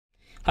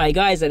Hi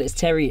guys, and it's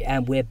Terry,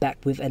 and we're back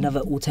with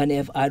another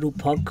Alternative Idol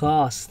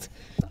podcast.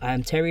 I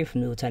am Terry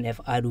from the Alternative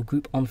Idol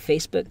group on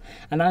Facebook,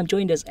 and I'm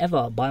joined as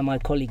ever by my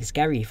colleagues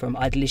Gary from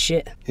Idol is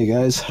Shit. Hey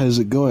guys, how's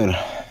it going?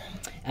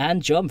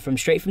 And John from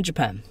Straight from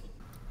Japan.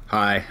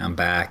 Hi, I'm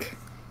back.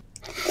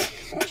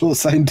 Don't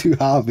sound too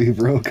happy,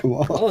 bro. Come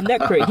on. Oh,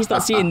 Necro, he's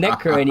not seeing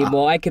Necro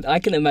anymore. I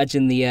can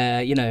imagine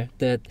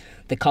the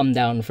come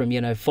down from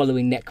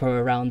following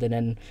Necro around, and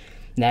then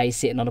now he's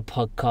sitting on a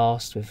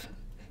podcast with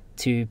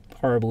two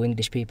horrible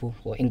English people,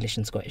 or English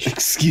and Scottish.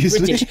 Excuse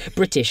me?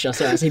 British. Oh,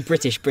 sorry, I say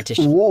British.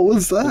 What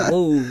was that?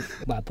 Whoa,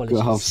 my apologies.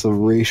 We'll have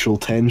some racial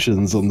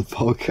tensions on the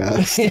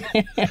podcast.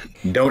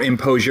 Don't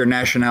impose your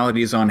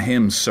nationalities on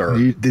him,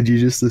 sir. Did you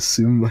just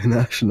assume my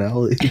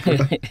nationality?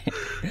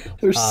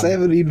 There's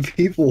 17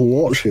 people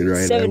watching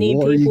right now.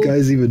 What are you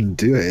guys even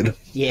doing?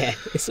 Yeah,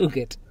 it's all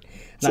good.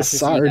 It's a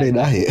Saturday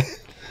night.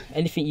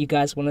 Anything you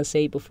guys want to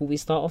say before we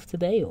start off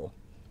today, or?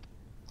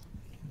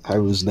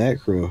 How was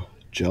Necro,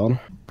 John?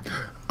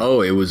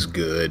 Oh, it was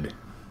good.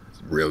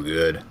 Real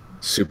good.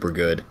 Super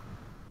good.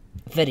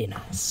 Very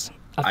nice.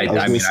 I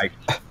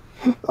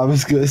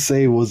was going to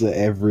say, was it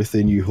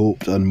everything you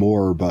hoped and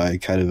more, but I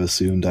kind of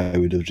assumed I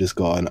would have just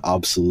gotten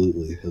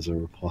absolutely as a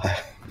reply.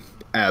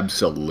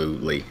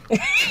 Absolutely.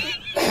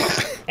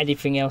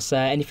 Anything else?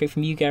 Anything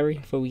from you, Gary,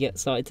 before we get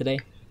started today?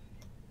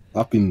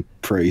 I've been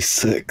pretty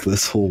sick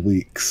this whole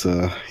week,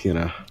 so,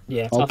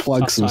 Yeah, I'll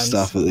plug some times.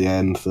 stuff at the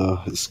end,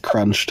 though. It's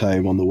crunch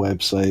time on the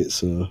website,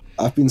 so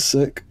I've been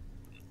sick,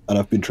 and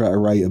I've been trying to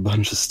write a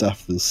bunch of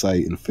stuff for the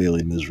site and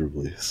failing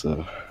miserably,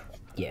 so...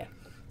 Yeah.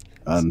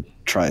 And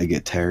try to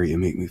get Terry to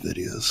make me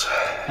videos.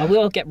 I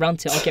will get round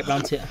to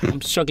it.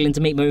 I'm struggling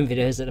to make my own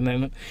videos at the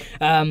moment.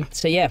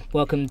 So yeah,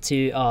 welcome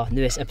to our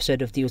newest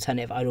episode of the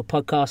Alternative Idol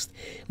podcast.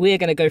 We're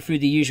going to go through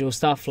the usual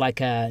stuff like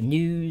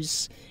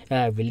news,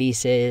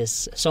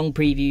 releases, song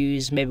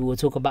previews. Maybe we'll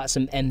talk about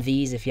some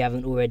MVs if you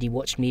haven't already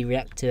watched me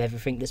react to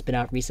everything that's been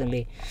out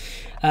recently.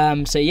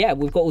 So yeah,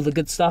 we've got all the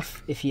good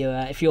stuff. If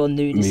you're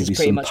new, this maybe is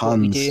pretty much what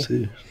we do.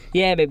 Too.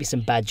 Yeah, maybe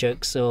some bad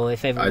jokes, or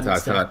if everyone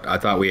I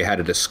thought we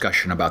had a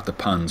discussion about the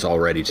puns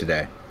already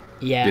today.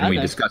 Yeah, Didn't we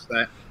discuss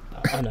that?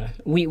 I know.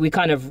 We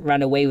kind of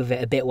ran away with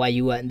it a bit while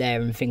you weren't there,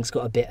 and things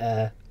got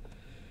a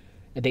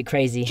bit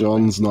crazy.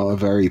 John's not a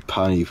very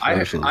punny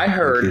person. I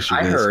heard.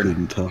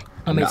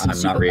 I made some I'm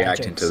super not bad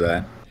reacting jokes. to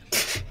that.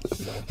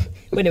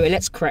 But anyway,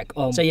 let's crack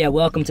on. So yeah,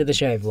 welcome to the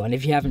show, everyone.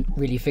 If you haven't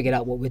really figured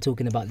out what we're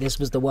talking about, this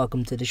was the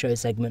welcome to the show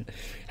segment.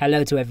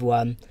 Hello to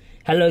everyone.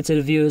 Hello to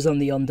the viewers on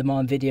the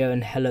on-demand video,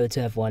 and hello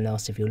to everyone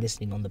else if you're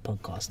listening on the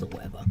podcast or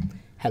whatever.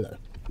 Hello.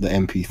 The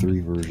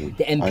MP3 version.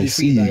 The MP3 I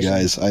see version. you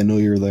guys. I know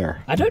you're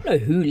there. I don't know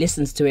who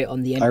listens to it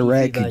on the MP3 I version.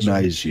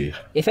 recognize you.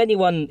 If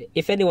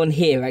anyone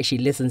here actually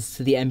listens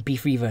to the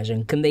MP3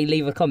 version, can they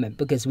leave a comment?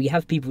 Because we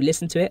have people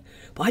listen to it,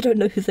 but I don't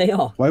know who they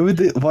are. Why would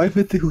they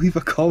leave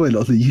a comment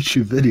on the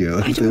YouTube video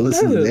if they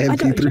listen to the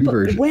MP3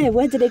 version?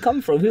 Where do they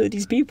come from? Who are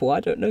these people?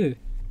 I don't know.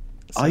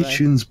 So,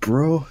 iTunes,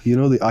 bro. You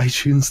know the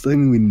iTunes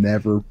thing we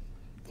never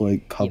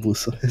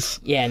publicize.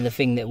 Yeah, and the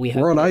thing that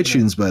we're on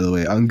iTunes, by the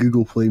way, and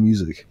Google Play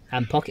Music,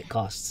 and Pocket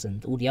Casts,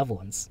 and all the other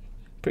ones,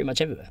 pretty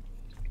much everywhere.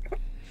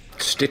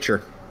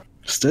 Stitcher.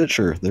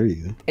 There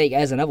you go. Hey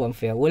guys, another one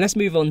for you. Well, let's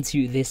move on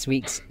to this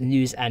week's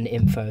news and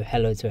info.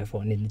 Hello to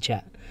everyone in the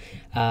chat.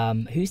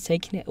 Who's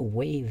taking it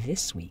away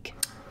this week?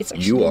 It's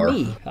actually You are.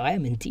 me. I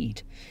am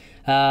indeed.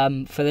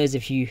 For those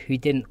of you who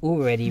didn't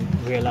already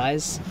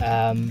realise,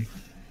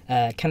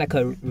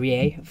 Kanako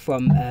Rie,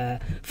 from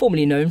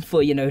formerly known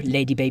for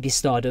Lady Baby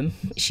stardom,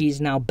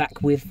 she's now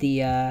back with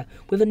a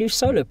new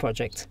solo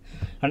project,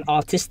 an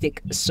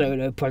artistic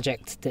solo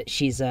project that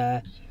she's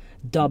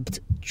dubbed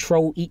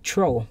Troll Eat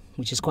Troll,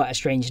 which is quite a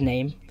strange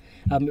name.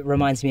 It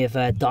reminds me of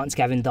Dance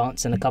Gavin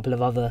Dance and a couple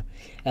of other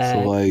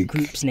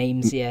groups'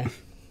 names. Yeah.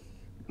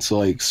 So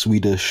like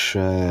Swedish,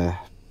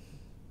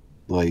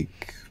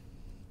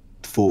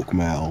 folk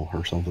metal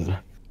or something.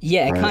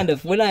 Yeah, right. Kind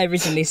of. When I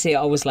originally see it,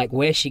 I was like,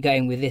 where's she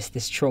going with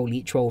this Troll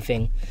Eat Troll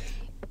thing?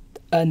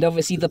 And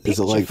obviously the picture Is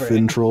it like for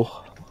Fin it,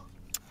 Troll?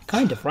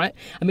 kind of, right?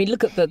 I mean,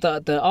 look at the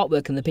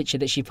artwork and the picture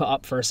that she put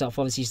up for herself.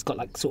 Obviously, she's got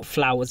like sort of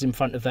flowers in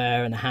front of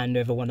her and a hand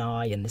over one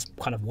eye and this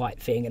kind of white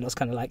thing. And I was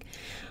kind of like,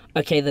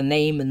 okay, the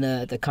name and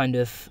the kind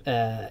of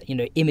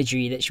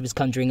imagery that she was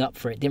conjuring up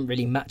for it didn't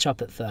really match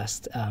up at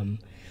first.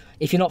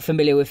 If you're not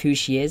familiar with who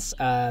she is,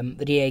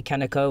 Rie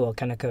Kanako, or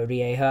Kanako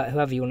Rie,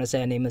 whoever you want to say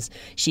her name is,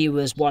 she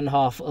was one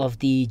half of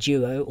the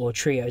duo or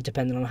trio,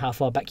 depending on how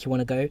far back you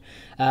want to go,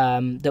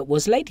 that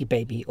was Lady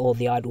Baby, or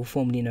the idol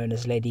formerly known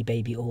as Lady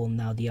Baby, or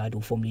now the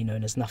idol formerly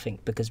known as Nothing,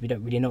 because we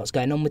don't really know what's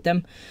going on with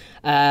them.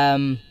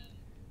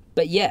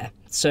 But yeah,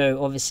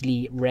 so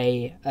obviously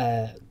Rei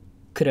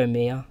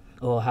Kuromiya,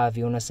 or however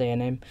you want to say her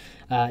name,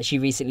 she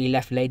recently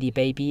left Lady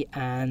Baby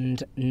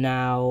and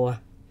now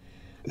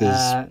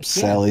is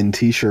selling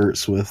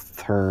t-shirts with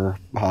her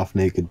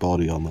half-naked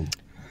body on them.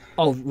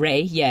 Oh, Rei,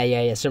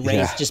 yeah. So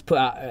Rei's just put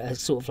out a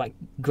sort of like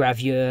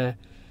gravure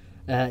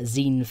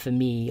zine for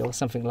me or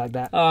something like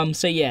that.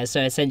 So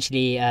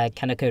essentially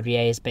Kanako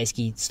Rie has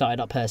basically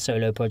started up her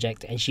solo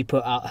project, and she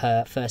put out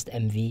her first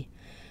MV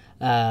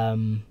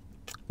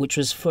which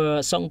was for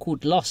a song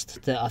called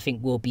Lost that I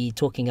think we'll be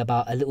talking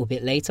about a little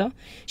bit later.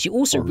 She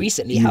also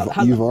recently...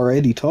 You've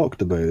already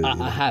talked about it.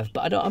 I have,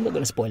 but I'm not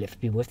going to spoil it for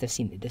people. If they've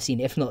seen it, they've seen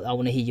it. If not, I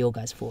want to hear your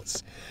guys'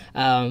 thoughts.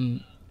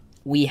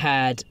 We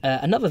had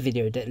another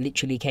video that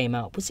literally came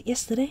out. Was it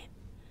yesterday?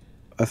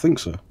 I think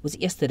so. Was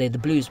it yesterday, the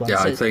Blues one?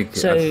 Yeah, I think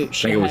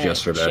it was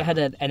yesterday. She had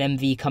an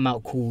MV come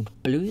out called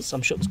Blues.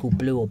 I'm sure it was called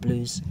Blue or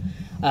Blues.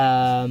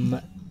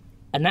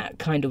 And that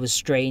kind of was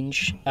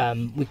strange.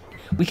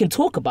 We can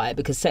talk about it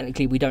because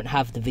technically we don't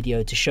have the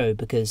video to show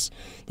because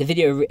the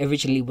video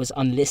originally was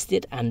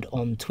unlisted and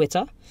on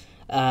Twitter.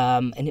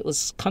 And it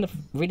was kind of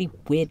really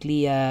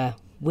weirdly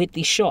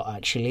shot,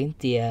 actually.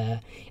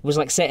 It was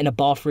like set in a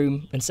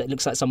bathroom, and so it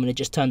looks like someone had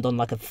just turned on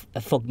like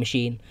a fog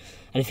machine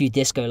and a few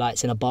disco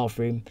lights in a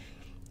bathroom,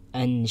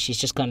 and she's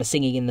just kind of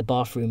singing in the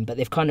bathroom, but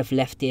they've kind of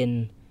left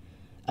in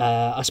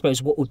I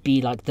suppose what would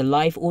be like the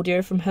live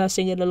audio from her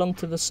singing along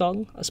to the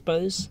song, I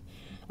suppose.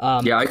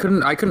 Yeah, I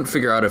couldn't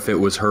figure out if it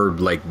was her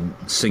like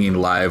singing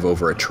live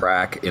over a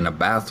track in a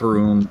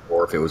bathroom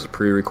or if it was a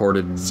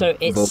pre-recorded. So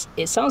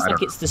it sounds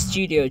like it's the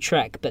studio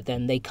track, but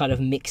then they kind of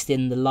mixed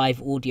in the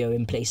live audio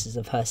in places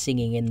of her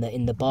singing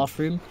in the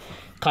bathroom,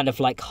 kind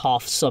of like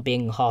half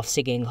sobbing, half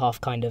singing,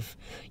 half kind of,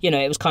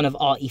 it was kind of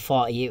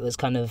arty-farty.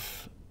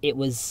 It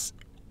was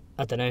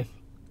I don't know,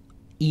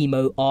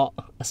 emo art,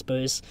 I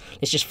suppose.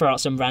 Let's just throw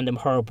out some random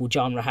horrible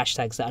genre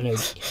hashtags that I know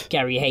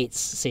Gary hates,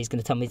 so he's going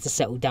to tell me to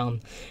settle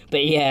down.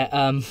 But yeah,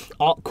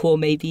 artcore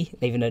maybe,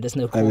 even though there's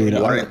no core. I mean,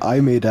 I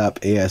made up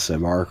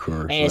ASMR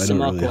core.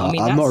 ASMR core.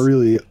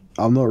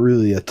 I'm not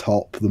really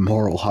atop the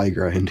moral high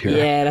ground here.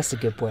 Yeah, that's a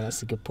good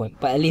point.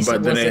 But at least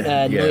it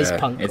wasn't noise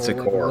punk. It's a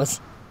core.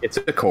 It's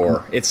a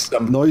core. It's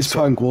noise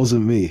punk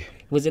wasn't me.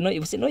 Was it not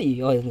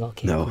you? Oh,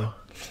 okay. No. Cool.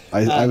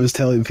 I was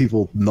telling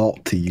people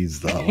not to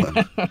use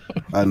that one,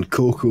 and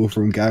Coco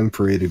from Gang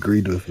Parade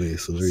agreed with me.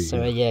 So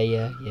there you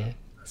go. Yeah,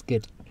 it's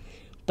good.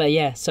 But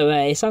yeah, so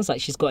it sounds like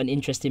she's got an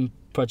interesting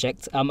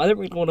project. I don't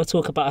really want to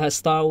talk about her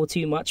style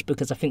too much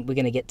because I think we're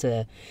going to get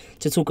to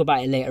talk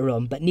about it later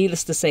on. But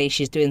needless to say,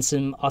 she's doing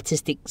some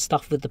artistic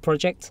stuff with the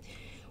project.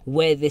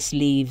 Where this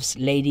leaves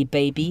Lady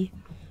Baby,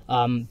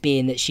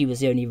 being that she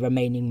was the only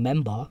remaining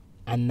member,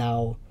 and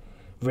now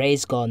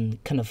Ray's gone,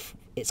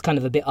 it's kind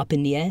of a bit up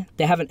in the air.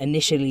 They haven't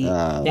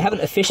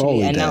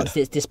officially announced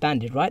it's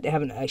disbanded, right? They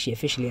haven't actually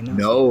officially announced.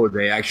 No,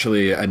 they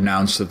actually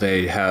announced that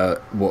they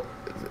have. Well,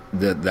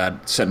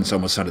 that sentence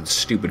almost sounded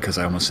stupid because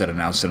I almost said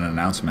announced an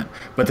announcement.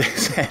 But they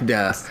said,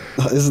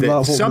 "Isn't that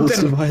what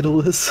most of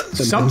Idol is?"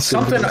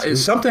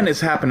 Something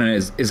is happening.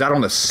 Is that on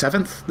the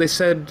 7th? They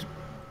said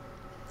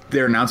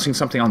they're announcing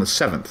something on the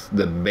 7th.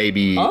 The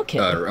baby,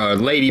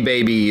 Lady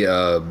Baby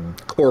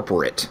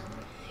corporate.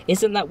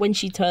 Isn't that when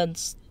she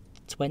turns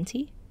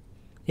 20?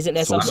 Isn't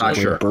there something? I'm not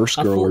sure.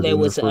 I thought there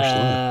was.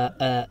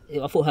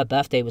 I thought her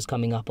birthday was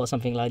coming up or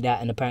something like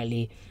that, and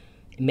apparently,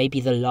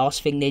 maybe the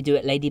last thing they do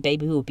at Lady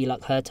Baby will be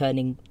like her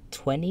turning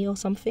 20 or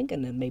something,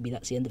 and then maybe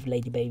that's the end of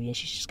Lady Baby, and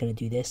she's just going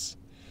to do this.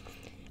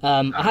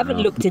 I haven't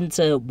looked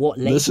into what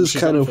label this is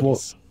she's kind on of for what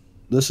this.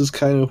 This is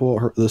kind of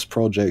what this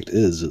project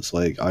is. It's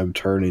like I'm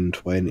turning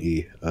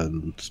 20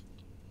 and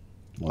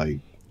like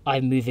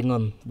I'm moving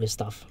on with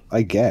stuff.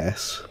 I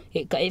guess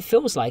it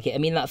feels like it. I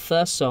mean, that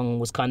first song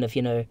was kind of,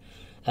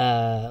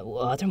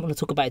 well, I don't want to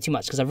talk about it too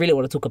much because I really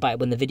want to talk about it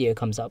when the video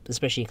comes up,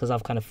 especially because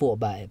I've kind of thought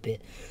about it a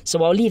bit.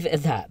 So I'll leave it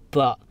at that.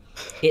 But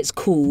it's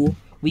cool.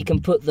 We'll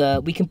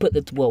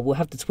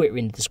have the Twitter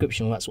in the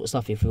description, all that sort of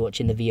stuff if you're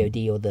watching the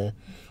VOD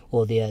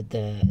or the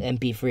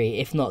MP3.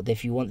 If not,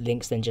 if you want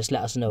links, then just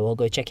let us know. Or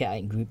go check it out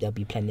in group. There'll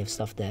be plenty of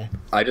stuff there.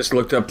 I just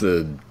looked up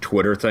the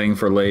Twitter thing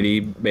for Lady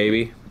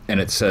Baby,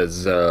 and it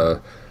says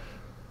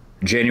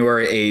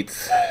January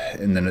 8th,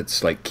 and then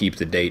it's like keep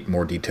the date,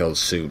 more details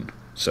soon.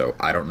 So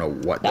I don't know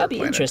what that'd be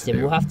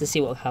interesting. We'll have to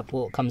see what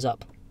comes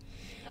up.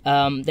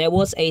 There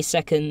was a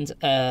second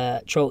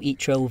Troll Eat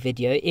Troll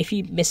video. If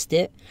you missed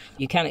it,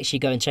 you can actually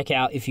go and check it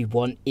out if you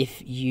want.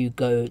 If you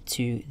go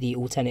to the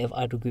Alternative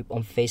Idol group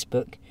on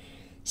Facebook,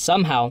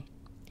 somehow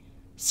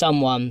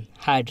someone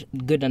had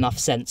good enough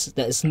sense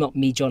that it's not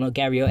me, John, or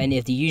Gary, or any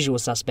of the usual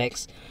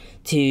suspects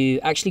to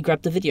actually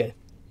grab the video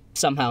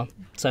somehow.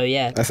 So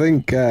yeah, I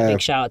think big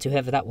shout out to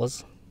whoever that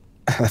was.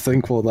 I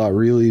think what that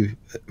really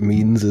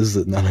means is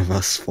that none of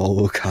us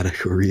follow Cara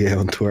Korea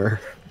on Twitter.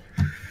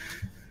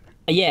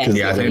 Yeah,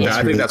 I think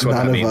that's what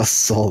that means. None of us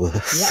saw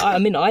this. Yeah, I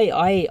mean,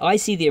 I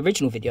see the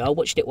original video. I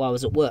watched it while I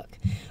was at work,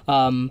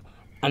 and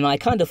I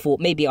kind of thought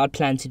maybe I'd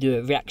plan to do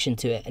a reaction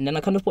to it, and then I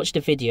kind of watched the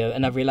video,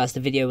 and I realised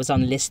the video was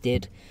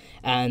unlisted,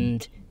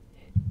 and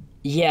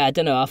yeah, I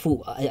don't know. I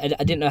thought I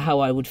didn't know how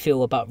I would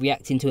feel about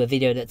reacting to a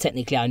video that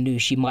technically I knew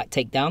she might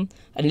take down.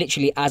 And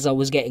literally, as I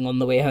was getting on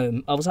the way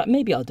home, I was like,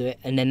 maybe I'll do it.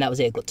 And then that was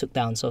it. It got took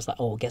down. So I was like,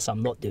 oh, I guess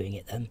I'm not doing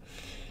it then.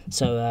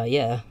 So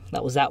yeah,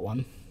 that was that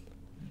one.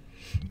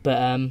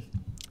 But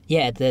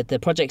yeah, the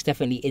project's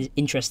definitely is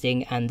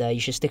interesting, and you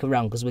should stick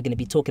around because we're going to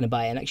be talking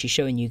about it and actually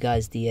showing you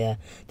guys the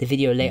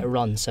video later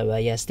on. So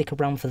yeah, stick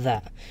around for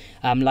that.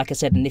 Like I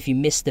said, and if you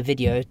missed the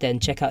video, then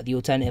check out the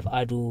Alternative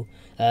Idol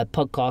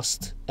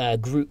podcast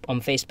group on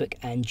Facebook,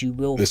 and you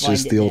will It's find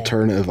just it the there.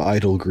 Alternative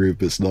Idol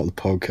group. It's not the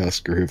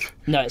podcast group.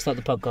 No, it's not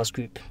the podcast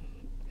group.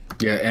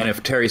 Yeah, and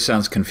if Terry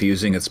sounds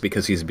confusing, it's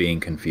because he's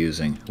being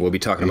confusing. We'll be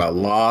talking about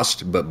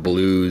Lost, but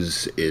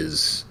Blues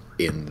is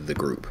in the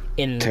group.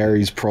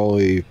 Terry's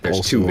probably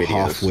There's 2 also videos.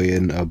 halfway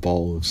in a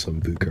ball of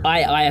Sambuca.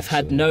 I have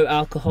had no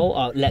alcohol.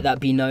 I'll let that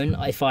be known.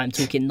 If I'm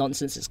talking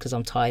nonsense, it's because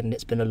I'm tired and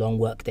it's been a long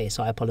work day.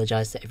 So I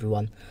apologise to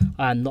everyone.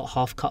 I am not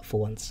half cut for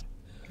once.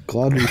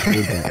 Glad we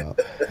cleared that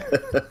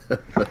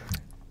up.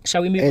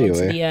 Shall we move on to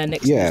Anyway, the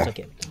next yeah.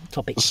 news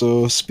topic?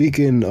 So,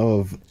 speaking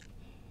of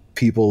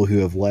people who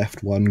have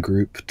left one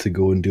group to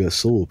go and do a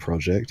solo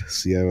project,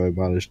 see how I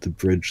managed to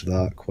bridge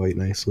that quite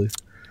nicely.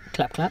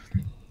 Clap, clap.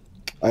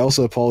 I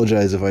also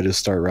apologize if I just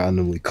start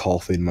randomly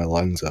coughing my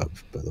lungs up,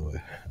 by the way.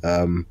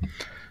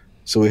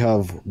 So we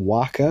have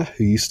Waka,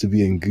 who used to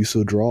be in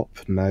Guso Drop.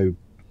 Now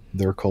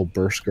they're called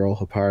Burst Girl,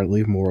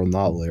 apparently. More on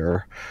that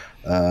later.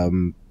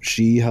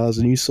 She has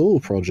a new solo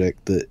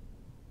project that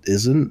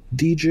isn't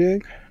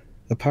DJing,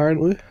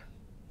 apparently.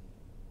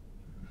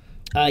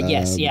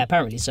 Yes, yeah,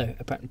 apparently so.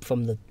 Apparently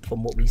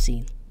from what we've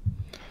seen.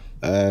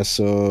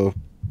 So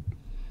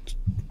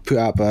put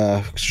up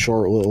a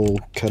short little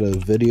kind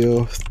of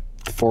video,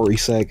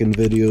 40-second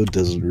video,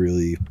 doesn't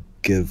really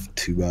give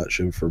too much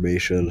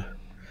information.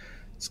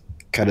 It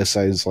kind of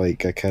sounds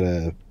like a kind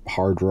of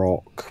hard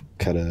rock,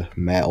 kind of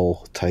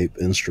metal type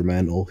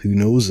instrumental. Who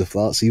knows if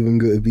that's even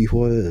going to be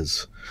what it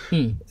is.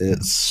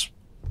 It's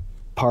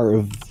part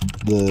of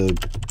the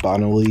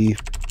Bannerly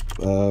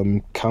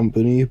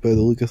company by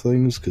the look of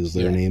things, because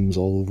their name's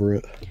all over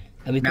it.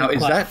 And we Now, couldn't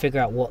is quite that- figure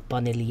out what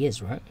Bunny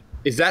is, right?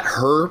 Is that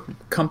her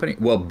company?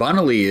 Well,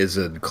 Bunnelly is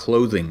a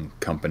clothing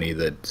company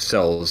that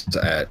sells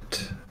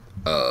at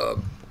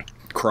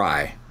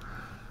Cry.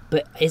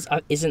 But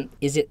isn't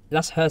it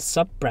that's her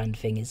sub brand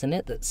thing, isn't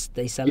it?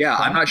 They sell. Yeah, it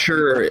I'm not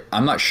sure.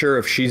 I'm not sure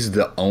if she's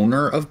the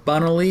owner of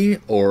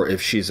Bunnelly or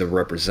if she's a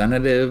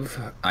representative.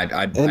 I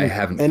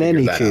haven't. In figured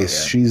any that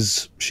case, out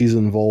yet. she's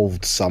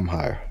involved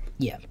somehow.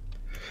 Yeah.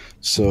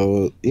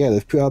 So yeah,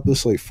 they've put out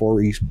this like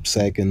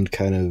 40-second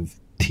kind of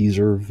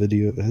teaser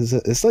video.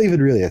 It's not even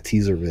really a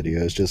teaser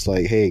video. It's just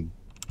like, hey,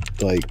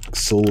 like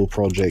solo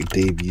project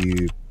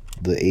debut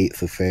the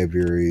 8th of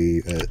February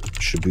at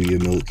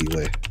Shibuya Milky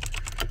Way,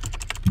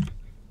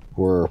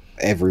 where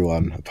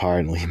everyone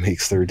apparently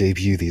makes their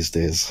debut these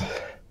days.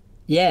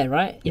 Yeah,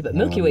 right. Yeah, but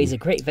Milky Way is a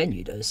great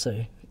venue though,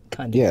 so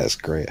kind of. Yeah, it's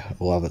great. I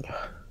love it.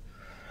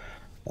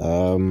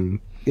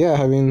 Yeah,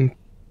 I mean,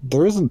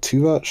 there isn't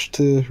too much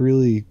to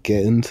really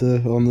get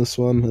into on this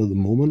one at the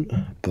moment,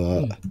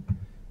 but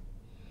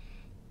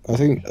I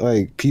think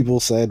like people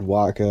said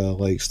Waka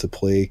likes to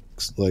play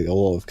like a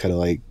lot of kind of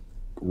like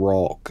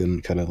rock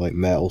and kind of like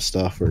metal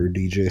stuff or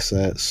DJ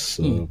sets,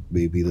 so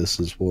maybe this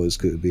is what it's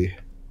going to be.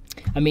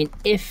 I mean,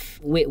 if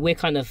we're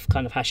kind of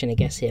hashing a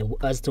guess here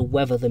as to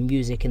whether the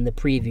music in the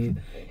preview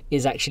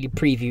is actually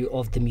preview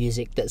of the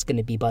music that's going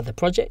to be by the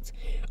project,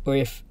 or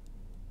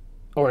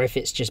if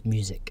it's just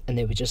music and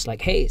they were just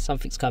like, hey,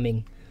 something's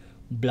coming,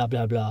 blah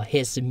blah blah,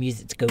 here's some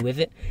music to go with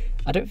it.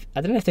 I don't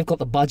know if they've got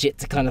the budget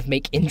to kind of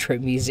make intro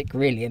music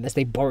really, unless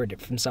they borrowed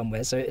it from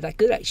somewhere, so that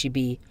could actually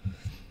be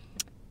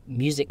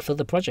music for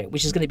the project,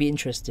 which is going to be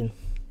interesting.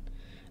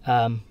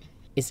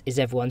 Is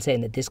everyone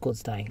saying that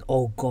Discord's dying?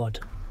 Oh god.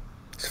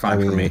 It's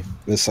fine for me.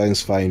 It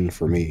sounds fine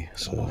for me,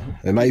 so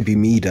it might be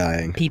me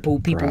dying.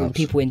 People perhaps.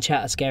 in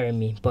chat are scaring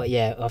me, but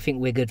yeah, I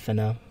think we're good for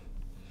now.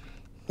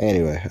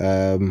 Anyway,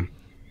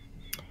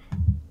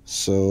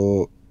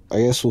 so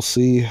I guess we'll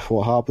see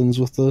what happens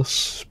with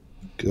this.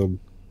 I'm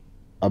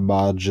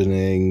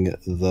imagining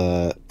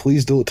that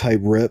please don't type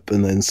rip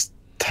and then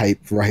type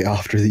right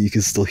after that you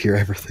can still hear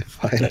everything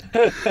fine.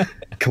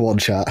 Come on,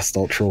 chat,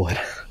 stop trolling.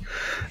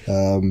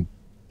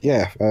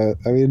 Yeah,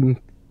 I mean,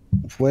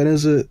 when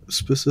is it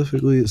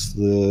specifically? It's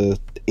the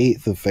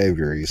 8th of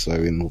February, so I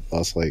mean,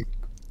 that's like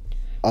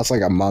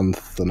a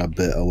month and a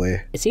bit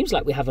away. It seems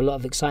like we have a lot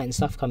of exciting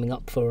stuff coming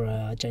up for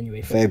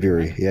January.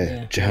 February,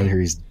 yeah.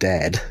 January's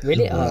dead.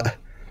 Really?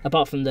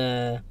 Apart from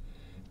the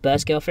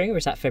Burst Girl thing, or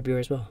is that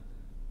February as well?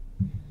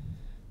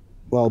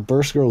 Well,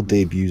 Burst Girl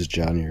debuts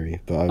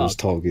January, but I was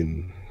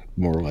talking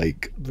more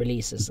like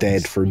releases.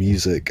 dead for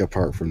music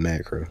apart from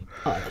Necro.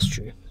 Oh, that's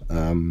true.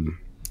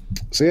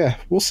 So yeah,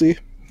 we'll see.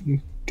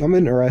 I'm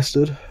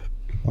interested.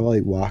 I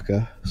like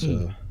Waka,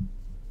 so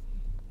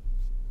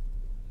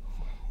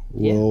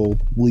we'll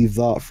leave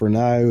that for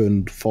now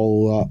and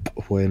follow up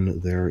when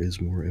there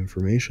is more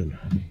information.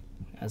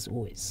 As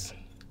always.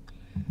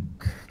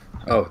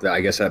 Oh,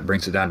 I guess that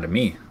brings it down to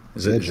me.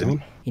 Is it?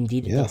 John?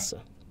 Indeed, it does,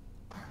 sir.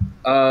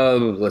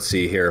 Let's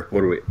see here.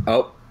 What do we?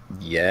 Oh,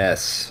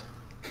 yes.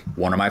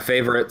 One of my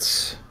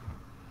favorites,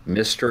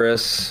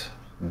 Mistress,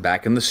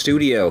 back in the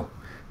studio.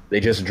 They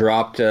just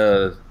dropped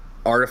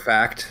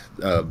Artifact,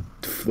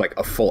 like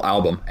a full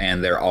album,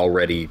 and they're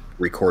already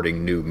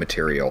recording new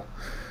material.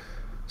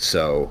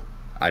 So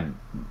I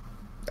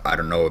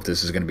don't know if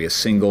this is going to be a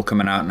single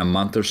coming out in a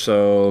month or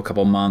so, a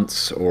couple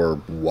months, or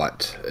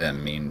what. I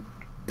mean,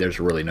 there's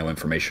really no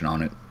information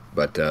on it.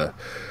 But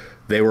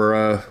they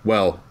were,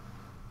 well,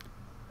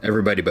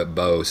 everybody but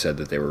Bo said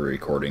that they were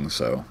recording,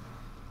 so.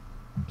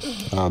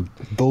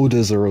 Bo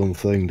does her own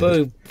thing.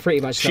 Bo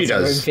pretty much does her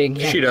own thing.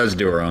 Yeah. She does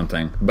do her own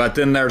thing. But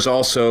then there's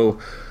also,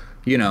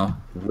 you know,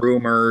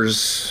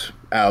 rumors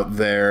out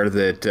there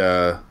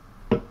that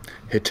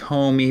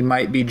Hitomi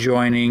might be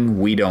joining.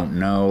 We don't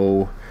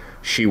know.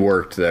 She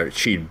worked there.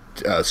 She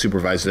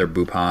supervised their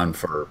Bupan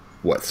for,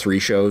 what, 3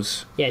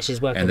 shows? Yeah,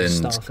 she's working with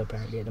staff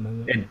apparently at the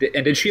moment.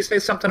 And did she say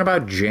something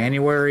about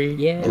January?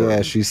 Yeah.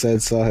 Yeah, she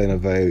said something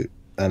about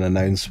an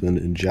announcement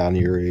in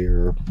January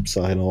or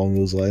something along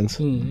those lines.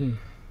 Mm-hmm.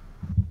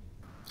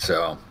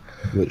 So,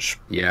 which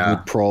yeah,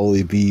 would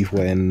probably be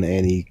when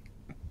any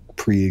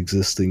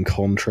pre-existing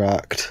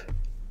contract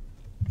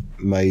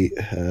might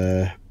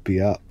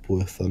be up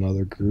with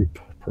another group,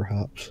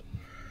 perhaps.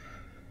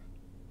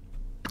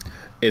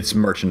 It's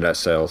merchandise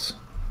sales.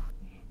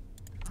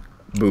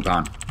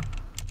 Bupan.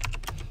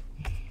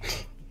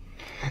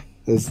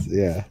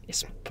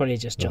 It's probably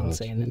just John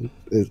saying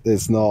it.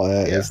 It's not.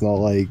 It's not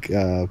like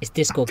it's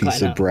Discord piece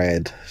cutting of out.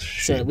 bread.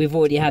 So we've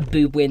already had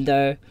Boob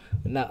Window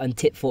and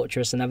Tit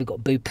Fortress, and now we've got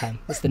Bupan.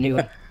 That's the new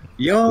one.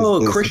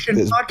 Yo, Christian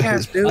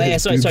podcast, dude. Oh yeah,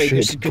 sorry, bread,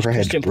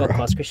 Christian bro.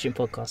 Christian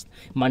podcast.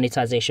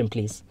 Monetization,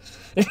 please.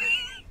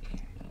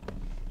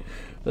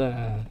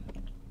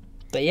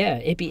 But yeah,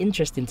 it'd be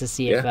interesting to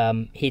see if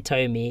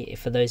Hitomi,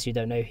 for those who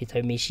don't know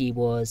Hitomi, she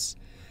was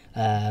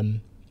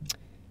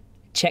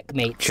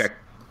Checkmate's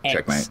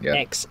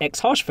ex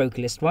Harsh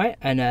vocalist, right?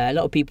 And a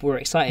lot of people were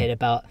excited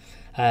about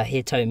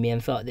Hitomi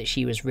and felt that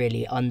she was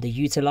really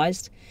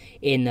underutilized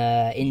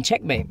in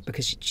Checkmate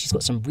because she's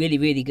got some really,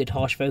 really good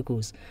Harsh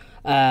vocals.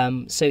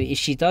 So if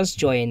she does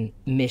join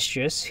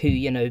Mistress, who,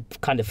 you know,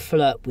 kind of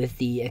flirt with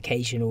the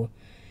occasional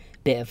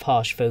bit of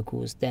Harsh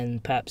vocals,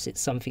 then perhaps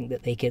it's something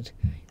that they could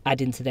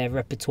add into their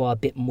repertoire a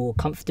bit more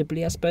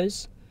comfortably, I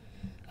suppose.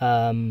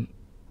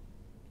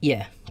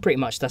 Yeah, pretty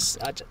much.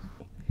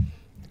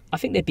 I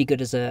think they'd be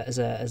good as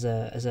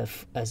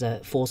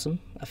a foursome.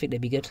 I think they'd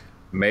be good.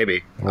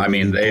 Maybe. I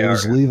mean, they are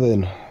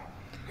leaving.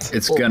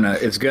 It's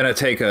gonna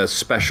take a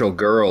special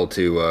girl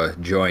to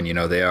join. You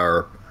know, they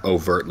are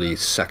overtly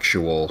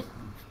sexual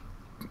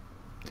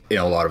in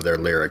a lot of their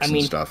lyrics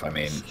and stuff. I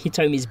mean,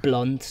 Hitomi's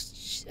blonde,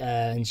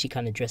 and she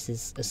kind of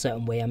dresses a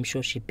certain way. I'm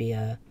sure she'd be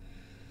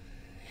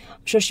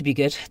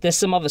good. There's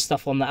some other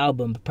stuff on the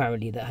album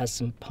apparently that has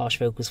some Harsh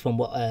vocals from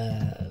what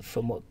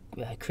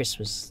Chris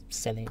was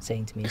saying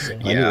to me. So I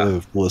need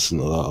to listen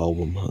to that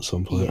album at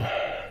some point.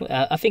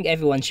 Yeah. I think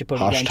everyone should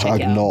probably go and check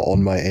it out. Not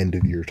on my end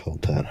of year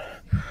top 10.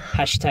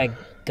 Hashtag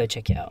go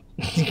check it out.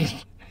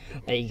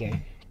 There you go.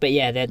 But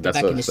yeah, they're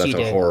back in the studio.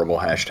 That's a horrible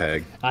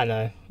hashtag. I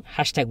know.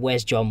 Hashtag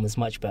Where's John was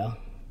much better.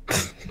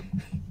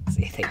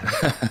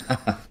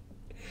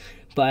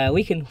 But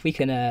we can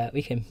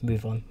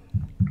move on.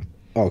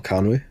 Oh,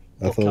 can we?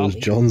 I thought it was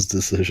John's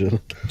decision.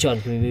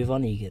 John, can we move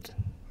on? Are you good?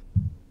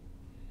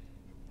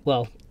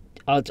 Well,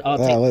 let's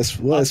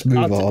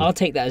move on. I'll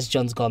take that as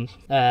John's gone.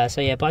 So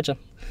yeah, bye, John.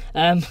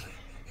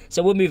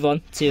 So we'll move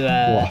on to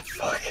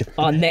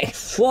our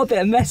next. What a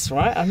bit of mess,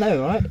 right? I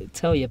know, right?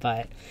 Tell you about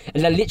it.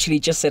 And I literally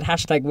just said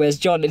hashtag Where's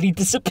John, and he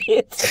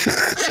disappeared.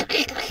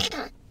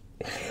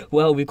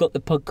 Well, we've got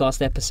the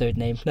podcast episode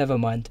name. Never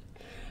mind.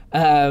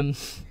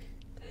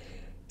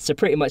 So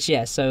pretty much,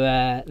 yeah.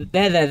 So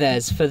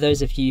there's for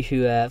those of you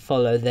who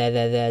follow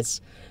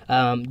there's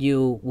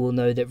you will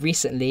know that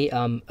recently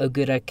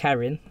Ogura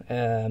Karin,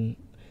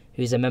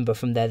 who's a member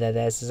from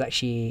there's is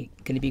actually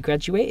going to be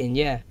graduating,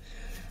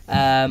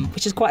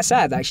 which is quite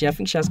sad actually. I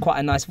think she has quite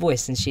a nice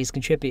voice and she's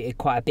contributed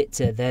quite a bit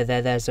to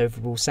there's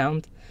overall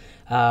sound.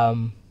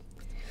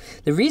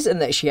 The reason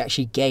that she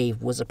actually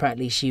gave was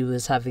apparently she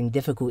was having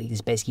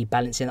difficulties basically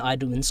balancing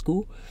Idol and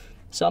school.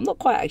 So I'm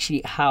not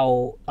actually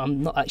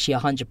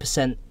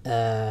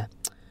 100%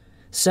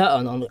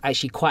 certain on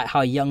actually quite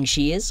how young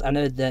she is. I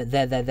know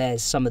that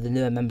there's some of the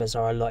newer members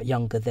are a lot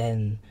younger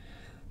than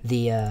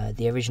the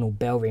original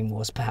Bell Ring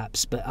was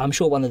perhaps, but I'm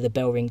sure one of the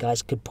Bell Ring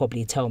guys could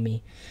probably tell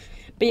me.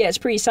 But yeah, it's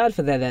pretty sad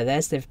for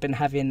there's. They've been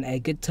having a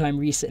good time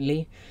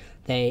recently.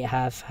 They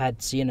have had,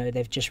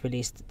 they've just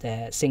released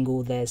their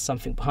single There's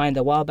Something Behind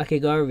a while back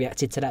ago,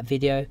 reacted to that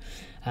video,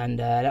 and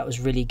that was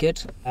really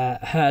good.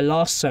 Her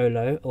last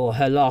solo, or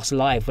her last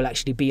live, will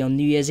actually be on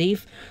New Year's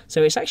Eve,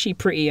 so it's actually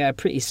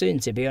pretty soon,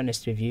 to be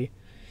honest with you.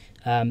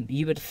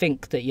 You would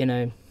think that,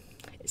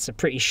 it's a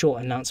pretty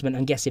short announcement.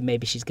 I'm guessing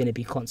maybe she's going to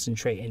be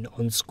concentrating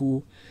on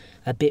school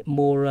a bit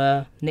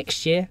more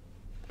next year.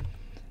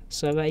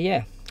 So,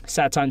 yeah,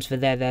 sad times for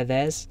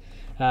there's.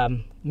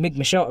 Mig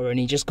Machota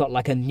only just got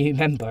like a new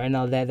member, and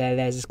now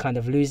there's is kind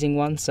of losing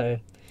one, so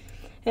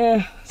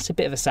yeah, it's a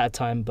bit of a sad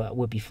time, but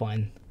we'll be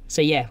fine.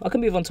 So yeah, I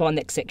can move on to our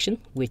next section,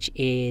 which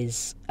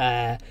is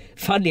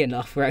funnily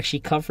enough, we're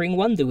actually covering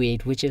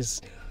Wonderweed, which is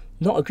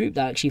not a group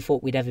that I actually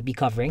thought we'd ever be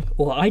covering,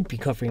 or I'd be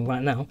covering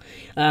right now.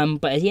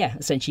 But yeah,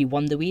 essentially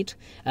Wonderweed.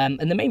 And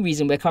the main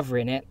reason we're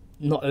covering it,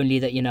 not only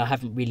that, I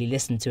haven't really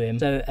listened to him.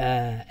 So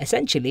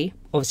essentially,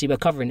 obviously we're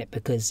covering it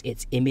because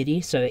it's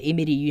Imidi. So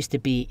Imidi used to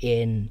be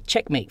in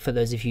Checkmate, for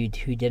those of you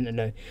who didn't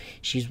know.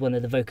 She's one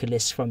of the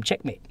vocalists from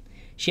Checkmate.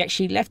 She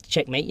actually left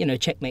Checkmate.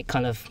 Checkmate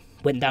kind of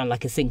went down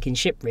like a sinking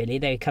ship, really.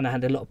 They kind of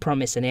had a lot of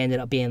promise, and they ended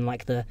up being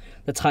like the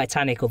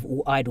Titanic of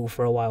all Idol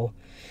for a while.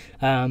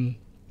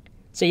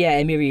 So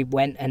yeah, Emiri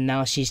went, and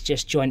now she's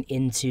just joined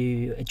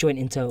into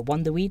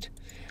Wonderweed.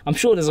 I'm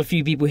sure there's a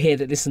few people here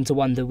that listen to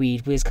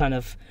Wonderweed. We're kind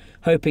of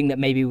hoping that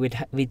maybe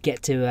we'd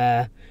get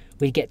to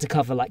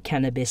cover like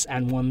Cannabis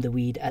and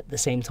Wonderweed at the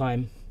same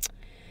time.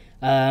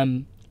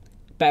 But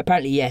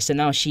apparently, yes. So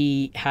now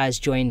she has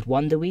joined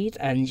Wonderweed,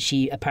 and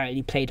she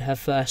apparently played her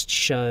first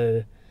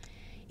show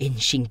in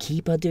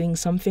Shinkiba doing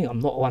something. I'm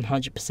not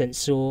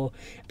 100% sure,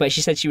 but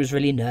she said she was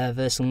really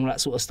nervous and all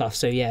that sort of stuff.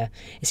 So yeah,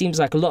 it seems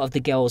like a lot of the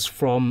girls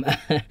from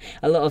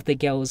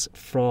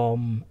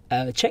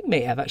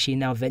Checkmate have actually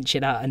now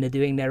ventured out and are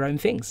doing their own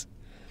things.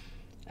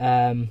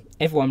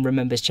 Everyone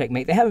remembers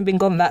Checkmate. They haven't been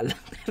gone that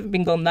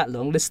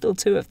long. There's still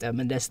 2 of them,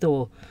 and they're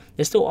still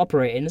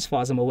operating as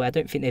far as I'm aware. I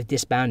don't think they've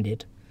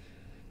disbanded.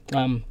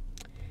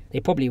 They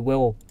probably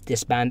will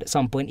disband at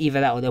some point. Either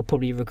that, or they'll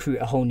probably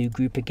recruit a whole new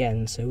group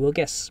again. So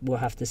we'll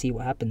have to see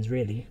what happens,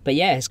 really. But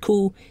yeah, it's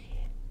cool.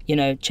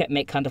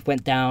 Checkmate kind of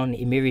went down.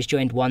 Emiri's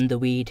joined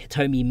Wonderweed.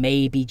 Hitomi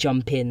may be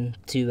jumping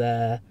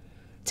to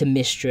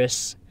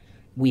Mistress.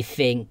 We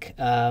think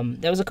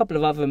there was a couple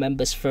of other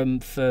members from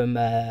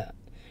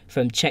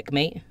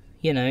Checkmate.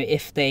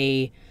 If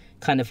they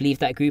kind of leave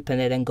that group and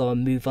they then go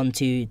and move on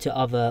to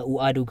other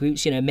All Idol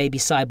groups, maybe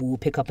Cyber will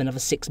pick up another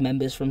 6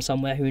 members from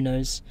somewhere. Who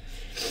knows?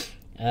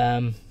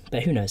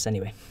 But who knows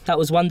anyway. That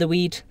was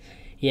Wonderweed.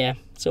 Yeah,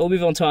 so we'll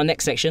move on to our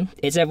next section.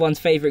 It's everyone's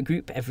favourite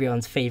group,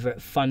 everyone's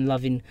favourite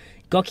fun-loving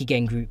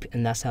Gokigen group,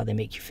 and that's how they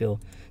make you feel.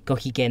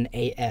 Gokigen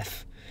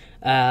AF.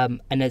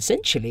 And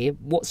essentially,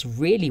 what's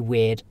really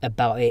weird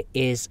about it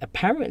is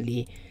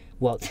apparently,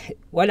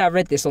 when I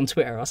read this on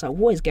Twitter, I was like,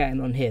 what is going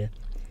on here?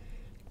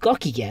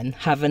 Gokigen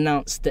have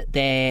announced that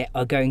they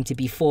are going to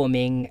be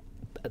forming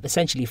a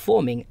second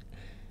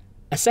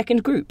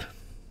group.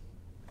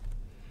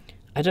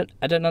 I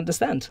don't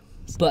understand.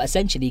 But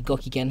essentially,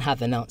 Gokigen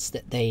have announced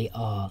that they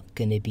are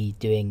going to be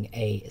doing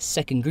a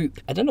second group.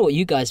 I don't know what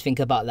you guys think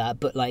about that,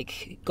 but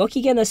like,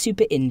 Gokigen are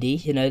super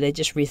indie. They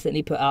just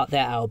recently put out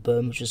their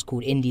album, which was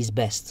called Indie's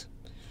Best,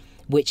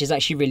 which is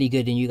actually really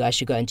good, and you guys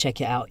should go and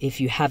check it out if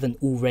you haven't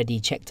already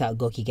checked out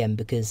Gokigen,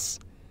 because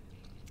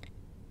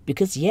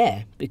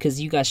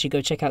you guys should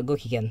go check out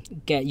Gokigen.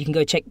 You can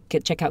go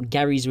check out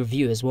Gary's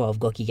review as well of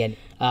Gokigen.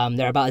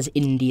 They're about as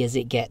indie as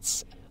it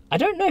gets. I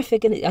don't know if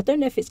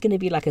it's gonna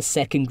be like a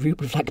second group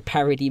with like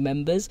parody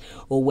members,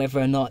 or whether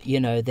or not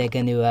they're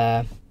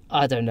gonna.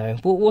 I don't know.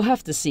 We'll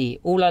have to see.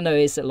 All I know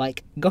is that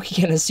like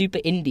Gokigen is super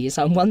indie,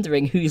 so I'm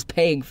wondering who's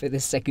paying for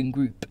this second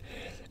group.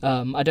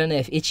 I don't know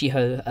if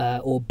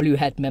Ichiho or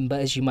Bluehead member,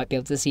 as you might be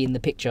able to see in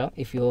the picture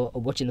if you're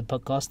watching the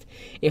podcast.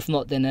 If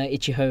not, then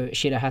Ichiho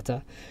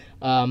Shirahata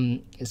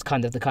is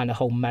kind of the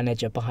whole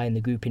manager behind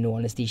the group. In all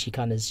honesty,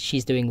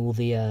 she's doing all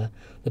the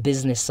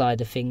business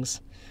side of things.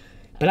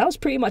 But that was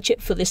pretty much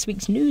it for this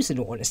week's news, in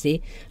all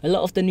honesty. A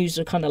lot of the news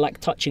were kind of like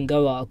touch and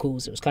go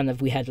articles. It was kind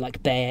of, we had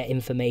like bare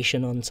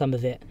information on some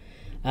of it.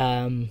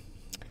 And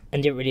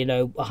didn't really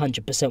know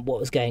 100% what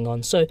was going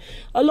on. So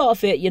a lot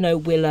of it,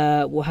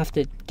 we'll have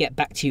to get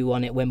back to you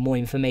on it when more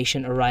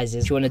information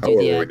arises. Do you want to do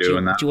do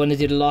you want to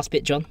do the last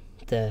bit, John?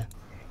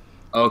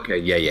 Okay,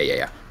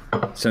 yeah.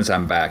 Since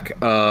I'm back,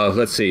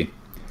 let's see.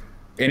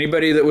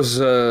 Anybody that was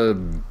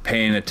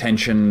paying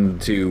attention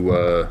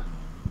to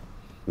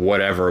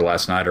whatever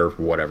last night or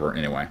whatever,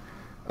 anyway,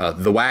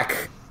 the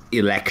WAC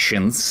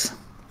elections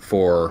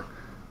for,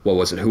 what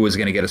was it? Who was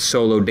going to get a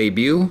solo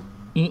debut?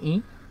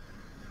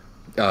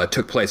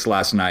 Took place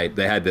last night.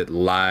 They had it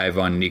live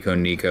on Nico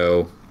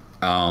Nico.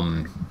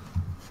 I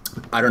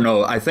don't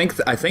know. I think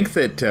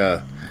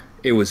that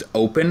it was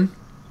open.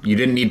 You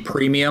didn't need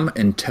premium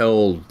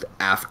until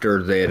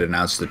after they had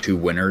announced the 2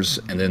 winners,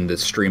 and then the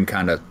stream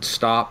kind of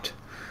stopped.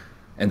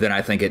 And then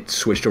I think it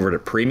switched over to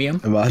premium.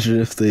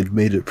 Imagine if they'd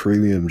made it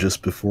premium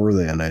just before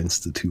they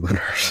announced the 2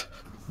 winners.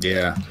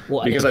 Yeah.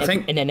 Because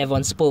and then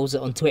everyone spoils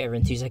it on Twitter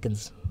in 2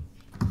 seconds.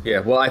 Yeah,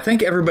 well, I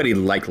think everybody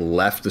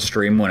left the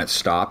stream when it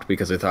stopped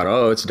because they thought,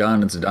 oh, it's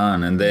done,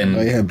 and then...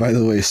 Oh yeah, by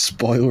the way,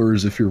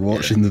 spoilers if you're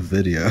watching the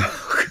video.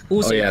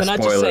 Also, can I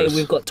just say,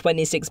 we've got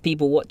 26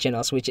 people watching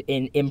us, which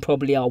in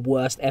probably our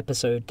worst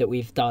episode that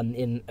we've done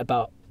in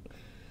about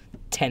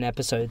 10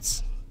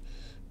 episodes.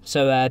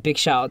 So big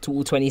shout out to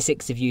all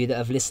 26 of you that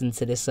have listened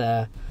to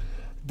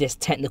this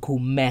technical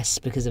mess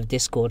because of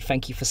Discord.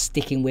 Thank you for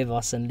sticking with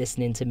us and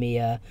listening to me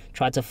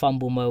try to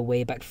fumble my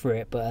way back through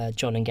it, but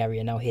John and Gary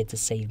are now here to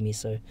save me,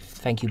 so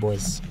thank you,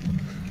 boys.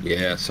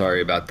 Yeah,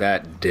 sorry about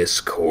that,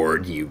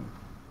 Discord, you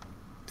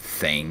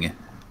thing.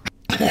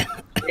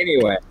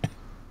 Anyway,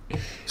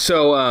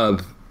 so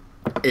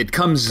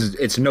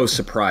it's no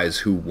surprise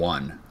who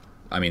won.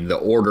 I mean, the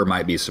order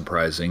might be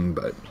surprising,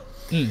 but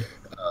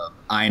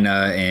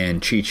Aina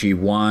and Chi-Chi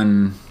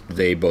won.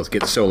 They both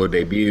get solo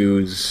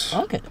debuts.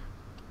 Okay.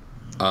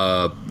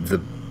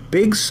 The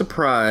big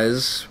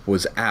surprise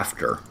was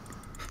after.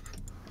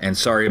 And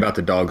sorry about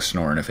the dog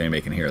snoring if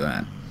anybody can hear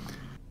that.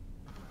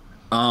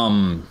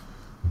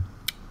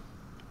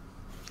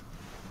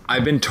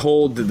 I've been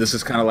told that this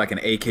is kind of like an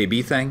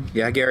AKB thing.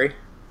 Yeah, Gary?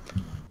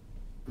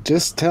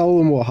 Just tell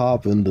them what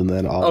happened, and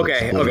then I'll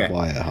Okay, explain okay.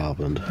 why it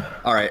happened.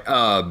 All right.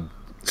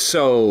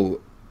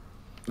 So,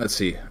 let's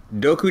see.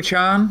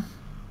 Doku-chan,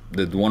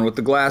 the one with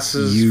the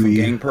glasses from Yui,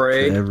 Gang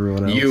Parade. to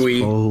everyone else,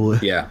 Yui. probably.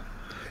 Yeah.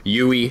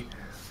 Yui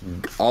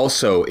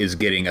also is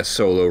getting a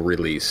solo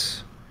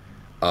release.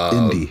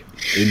 Indie.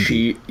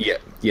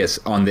 Yes,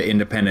 on the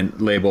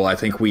independent label. I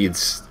think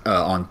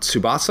on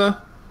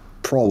Tsubasa,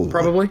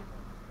 Probably.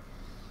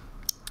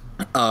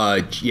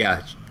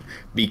 yeah,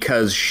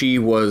 because she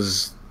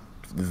was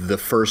the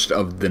first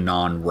of the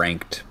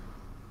non-ranked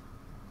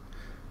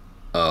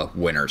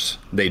winners.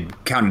 They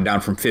counted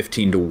down from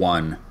 15 to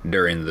 1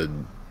 during the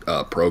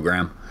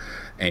program,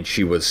 and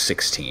she was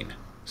 16,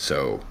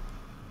 so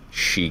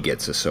she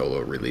gets a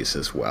solo release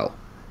as well.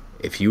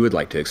 If you would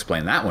like to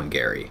explain that one,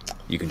 Gary,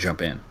 you can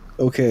jump in.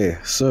 Okay,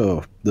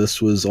 so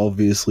this was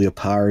obviously a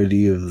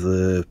parody of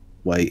the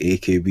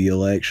AKB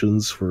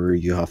elections where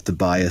you have to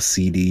buy a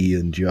CD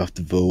and you have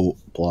to vote,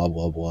 blah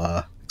blah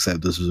blah.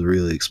 Except this was a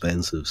really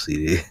expensive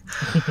CD.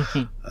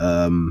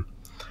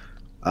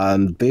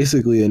 And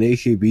basically in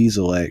AKB's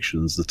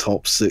elections, the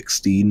top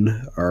 16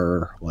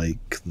 are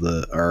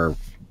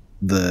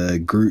the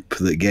group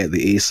that get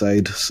the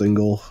A-side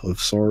single of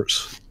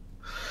sorts.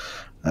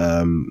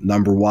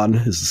 Number 1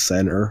 is the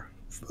center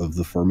of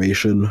the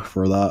formation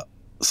for that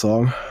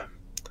song,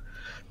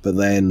 but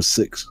then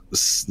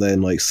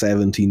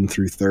 17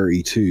 through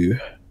 32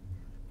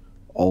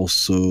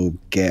 also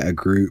get a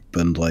group,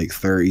 and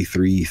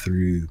 33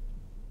 through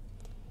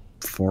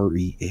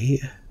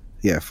 48,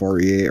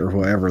 48 or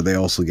whatever, they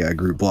also get a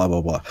group, blah blah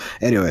blah.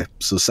 Anyway,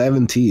 so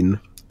 17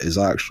 is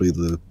actually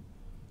the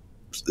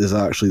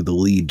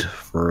lead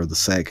for the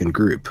second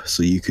group,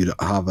 so you could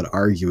have an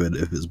argument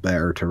if it's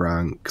better to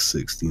rank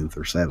 16th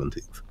or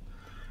 17th.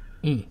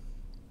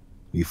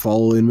 You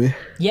following me?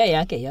 Yeah,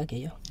 I get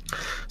you.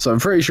 So I'm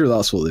pretty sure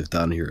that's what they've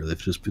done here. They've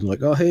just been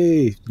like, oh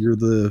hey, you're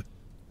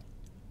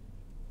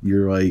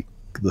like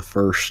the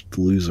first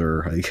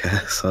loser, I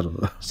guess. I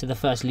don't know. So the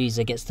first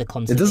loser gets the It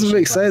consolation doesn't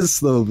make prize. sense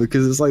though,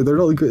 because it's like they're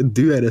not going to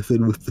do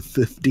anything with the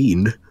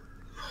 15.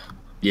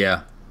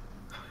 Yeah.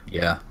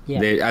 I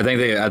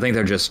think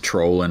they're just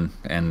trolling,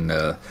 and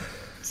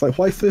It's like,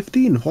 why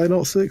 15? Why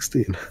not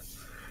 16?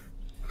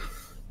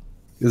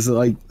 Is it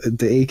like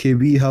the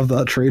AKB have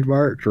that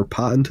trademarked or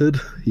patented?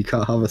 You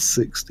can't have a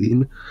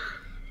 16.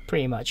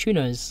 Pretty much. Who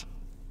knows?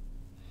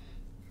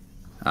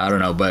 I don't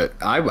know, but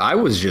I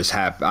was just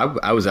happy.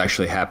 I was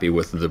actually happy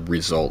with the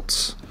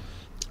results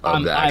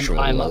of the actual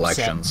I'm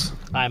elections.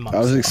 Upset. I'm I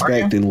was upset.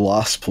 expecting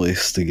last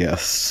place to get a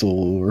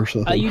solo or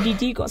something.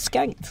 UDD got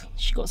skanked.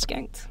 She got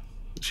skanked.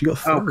 She got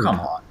Oh, third. come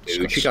on,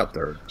 dude. She got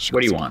third. She What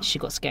got do you sk- want? She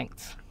got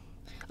skanked.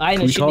 Aina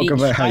Can we talk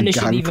about how Aina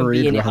shouldn't Gang even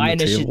Parade be in it. ran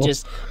the table?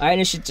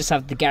 Aina should just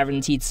have the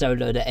guaranteed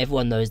solo that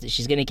everyone knows that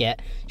she's gonna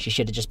get. She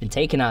should have just been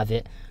taken out of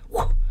it.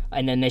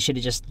 And then they should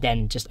have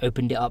just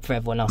opened it up for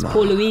everyone else.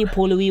 Poor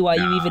Louis, why are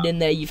you even in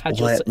there? You've had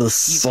your Let the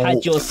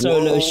solo salt show.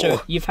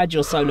 flow. You've had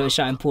your solo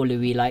show, and poor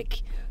Louis,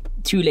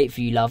 too late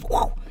for you, love.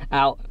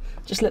 Out.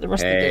 Just let the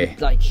rest Hey. of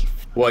them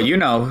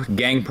Well,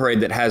 Gang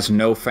Parade that has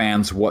no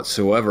fans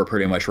whatsoever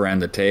pretty much ran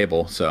the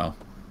table, so.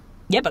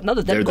 Yeah, but none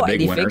of them They're the got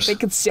big anything. winners. They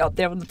could sit up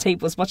there on the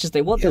table as much as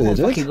they want. Yeah, They they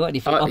haven't did. fucking got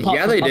anything.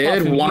 Yeah, they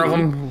did. From One of you.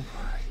 them.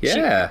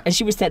 Yeah. And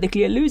she was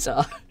technically a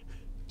loser.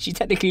 She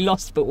technically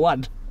lost but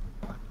won.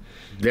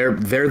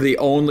 They're the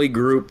only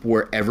group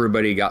where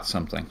everybody got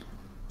something.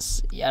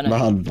 Yeah, I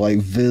know.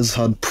 Man, Viz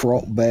had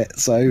prop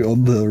bets out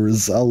on the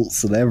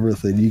results and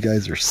everything. You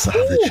guys are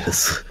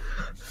savages.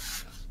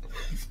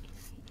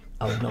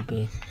 I would not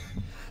be.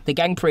 The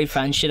Gang Parade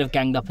fans should have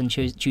ganged up and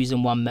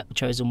chosen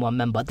one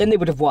member. Then they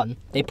would have won.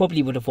 They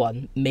probably would have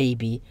won,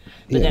 maybe.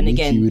 But then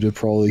Miki again, would have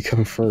probably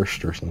come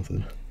first or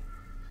something.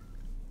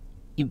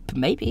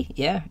 maybe,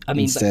 yeah. I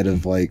mean, Instead of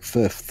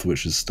 5th,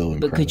 which is still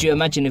incredible. but could you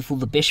imagine if all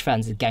the Bish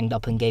fans had ganged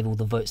up and gave all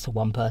the votes to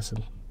one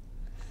person?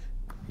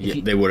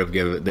 Yeah, they would have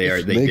given.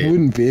 They They did.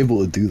 wouldn't be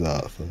able to do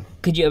that, though.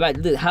 Could you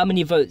imagine? Look, how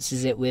many votes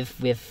is it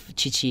with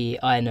Chichi,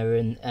 Aina,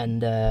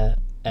 and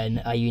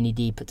Ayuni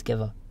D put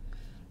together?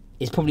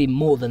 It's probably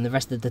more than the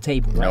rest of the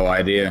table, right? No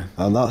idea.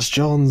 And that's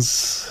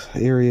John's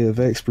area of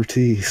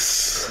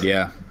expertise.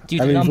 Yeah. Dude,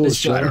 How the many numbers,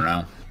 votes, John. I don't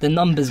know. The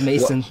numbers,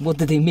 Mason. What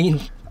do they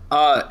mean?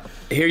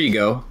 Here you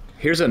go.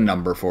 Here's a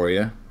number for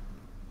you.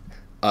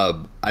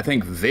 I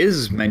think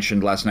Viz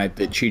mentioned last night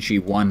that Chi-Chi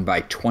won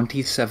by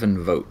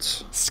 27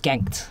 votes.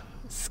 Skanked.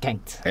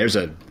 There's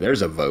a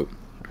vote.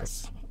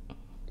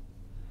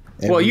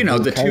 Every Well, the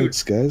vote two.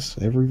 counts, guys.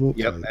 Every vote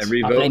Yep, counts.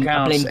 every I vote blame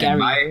counts.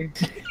 Gary.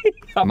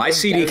 And my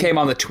CD Gary. came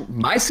on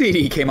my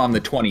CD came on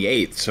the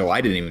 28th, so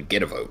I didn't even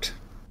get a vote.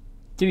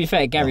 To be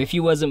fair, Gary, if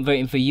you wasn't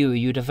voting for you,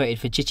 you'd have voted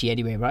for Chichi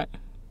anyway, right?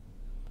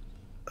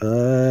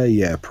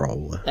 Yeah,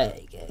 probably. There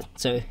you go.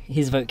 So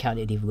his vote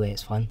counted either way.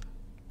 It's fine.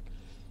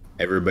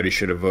 Everybody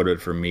should have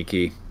voted for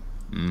Miki.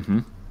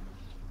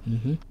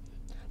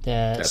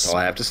 That's all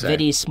I have to say.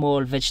 Very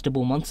small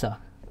vegetable monster,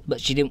 but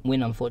she didn't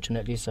win,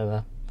 unfortunately.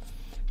 So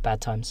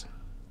bad times.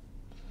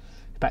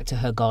 Back to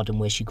her garden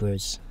where she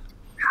grows.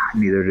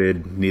 Neither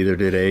did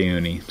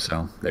Ayuni.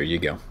 So there you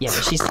go. Yeah,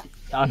 but she's.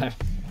 I know.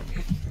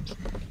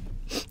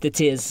 The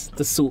tears,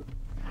 the salt.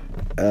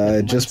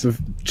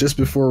 Just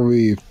before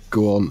we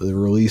go on to the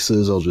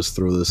releases, I'll just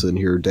throw this in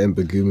here.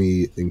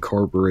 Denbagumi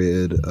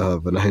Incorporated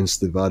have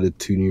announced they've added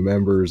 2 new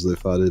members.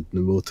 They've added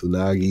Nomoto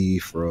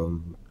Nagi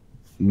from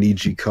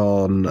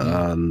Nijikon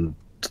and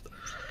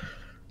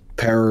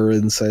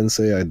Perrin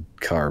Sensei. I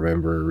can't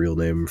remember her real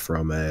name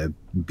from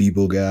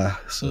Biboga.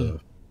 So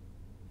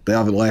they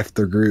haven't left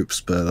their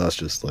groups, but that's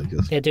just like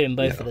they're doing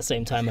both at the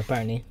same time,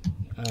 apparently.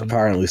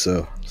 Apparently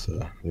so. So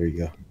there you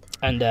go.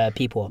 And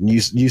people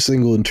new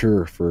single and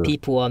tour for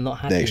people are not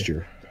happy next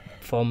year.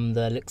 From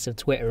the looks of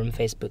Twitter and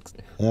Facebook.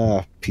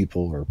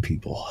 People are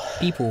people.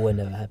 People were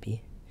never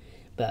happy,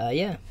 but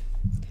yeah.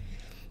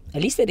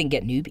 At least they didn't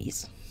get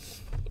newbies.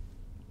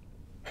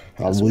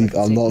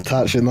 I'm not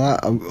touching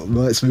that.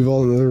 Let's move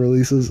on to the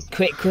releases.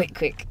 Quick.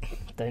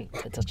 Don't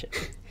touch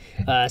it.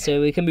 So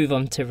we can move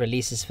on to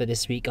releases for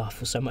this week. Oh, I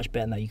feel so much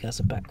better now you guys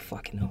are back.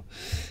 Fucking hell.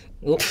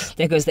 Oops,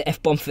 there goes the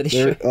F-bomb for this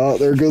show. Oh,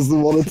 there goes the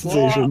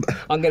monetization.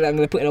 I'm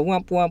gonna put in a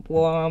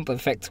womp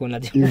effect when I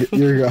do.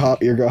 You're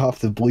gonna have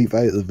to bleep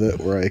out the bit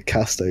where I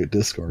cast out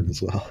Discord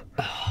as well.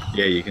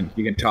 Yeah, you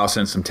can toss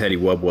in some Teddy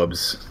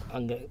Wubs.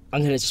 I'm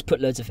gonna just put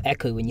loads of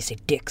echo when you say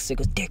dicks. It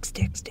goes dicks.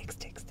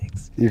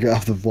 You're gonna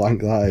have to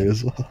blank that out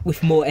as well.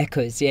 With more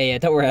echoes. Yeah.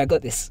 Don't worry, I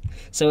got this.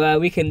 So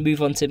we can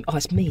move on to. Oh,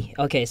 it's me.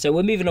 Okay, so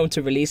we're moving on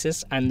to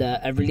releases, and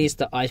a release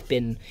that I've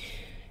been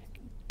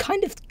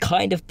kind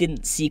of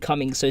didn't see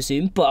coming so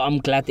soon, but I'm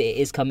glad that it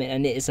is coming,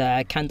 and it is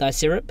Kandai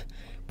Syrup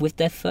with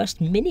their first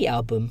mini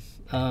album.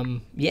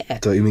 Yeah.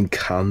 Don't you mean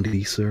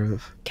candy syrup?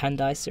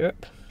 Kandai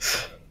Syrup?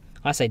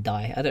 I say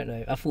die. I don't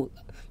know.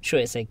 Sure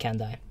it said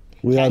Kandai.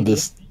 We had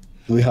this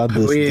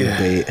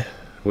debate.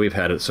 We've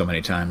had it so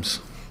many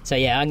times. So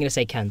yeah, I'm gonna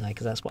say Kandai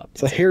because that's what.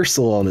 It's a hair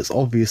salon. It's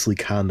obviously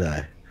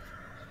Kandai.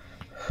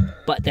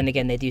 But then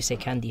again, they do say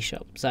candy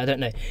shop, so I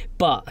don't know.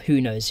 But who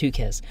knows? Who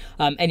cares?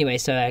 Anyway,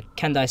 so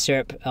Kandai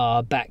Syrup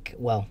are back.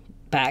 Well,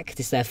 back.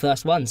 This is their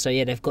first one. So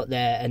yeah, they've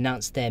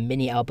announced their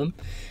mini album,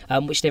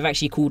 which they've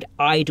actually called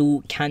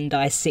Idol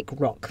Kandai Sick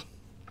Rock.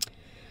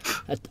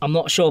 I'm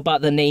not sure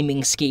about the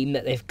naming scheme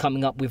that they've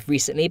coming up with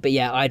recently, but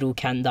yeah, Idol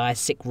Kandai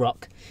Sick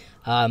Rock.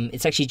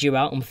 It's actually due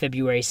out on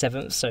February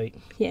 7th, so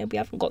yeah, we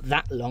haven't got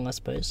that long, I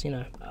suppose. You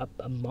know,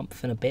 a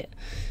month and a bit.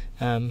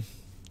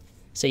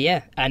 So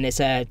yeah, and it's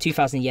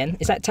 2,000 yen.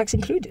 Is that tax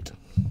included?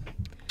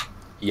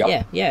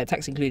 Yep. Yeah,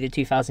 tax included,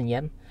 2,000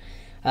 yen.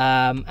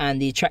 And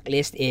the track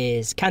list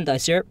is Kandai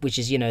Syrup, which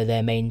is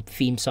their main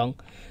theme song.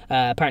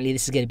 Apparently,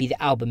 this is going to be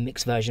the album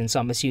mix version, so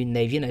I'm assuming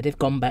they've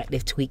gone back,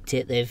 they've tweaked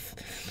it, they've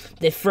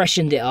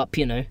freshened it up.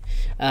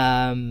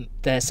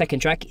 The second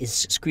track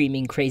is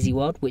Screaming Crazy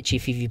World, which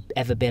if you've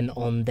ever been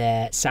on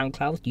their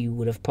SoundCloud, you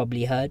would have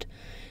probably heard.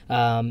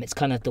 It's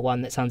kind of the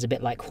one that sounds a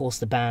bit like Horse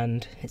the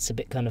Band. It's a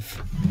bit kind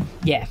of,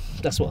 yeah,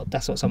 that's what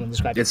someone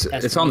described.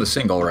 It's on the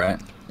single,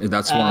 right?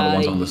 That's one of the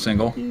ones on the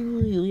single.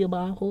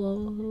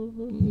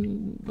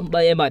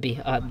 But it might be.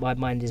 My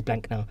mind is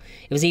blank now.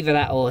 It was either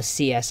that or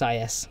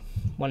CSIS,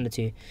 one of the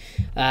two.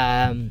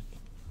 And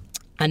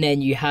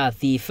then you have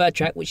the third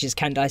track, which is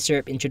Kandai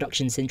Syrup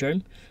Introduction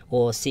Syndrome,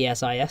 or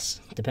CSIS,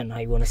 depending on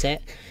how you want to say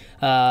it,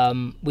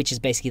 which is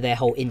basically their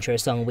whole intro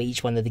song where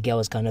each one of the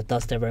girls kind of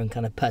does their own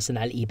kind of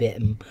personality bit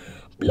and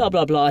blah,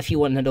 blah, blah. If you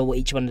want to know what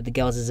each one of the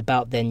girls is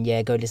about, then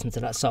yeah, go listen to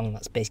that song.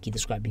 That's basically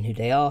describing who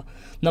they are.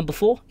 Number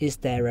 4 is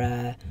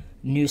their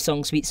new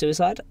song, Sweet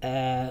Suicide,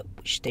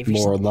 which they've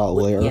more on that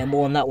later. Yeah,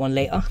 more on that one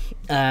later.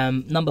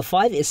 Number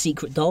 5 is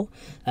Secret Doll,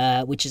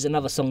 which is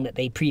another song that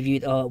they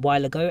previewed a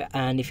while ago,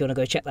 and if you want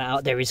to go check that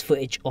out, there is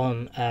footage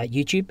on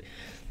YouTube.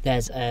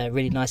 There's a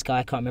really nice guy,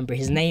 I can't remember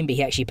his name, but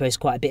he actually posts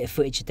quite a bit of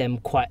footage of them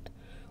quite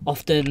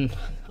often.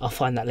 I'll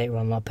find that later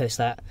on and I'll post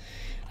that,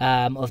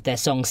 of their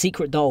song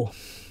Secret Doll.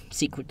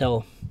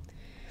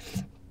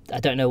 I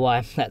don't know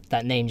why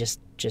that name just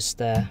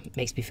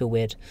makes me feel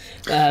weird.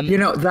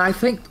 I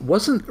think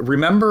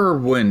remember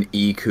when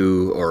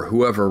Iku or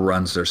whoever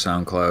runs their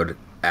SoundCloud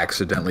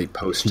accidentally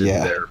posted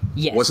their...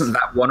 Yes. Wasn't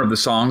that one of the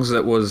songs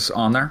that was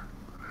on there?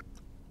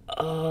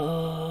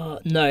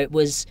 No, it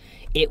was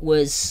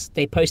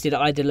they posted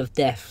Idol of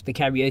Death, the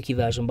karaoke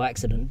version, by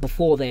accident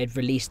before they had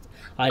released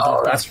Idol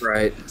of Death. That's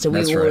right. So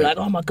we were all like,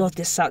 oh my god,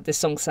 this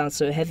song sounds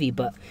so heavy,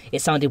 but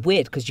it sounded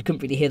weird because you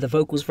couldn't really hear the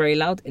vocals very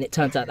loud, and it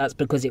turns out that's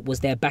because it was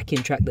their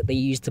backing track that they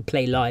used to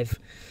play live.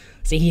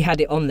 So he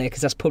had it on there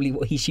because that's probably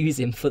what he's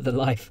using for the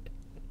live.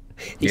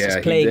 He's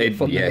just playing it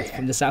from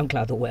the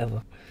SoundCloud or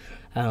whatever.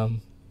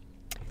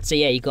 So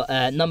yeah, you got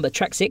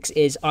track 6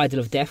 is Idol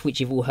of Death,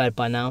 which you've all heard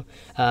by now,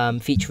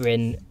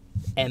 featuring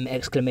M!SA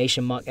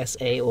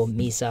or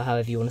Misa,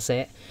 however you want to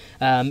say it.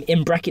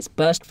 In brackets,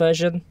 Burst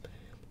version.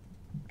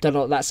 Don't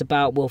know what that's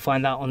about. We'll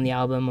find out on the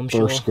album, I'm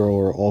sure. Burst Girl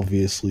are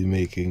obviously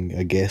making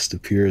a guest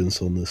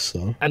appearance on this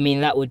song. I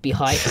mean, that would be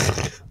hype.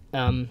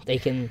 They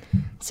can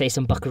say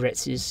some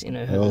buckaretsus, you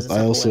know. as a I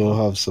sample also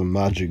whatever. have some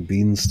magic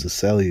beans to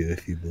sell you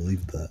if you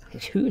believe that.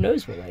 Who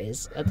knows what that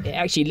is? It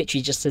actually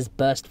literally just says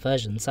burst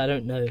version, so I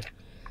don't know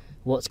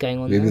what's going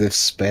on Maybe there. they've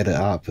sped it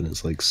up and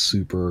it's like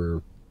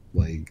super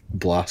like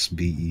blast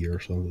beaty or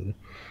something.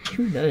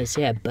 Who knows?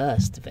 Yeah,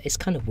 burst. It's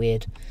kind of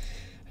weird.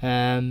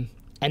 And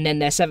then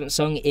their 7th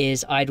song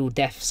is Idle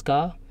Death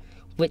Scar,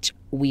 which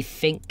we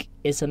think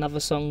is another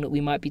song that we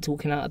might be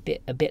talking about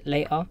a bit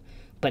later,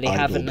 but they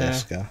haven't.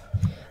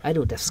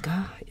 Idle Death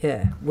Scar.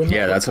 Yeah.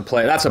 Yeah, that's a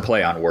play. That's a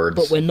play on words.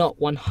 But we're not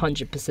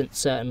 100%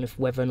 certain of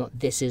whether or not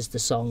this is the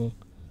song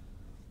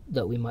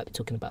that we might be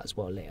talking about as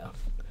well later,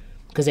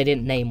 because they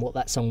didn't name what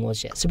that song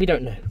was yet, so we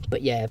don't know.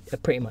 But yeah,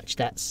 pretty much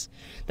that's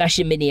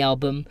your mini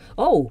album.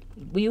 Oh,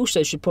 we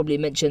also should probably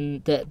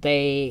mention that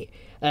they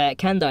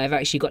Kandai have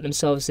actually got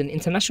themselves an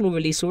international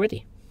release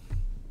already.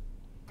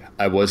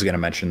 I was going to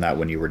mention that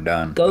when you were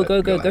done. Go for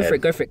ahead.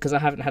 it, because I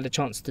haven't had a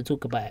chance to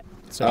talk about it.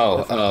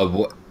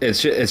 So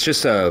It's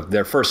just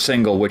their first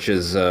single, which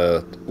is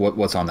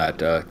what's on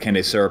that?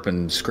 Candy Syrup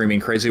and Screaming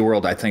Crazy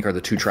World, I think, are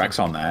the 2 tracks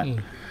on that.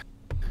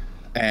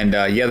 And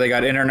they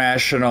got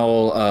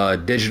international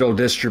digital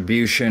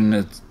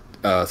distribution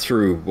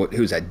through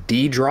who's that?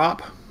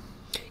 D-Drop?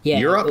 yeah,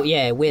 Europe?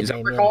 yeah, weird Is that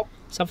name, what they're yeah. called?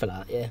 Something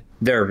like that, yeah.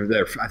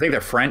 They're I think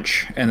they're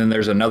French, and then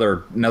there's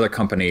another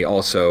company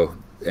also,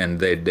 and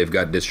they've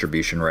got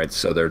distribution rights,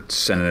 so they're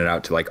sending it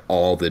out to like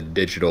all the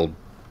digital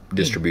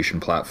distribution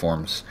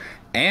platforms.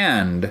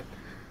 And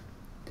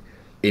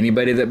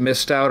anybody that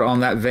missed out on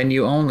that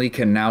venue only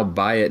can now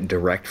buy it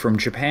direct from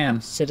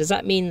Japan. So does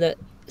that mean that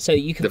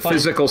you can The find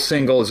physical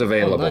single is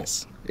available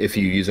nice. if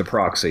you use a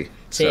proxy.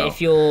 So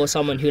if you're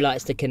someone who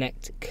likes to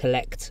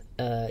collect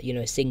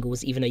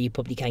singles, even though you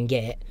probably can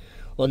get it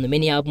on the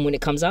mini album when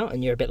it comes out,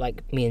 and you're a bit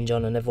like me and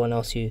John and everyone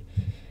else who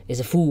is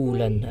a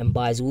fool and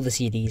buys all the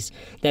CDs,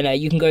 then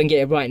you can go and get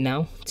it right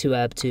now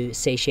to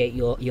satiate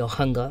your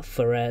hunger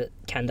for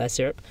Kandai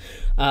Syrup,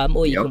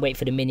 or you can wait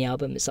for the mini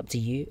album. It's up to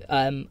you.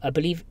 I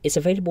believe it's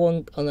available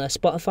on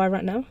Spotify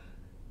right now.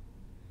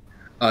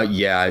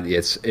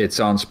 It's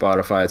on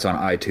Spotify, it's on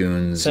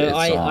iTunes. So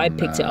I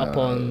picked it up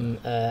on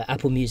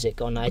Apple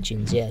Music on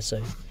iTunes. Yeah,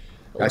 so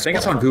I think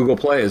it's on Google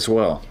Play as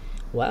well.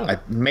 Wow.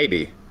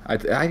 Maybe. I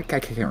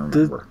can't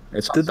remember.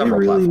 It's on Did they several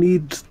really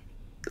platforms.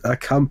 need a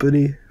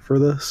company for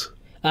this?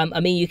 I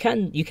mean, you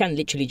can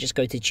literally just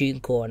go to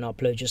TuneCore and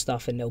upload your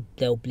stuff, and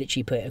they'll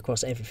literally put it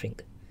across everything.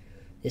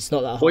 It's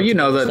not that hard to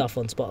put stuff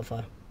on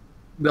Spotify.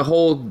 The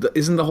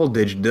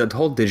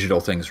whole digital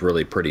thing's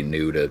really pretty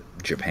new to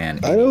Japan.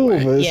 I know,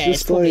 anyway. but it's Yeah,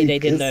 just it's probably like they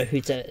didn't know who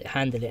to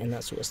handle it and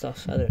that sort of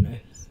stuff. I don't know.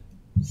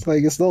 It's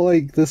like it's not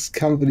like this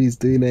company's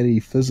doing any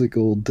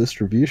physical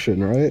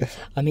distribution, right?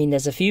 I mean,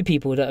 there's a few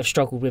people that have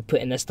struggled with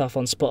putting their stuff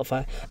on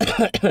Spotify,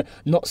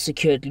 not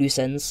secured loose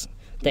ends.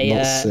 They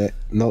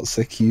Not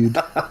secured.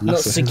 not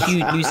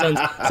secured loose ends.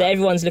 So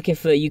everyone's looking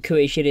for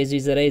Yukue Shire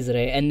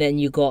Zuzarezere, and then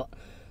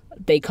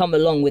they come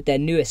along with their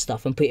newest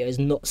stuff and put it as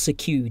not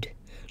secured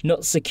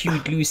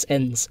loose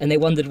ends, and they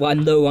wondered why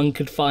no one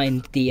could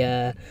find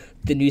the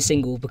new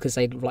single because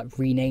they like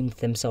renamed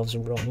themselves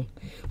wrong.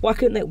 Why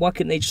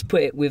couldn't they just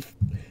put it with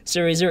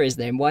Zuri's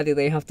name? Why do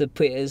they have to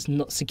put it as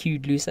not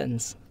secured loose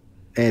ends?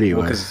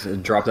 Anyway, Because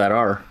drop that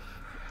R.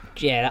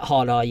 Yeah, that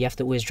hard R, you have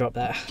to always drop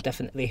that,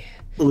 definitely.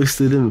 at least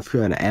they didn't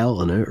put an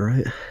L in it,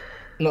 right?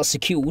 Not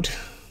secured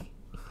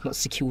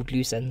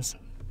loose ends.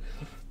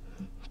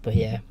 But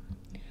yeah,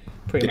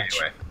 pretty much.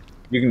 Anyway,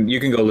 you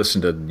can go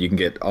listen to. You can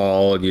get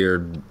all your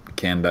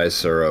Kandai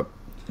Syrup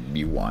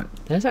you want.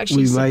 There's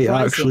actually We might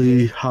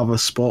surprisingly- actually have a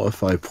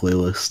Spotify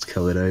playlist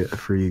coming out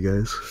for you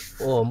guys.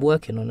 Oh, I'm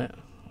working on it.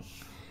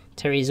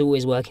 Terry's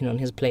always working on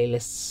his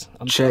playlists.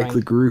 I'm Check trying.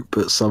 the group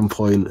at some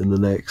point in the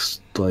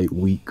next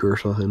week or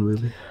something,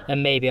 maybe.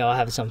 And maybe I'll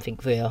have something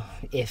for you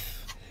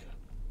if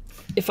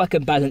I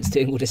can balance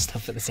doing all this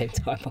stuff at the same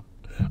time.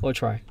 I'll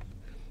try.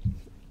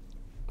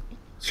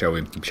 Shall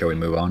we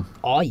move on?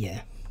 Oh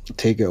yeah.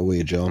 Take it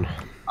away, John.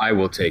 I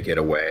will take it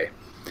away.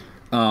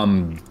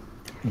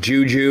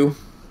 Juju,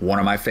 one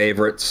of my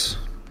favorites,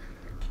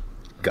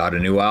 got a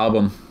new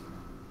album.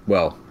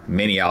 Well,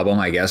 mini album,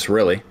 I guess,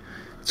 really.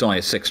 It's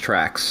only 6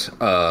 tracks.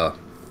 5.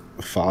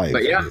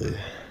 But yeah. Really.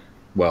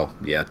 Well,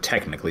 yeah,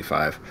 technically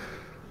 5.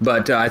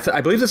 But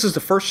I believe this is the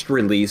first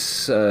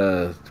release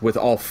with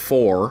all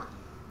 4,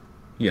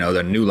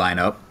 the new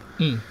lineup.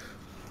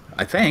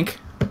 I think.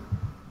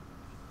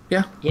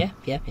 Yeah. Yeah.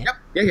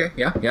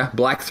 Yeah.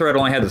 Black Thread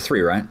only had the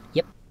 3, right?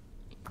 Yep.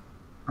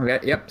 Okay,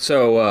 yep.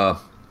 So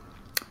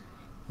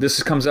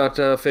this comes out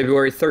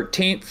February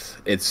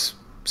 13th. It's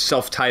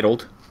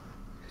self-titled,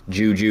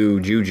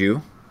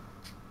 Juju.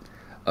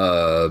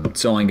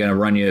 It's only going to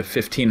run you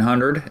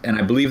 $1,500, and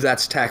I believe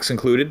that's tax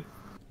included.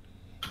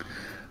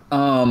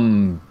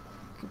 The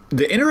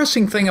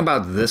interesting thing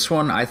about this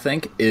one, I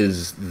think,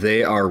 is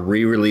they are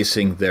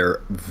re-releasing their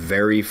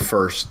very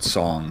first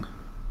song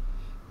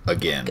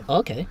again.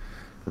 Okay.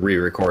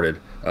 Re-recorded.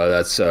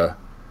 That's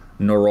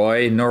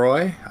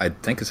Noroi, I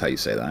think is how you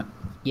say that.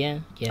 Yeah, I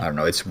yeah. don't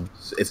know. It's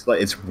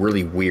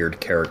really weird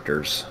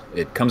characters.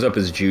 It comes up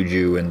as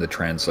Juju in the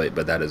translate,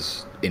 but that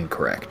is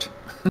incorrect.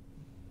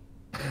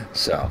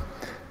 So,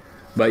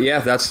 but yeah,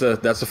 that's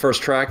the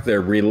first track.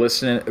 They're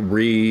redoing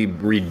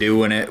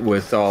it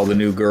with all the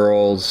new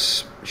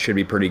girls. Should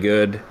be pretty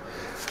good.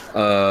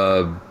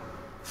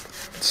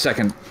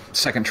 Second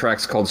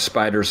track's called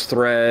Spider's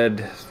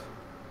Thread.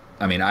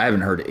 I mean, I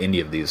haven't heard any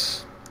of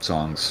these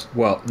songs.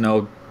 Well,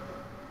 no.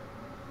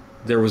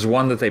 There was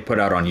one that they put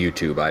out on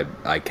YouTube.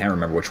 I can't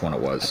remember which one it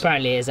was.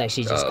 Apparently, it's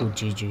actually just called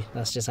Juju.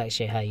 That's just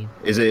actually how you.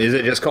 Is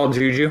it just called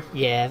Juju?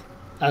 Yeah,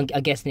 I'm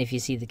guessing if you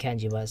see the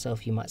kanji by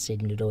itself, you might say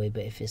Nodoi,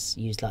 but if it's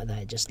used like that,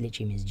 it just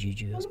literally means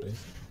Juju, I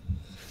suppose.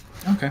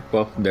 Okay,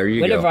 well there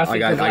you Whenever go. I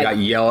think of, I like- got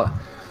yell.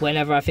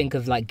 Whenever I think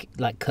of like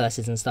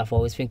curses and stuff, I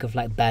always think of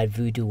like bad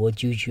voodoo or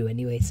juju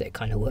anyway, so it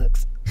kind of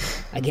works,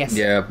 I guess.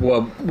 Yeah,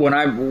 well, when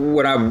I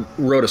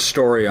wrote a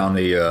story on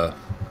the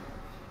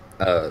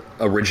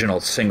original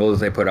single that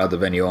they put out, the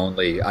venue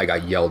only, I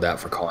got yelled at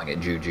for calling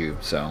it Juju.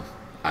 So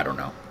I don't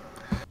know.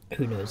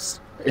 Who knows?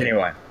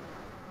 Anyway,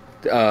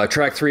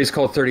 track 3 is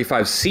called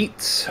 35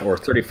 Seats or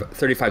 35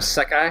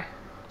 Sekai,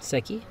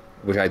 Seki?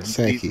 which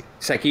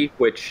Seki.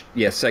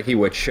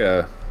 which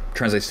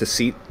translates to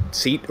seat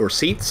or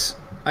seats,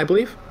 I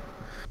believe.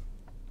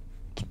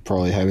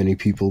 Probably how many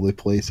people they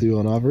play to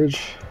on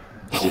average.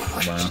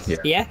 Well,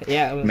 yeah,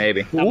 Yeah.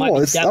 Maybe. That might be,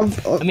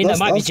 that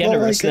might be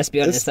generous. Let's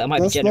be honest. That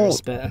might be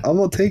generous, but I'm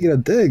not taking a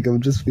dig. I'm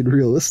just being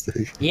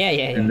realistic. yeah.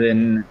 And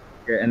then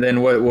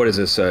what is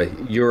this?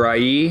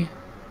 Yurai.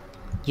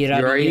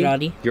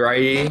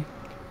 Yurari.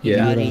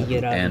 Yeah.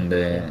 Yurari. And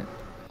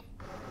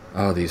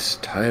these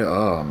titles.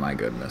 Oh my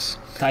goodness.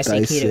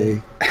 Taisei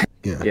Kiro.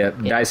 Yeah. Yeah,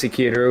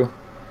 Daisukiru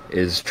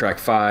is track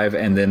 5,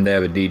 and then they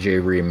have a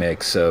DJ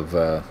remix of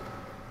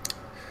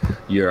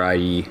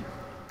Yurai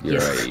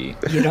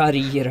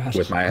Yurari.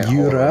 with my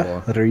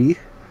Yurari.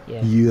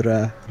 Yeah.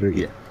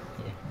 Yurari.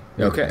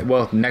 Yeah. Okay,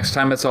 well, next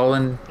time it's all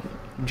in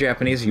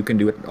Japanese, you can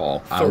do it all.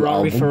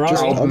 Ferrari.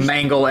 I'll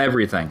mangle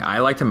everything. I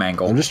like to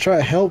mangle. I'm just trying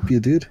to help you,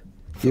 dude.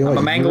 You know, I'm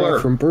a like,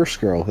 mangler. from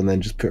Burst Girl, and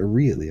then just put a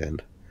re at the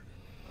end.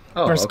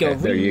 Oh, First okay, go.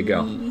 there you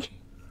go.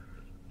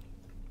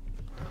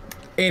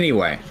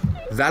 Anyway,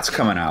 that's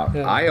coming out.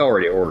 Yeah. I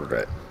already ordered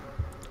it,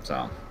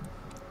 so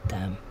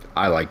Damn.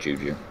 I like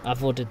Juju.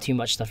 I've ordered too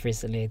much stuff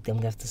recently. I'm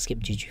gonna have to skip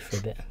Juju for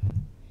a bit.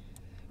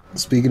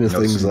 Speaking of No,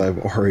 things it's- I've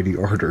already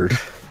ordered,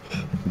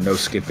 No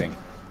skipping.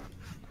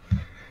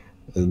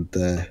 and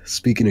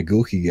speaking of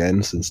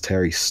Gokigen, since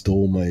Terry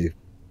stole my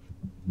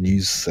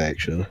news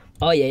section,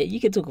 Oh yeah, you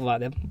can talk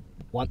about them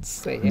once.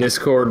 So, yeah.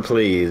 Discord,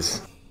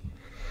 please.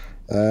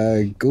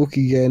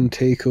 Gokigen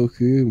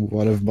Teikoku,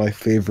 one of my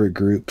favorite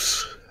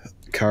groups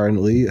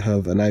currently,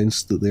 have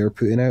announced that they're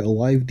putting out a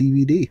live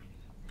DVD.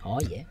 Oh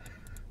yeah.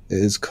 It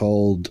is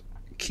called.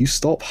 Can you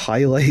stop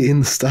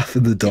highlighting stuff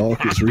in the doc?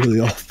 It's really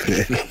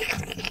off-putting.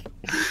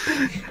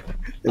 I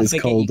It's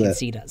think called. you can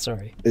see that.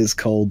 Sorry. It's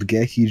called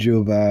Geki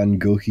Joban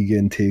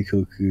Gokigen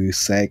Teikoku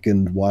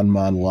Second One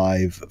Man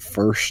Live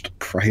First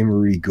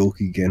Primary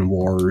Gokigen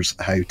Wars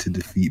How to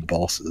Defeat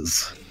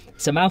Bosses.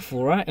 It's a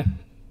mouthful, right?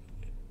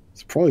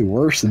 It's probably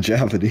worse in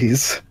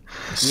Japanese.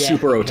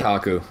 Super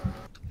otaku.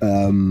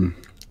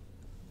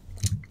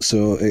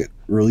 So it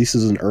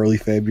releases in early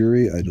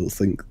February. I don't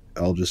think.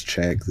 I'll just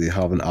check. They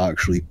haven't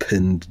actually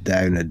pinned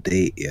down a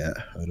date yet.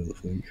 I don't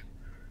think.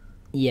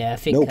 Yeah, I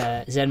think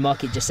Nope. Zen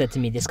Market just said to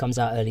me this comes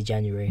out early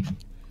January.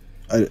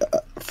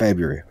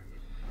 February.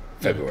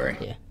 February.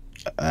 Yeah.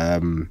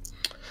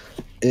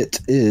 It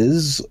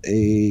is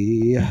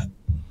a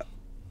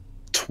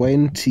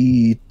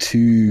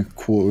 22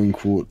 quote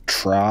unquote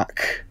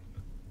track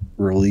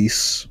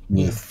release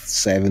with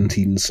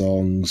 17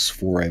 songs,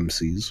 4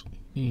 MCs.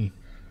 Mm.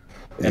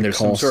 And there's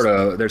some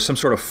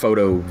sort of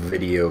photo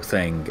video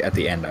thing at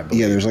the end, I believe.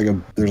 Yeah, there's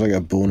like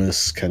a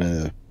bonus kind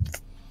of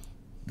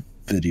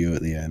video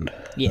at the end.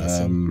 Yeah,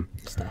 some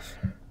stuff.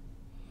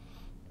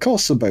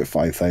 Costs about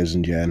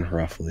 5,000 yen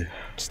roughly.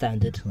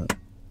 Standard.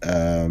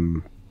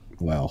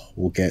 Well,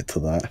 we'll get to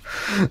that.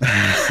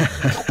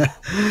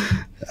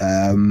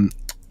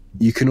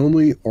 You can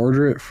only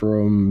order it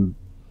from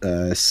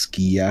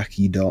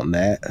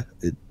skiyaki.net.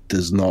 It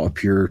does not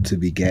appear to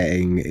be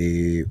getting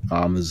a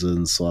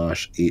Amazon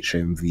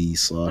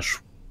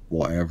 /HMV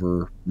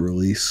 /whatever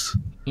release.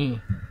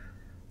 Mm.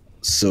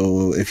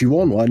 So if you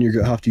want one, you're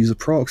going to have to use a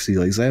proxy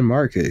like Zen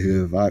Market,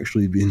 who have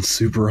actually been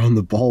super on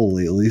the ball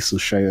lately, so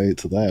shout out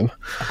to them.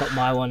 I got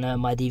my one.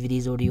 My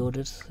DVD's already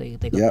ordered. They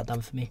got Yep. that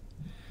done for me.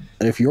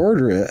 And if you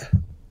order it,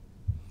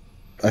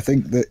 I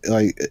think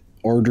that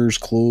orders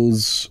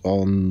close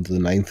on the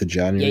 9th of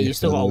January. Yeah, you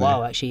still by got the a way.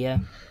 while actually. Yeah.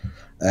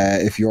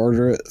 If you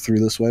order it through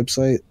this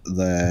website,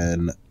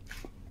 then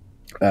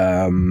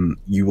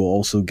you will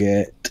also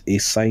get a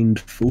signed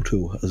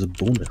photo as a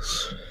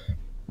bonus.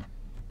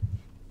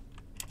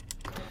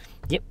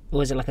 Yep.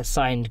 Or is it like a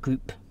signed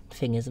group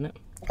thing, isn't it?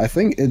 I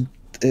think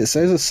it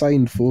says a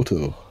signed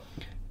photo,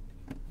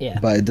 Yeah.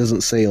 but it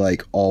doesn't say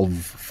like of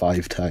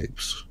 5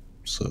 types.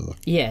 So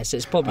Yeah, so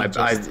it's probably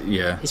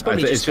yeah. it's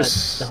probably it's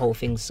just that the whole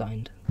thing's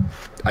signed.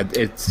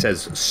 It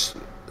says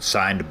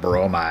signed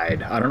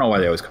bromide. I don't know why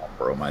they always call them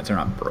bromides. They're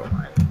not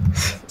bromide.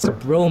 It's a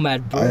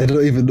bromide, bro. I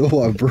don't even know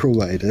what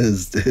bromide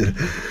is, dude.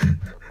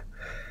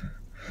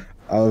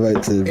 I'm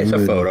about to It's a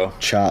ruin photo.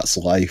 chat's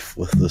life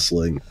with this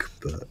link,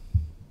 but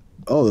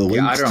the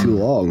link's too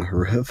long,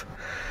 Riv.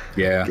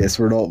 Yeah. Guess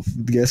we're not.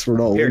 Here,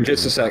 linking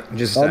just a it. sec.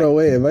 Just a Oh sec. no,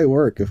 wait! It might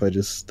work if I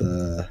just.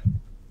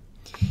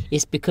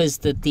 It's because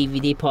the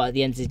DVD part at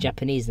the end is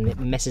Japanese and it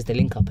messes the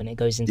link up and it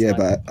goes into. Yeah,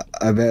 like, but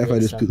I bet if I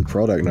weird just stuff. put the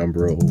product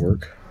number, it'll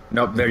work.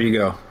 Nope. There you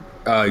go.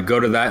 Go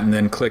to that and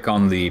then click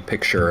on the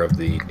picture of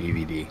the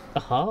DVD.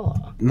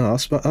 Aha. No,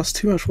 that's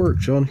too much work,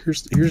 John.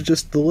 Here's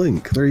just the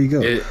link. There you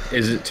go.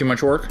 Is it too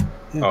much work?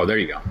 Yeah. Oh, there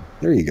you go.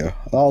 There you go.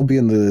 That'll be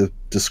in the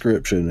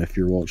description if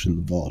you're watching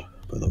the VOD,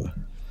 by the way.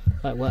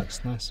 That works.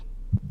 Nice.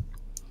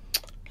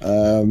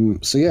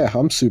 So yeah,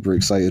 I'm super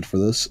excited for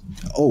this.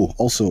 Oh,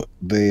 also,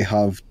 they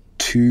have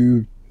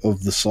 2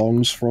 of the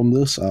songs from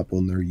this up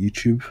on their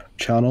YouTube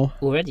channel.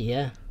 Already,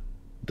 yeah.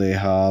 They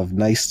have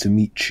Nice to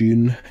Meet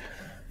Tune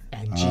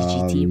And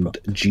GGT and Rock.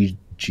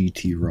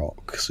 GT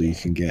Rock, so you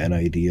can get an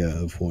idea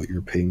of what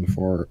you're paying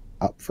for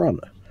up front.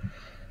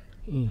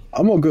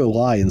 I'm not gonna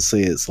lie and say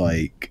it's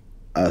like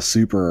a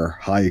super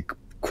high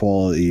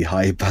quality,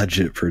 high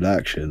budget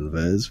production,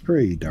 but it's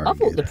pretty darn I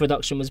thought good. the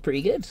production was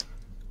pretty good.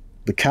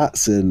 The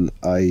cats in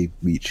I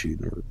Meet You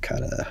were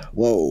kind of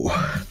whoa.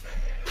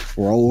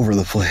 We're all over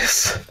the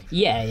place.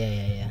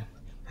 Yeah.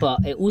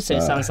 But it also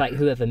sounds like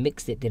whoever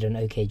mixed it did an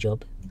okay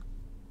job.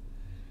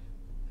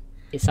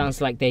 It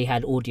sounds like they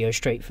had audio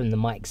straight from the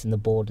mics and the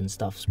board and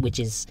stuff, which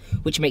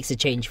makes a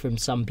change from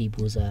some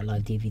people's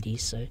live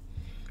DVDs. So,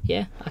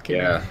 yeah, I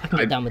can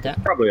get down with that.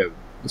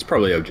 It's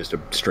probably just a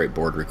straight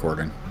board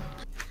recording.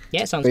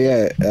 Yeah, it sounds But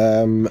good.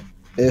 yeah,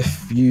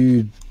 if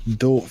you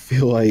don't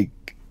feel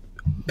like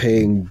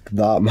paying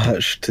that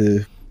much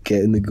to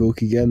get in the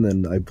Gokigen,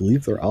 then I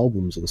believe their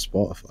album's on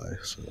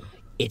Spotify, so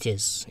It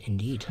is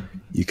indeed.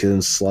 you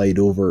can slide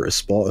over to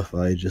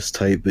Spotify, just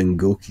type in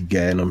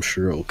Gokigen, I'm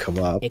sure it'll come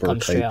up, It or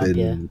comes straight type up, in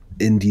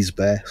yeah. Indie's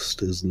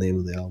Best is the name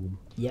of the album.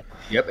 Yep.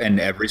 Yep, and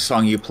every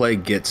song you play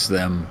gets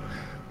them,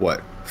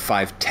 what,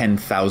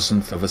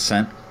 5/10,000th of a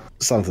cent?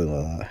 Something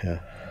like that,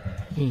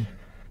 yeah.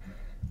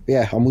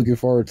 Yeah, I'm looking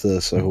forward to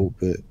this. I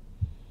hope it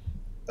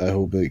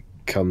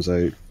comes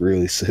out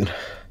really soon.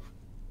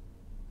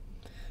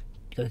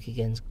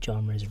 Gokigen's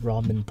genre is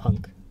ramen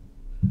punk.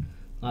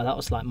 Oh, that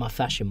was like my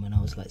fashion when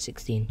I was like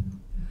 16.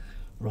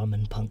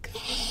 Ramen punk.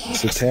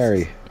 So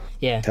Terry,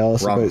 Yeah. tell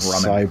us about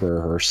Ramen.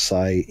 Cyber or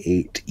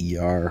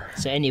Psy8ER.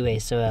 So anyway,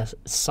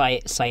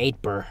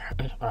 Saidber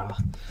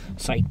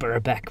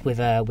back with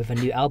a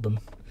new album.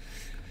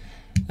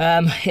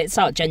 It's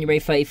out January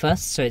 31st,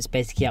 so it's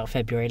basically out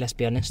February. Let's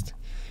be honest.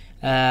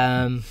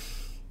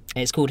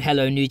 It's called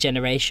Hello New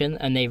Generation,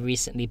 and they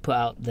recently put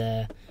out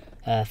the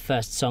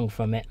first song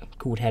from it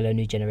called Hello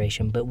New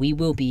Generation. But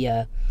we'll be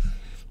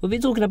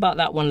talking about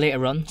that one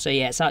later on. So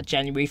yeah, it's out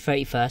January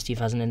 31st,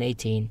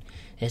 2018.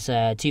 It's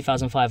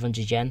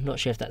 2,500 yen. Not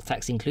sure if that's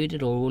tax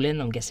included or all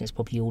in. I'm guessing it's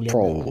probably all in.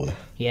 Probably.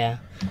 Yeah.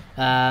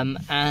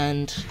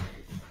 And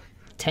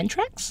 10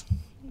 tracks.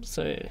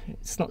 So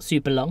it's not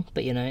super long,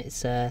 but you know,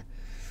 it's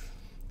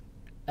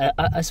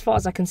as far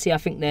as I can see, I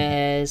think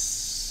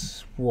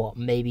there's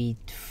maybe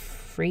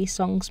 3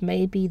 songs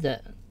maybe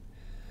that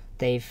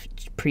they've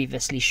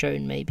previously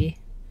shown maybe.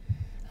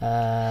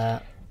 So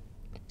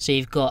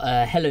you've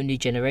got Hello New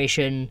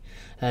Generation,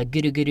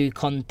 Guru Guru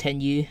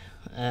Continue,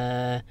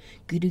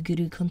 Guru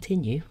Guru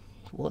Continue,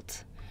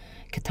 what?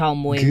 Katao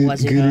Moi Guru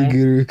Wazurai.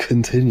 Guru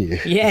Continue.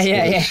 Yeah. That's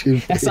what it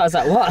should be. So I was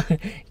like, what?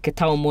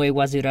 Katao Moi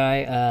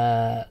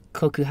Wazurai,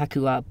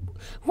 Kokuhaku wa...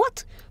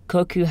 What?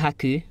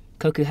 Kokuhaku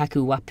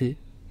Wapu.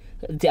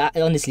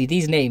 Honestly,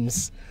 these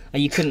names,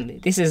 you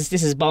couldn't... This is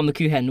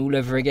Balmakuhen all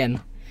over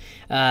again.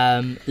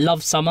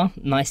 Love Summer,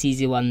 nice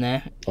easy one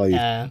there. Oh,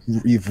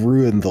 you've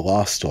ruined the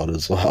last one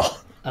as well.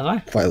 Have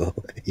I? By the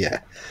way, yeah.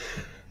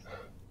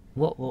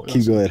 What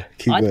Keep going.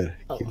 Keep I- going.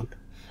 oh. Keep going.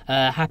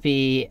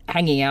 Happy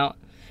Hanging Out,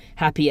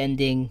 Happy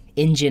Ending,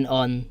 Engine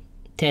On,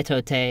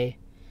 Tetote,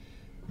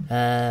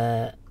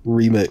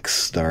 Remix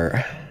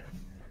start.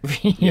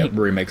 Yep,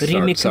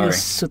 remix start,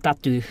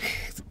 sorry.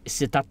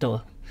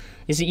 Sutato.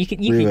 Is it you can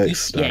Remix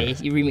start. yeah,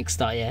 you remix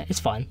start, yeah, it's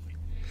fine.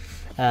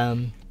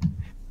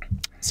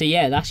 So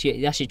yeah, that's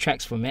your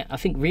tracks from it. I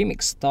think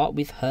remix start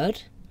we've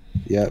heard.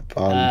 Yep,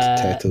 and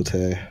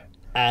Tetote.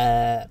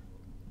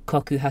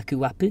 Koku Haku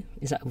Wapu,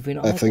 is that have we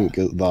not I heard think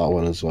that? that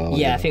one as well.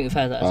 Yeah, I think we've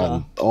heard that as well.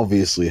 And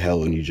obviously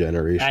Hello New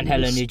Generation. And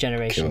Hello was New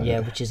Generation, killing yeah,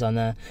 it. which is on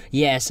there.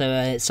 Yeah, so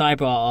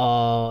Cyber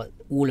are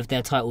all of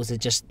their titles are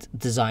just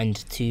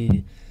designed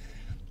to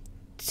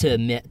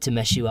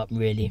mess you up,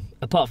 really.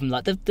 Apart from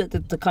like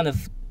the kind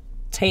of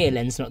tail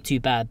end's not too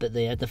bad, but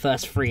the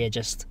first 3 are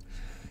just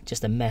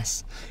a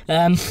mess,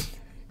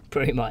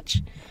 pretty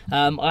much.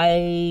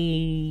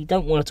 I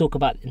don't want to talk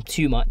about them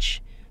too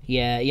much.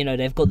 Yeah, you know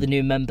they've got the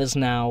new members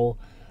now.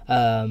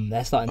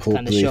 They're starting to Hope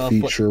kind of they show off.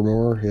 feature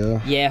more.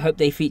 Yeah. Yeah, hope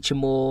they feature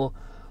more.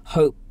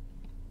 Hope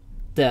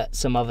that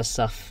some other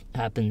stuff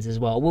happens as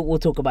well. We'll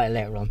talk about it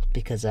later on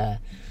because I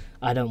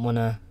don't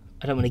wanna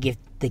give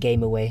the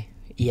game away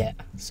yet.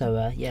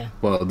 So yeah.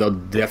 Well, they'll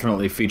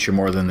definitely feature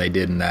more than they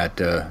did in that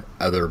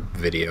other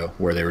video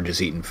where they were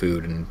just eating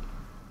food and.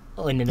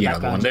 Oh, and in the The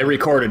background. one they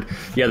recorded.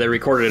 Yeah, they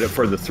recorded it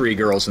for the 3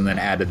 girls and then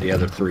added the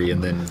other 3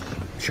 and then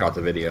shot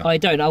the video.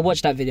 I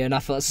watched that video and I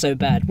felt so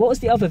bad. What was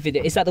the other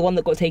video? Is that the one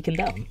that got taken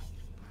down?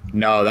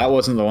 No, that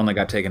wasn't the one that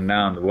got taken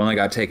down. The one that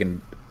got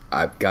taken.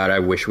 God, I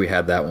wish we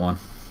had that one.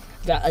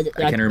 I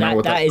can't remember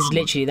what that that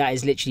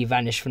is literally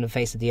vanished from the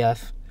face of the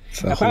earth.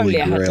 It's a holy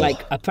grail.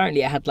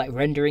 Apparently it had like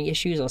rendering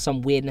issues or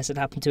some weirdness had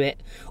happened to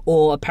it,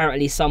 or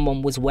apparently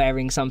someone was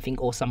wearing something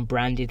or some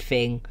branded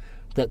thing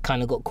that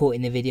kind of got caught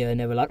in the video and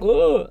they were like,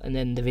 oh, and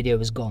then the video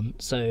was gone.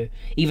 So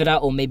either that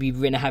or maybe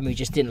Rina Hamu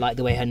just didn't like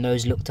the way her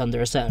nose looked under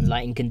a certain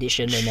lighting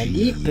condition and then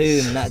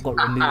boom, that got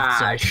removed.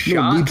 So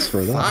No need Shots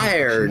for that.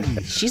 fired.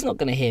 she's not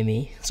gonna hear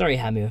me. Sorry,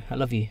 Hamu, I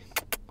love you.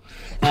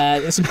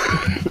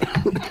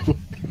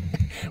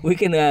 We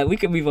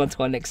can move on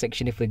to our next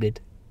section if we're good.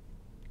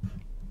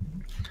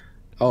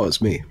 Oh,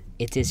 it's me.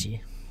 It is you.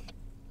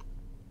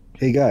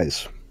 Hey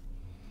guys,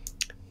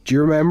 do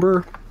you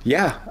remember?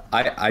 Yeah,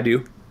 I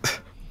do.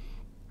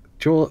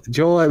 Do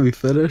you let me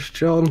finish,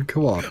 John?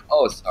 Come on.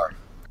 Oh, sorry.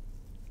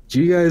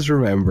 Do you guys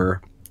remember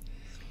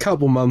a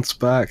couple months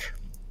back,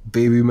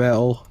 Baby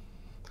Metal?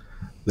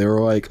 They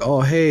were like,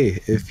 oh hey,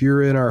 if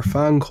you're in our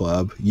fan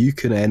club, you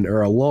can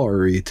enter a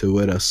lottery to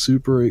win a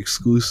super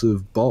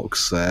exclusive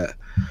box set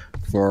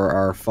for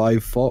our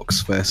 5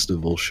 Fox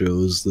Festival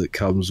shows that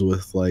comes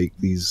with like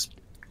these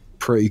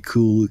pretty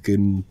cool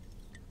looking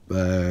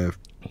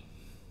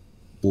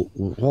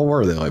what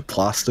were they, like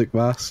plastic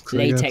masks?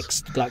 I guess?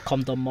 Latex, like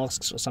condom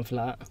masks or something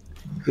like that.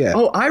 Yeah,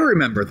 Oh, I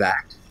remember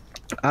that.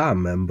 I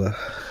remember.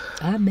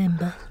 I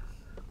remember.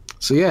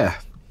 So yeah,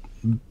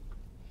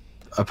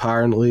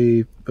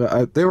 apparently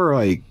they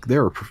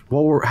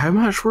were how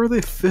much were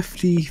they?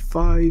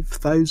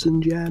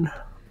 55,000 yen.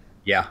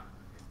 Yeah.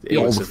 It Yeah,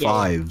 All was the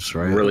fives,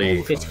 right? really- All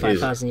the fives.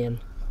 55,000 yen.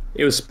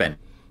 It was spent.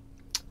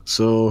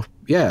 So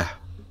yeah,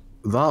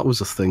 that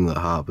was a thing that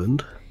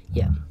happened,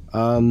 Yeah.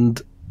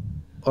 and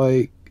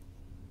like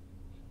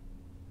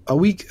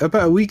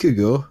about a week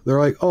ago, they're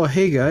like, "Oh,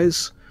 hey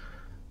guys,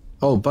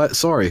 oh, but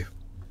sorry,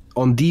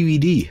 on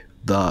DVD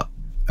that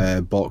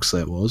box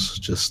set was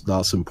just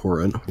that's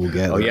important. We'll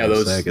get Oh there yeah, in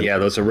a second.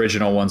 those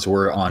original ones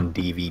were on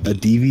DVD. A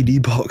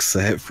DVD box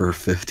set for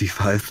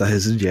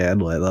 55,000 yen,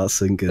 let that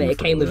sink in. But it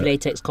for came a with bit.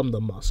 latex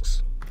condom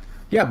masks.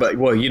 Yeah, but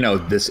well,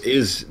 this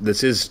is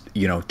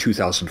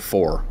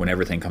 2004 when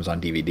everything comes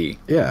on DVD.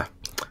 Yeah,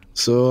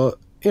 so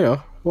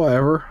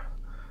whatever.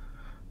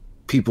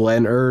 People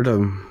entered.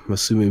 I'm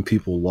assuming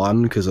people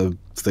won because I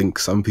think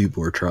some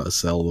people were trying to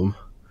sell them.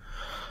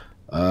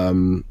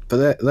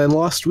 But then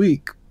last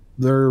week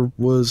there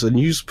was a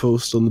news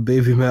post on the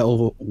Baby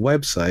Metal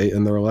website,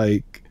 and they're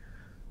like,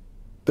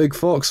 "Big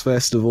Fox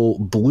Festival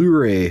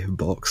Blu-ray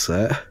box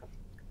set,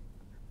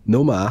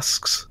 no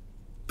masks,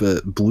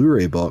 but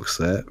Blu-ray box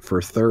set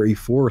for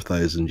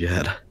 34,000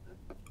 yen,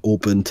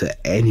 open to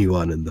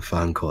anyone in the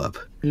fan club.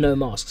 No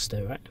masks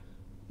though, right?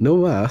 No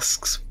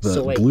masks, but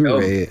So wait-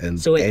 Blu-ray and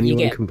So wait,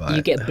 anyone can buy you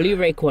it. get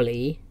Blu-ray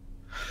quality.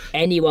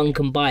 Anyone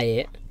can buy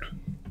it.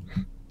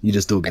 You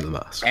just don't get the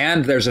mask.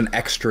 And there's an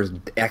extra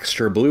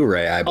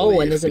Blu-ray, I believe.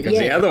 and there's because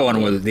the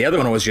other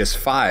one was just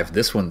 5.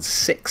 This one's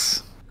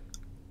 6.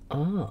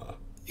 Oh,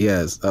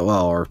 Yeah,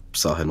 or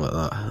something like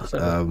that. so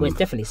well, it's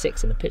definitely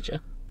 6 in the picture.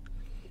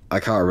 I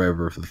can't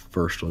remember if the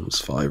first one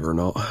was 5 or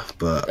not,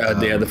 but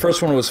Yeah, the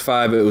first one was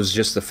 5. It was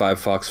just the 5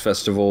 Fox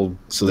Festival.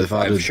 so the they've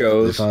 5 added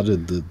shows. they've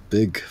added the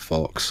Big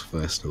Fox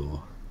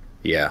Festival.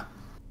 Yeah.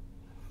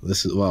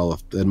 This is, well,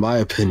 in my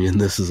opinion,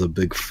 this is a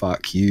big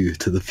fuck you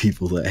to the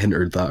people that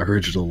entered that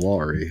original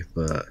lottery.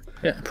 But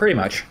Yeah, pretty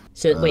much.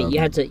 So wait, you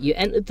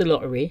entered the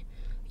lottery.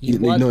 You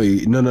no, won.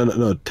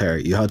 no,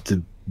 Terry, you had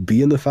to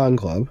be in the fan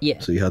club. Yeah.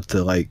 So you had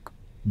to like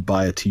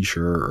buy a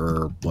T-shirt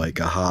or like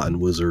a hat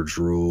and wizard's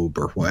robe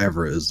or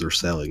whatever it is they're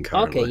selling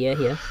currently.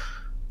 Okay, yeah.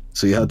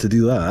 So you had to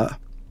do that,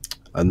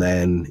 and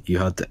then you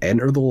had to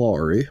enter the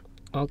lottery,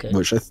 Okay.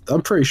 which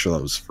I'm pretty sure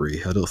that was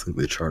free. I don't think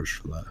they charged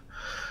for that.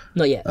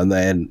 Not yet. And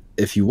then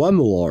if you won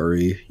the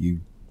lottery, you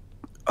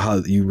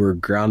were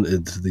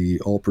granted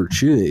the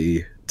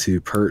opportunity to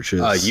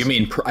purchase. I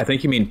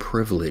think you mean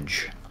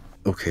privilege.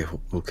 Okay,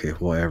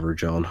 whatever,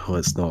 John.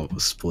 Let's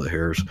not split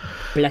hairs.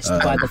 Blessed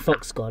by the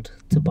Fox God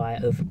to buy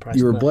overpriced.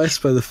 You were merch.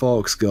 blessed by the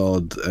Fox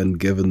God and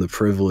given the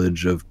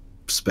privilege of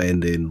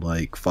spending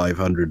like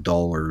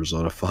 $500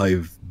 on a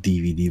 5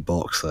 DVD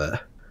box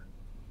set.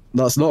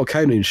 That's not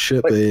counting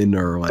shipping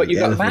or like But you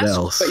got anything masks.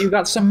 else. But you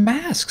got some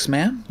masks,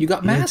 man. You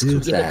got masks dude.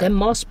 with Yeah, but that. them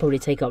masks probably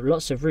take up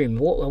lots of room.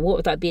 What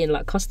would that be in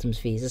like customs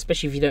fees,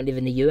 especially if you don't live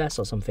in the US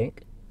or something?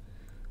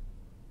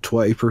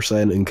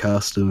 20% in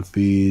custom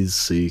fees,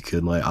 so you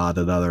can like add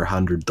another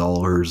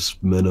 $100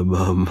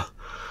 minimum.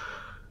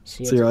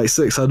 So So you're like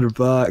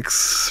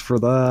 $600 for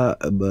that,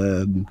 and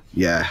then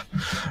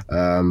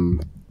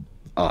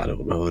I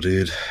don't know,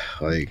 dude.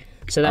 Like,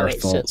 So that way,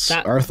 so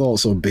that Our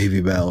thoughts on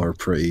Baby Metal are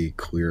pretty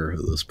clear at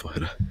this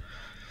point.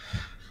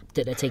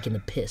 that they're taking the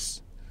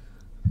piss.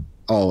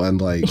 Oh,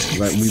 and like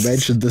we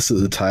mentioned this at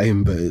the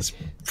time, but it's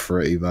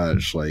pretty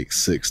much like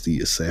 60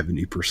 to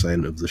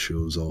 70% of the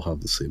shows all have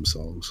the same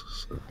songs.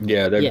 So.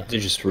 Yeah, they're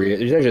just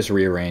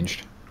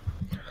rearranged.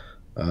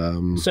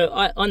 So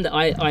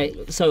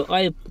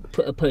I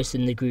put a post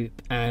in the group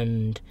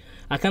and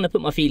I kind of put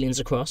my feelings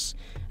across.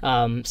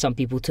 Some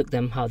people took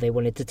them how they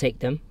wanted to take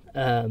them.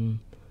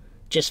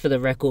 Just for the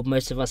record,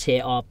 most of us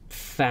here are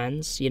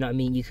fans. You know what I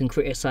mean? You can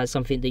criticize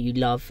something that you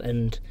love,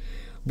 and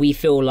we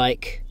feel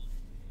like.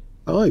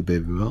 I like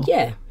Baby Metal.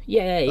 Yeah.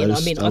 You know,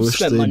 I've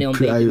spent money on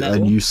Baby Metal. A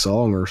new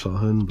song or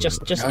something.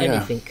 Just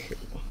anything.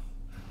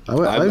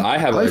 I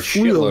have a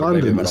shitload of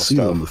Baby Metal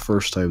stuff. The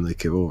first time they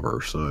came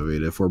over, so I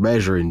mean, if we're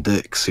measuring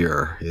dicks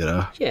here, you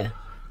know. Yeah,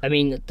 I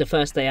mean, the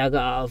first day I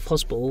got out of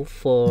hospital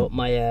for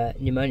my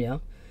pneumonia,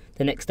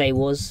 the next day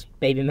was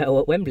Baby Metal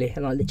at Wembley,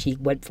 and I literally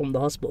went from the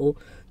hospital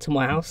to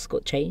my house,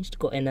 got changed,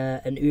 got in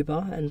an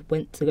Uber, and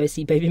went to go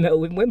see Baby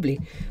Metal in Wembley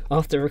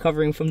after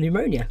recovering from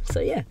pneumonia. So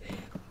yeah.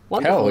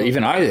 Wonderful. Hell,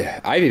 even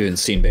I've even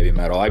seen Baby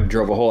Metal. I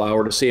drove a whole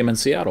hour to see him in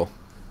Seattle.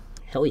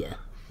 Hell yeah.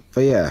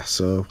 But yeah,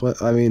 so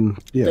I mean,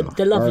 you know,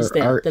 the love is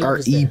there. Our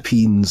is there.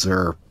 EPs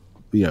are,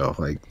 you know,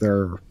 like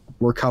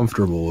we're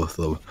comfortable with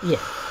them. Yeah.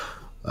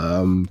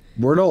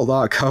 We're not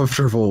that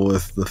comfortable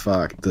with the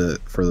fact that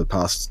for the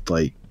past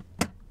like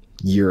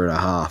year and a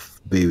half,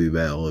 Baby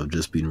Metal have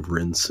just been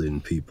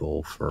rinsing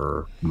people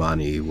for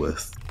money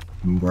with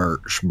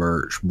merch,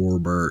 more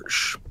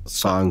merch,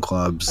 fan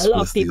clubs. A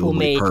lot with of people the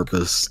only made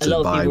purpose a to lot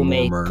of buy people more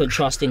made merch.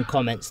 contrasting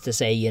comments to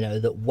say, you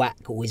know, that Whack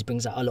always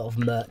brings out a lot of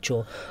merch,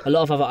 or a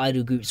lot of other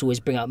idol groups always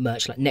bring out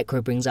merch, like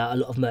Necro brings out a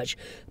lot of merch.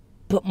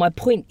 But my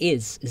point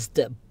is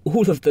that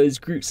all of those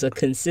groups are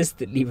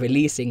consistently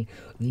releasing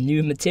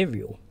new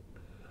material.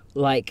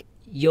 Like,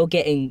 you're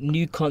getting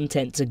new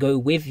content to go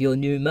with your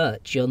new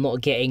merch. You're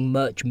not getting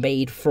merch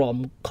made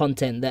from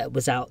content that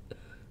was out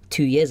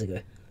 2 years ago.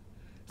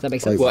 Does that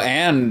make sense? Well,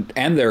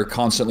 and they're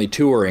constantly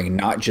touring,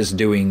 not just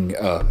doing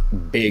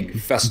big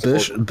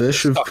festivals.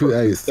 Bish have put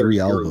out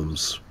 3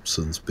 albums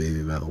since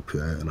Baby Metal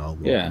put out an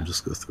album. Yeah. I'm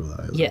just gonna throw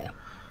that out. Yeah.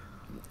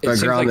 But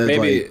seems like granted,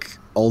 maybe- like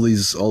all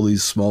these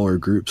smaller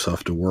groups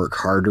have to work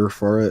harder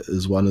for it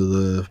is one of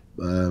the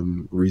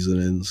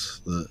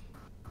reasonings that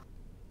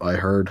I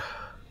heard.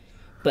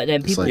 But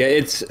then people... Yeah,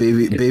 it's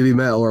Baby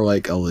Metal are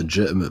like a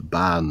legitimate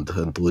band,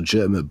 and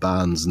legitimate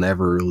bands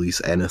never release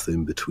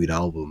anything between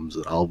albums,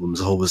 and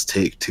albums always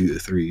take 2 to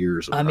 3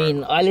 years. I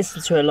mean, I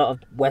listen to a lot of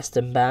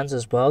Western bands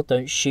as well.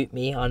 Don't shoot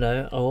me, I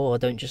know. Or I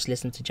don't just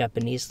listen to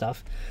Japanese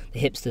stuff. The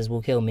hipsters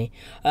will kill me.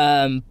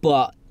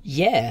 But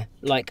yeah,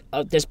 like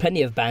there's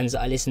plenty of bands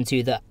that I listen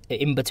to that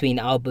in between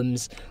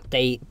albums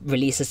they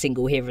release a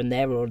single here and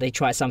there, or they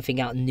try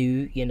something out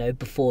new, you know,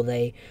 before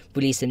they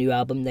release a new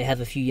album. They have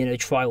a few, you know,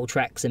 trial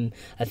tracks and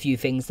a few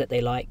things that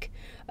they like.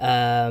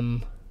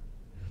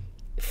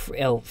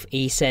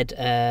 He said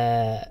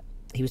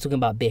he was talking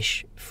about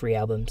Bish 3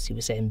 albums. He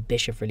was saying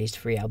Bish have released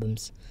 3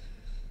 albums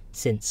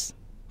since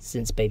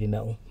Baby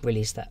Metal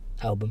released that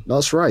album.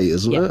 that's right,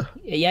 isn't it?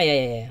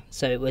 Yeah.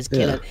 So it was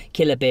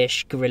Killer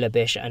Bish, Gorilla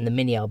Bish, and the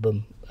mini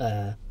album,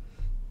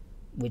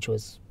 which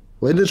was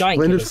When did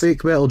Killers.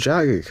 Fake Metal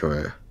Jacket come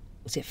out?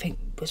 Was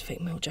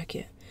Fake Metal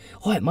Jacket?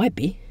 Oh, it might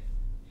be.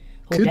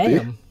 Oh, Could be.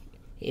 damn.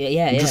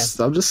 Yeah.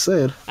 I'm just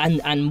saying.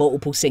 And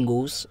multiple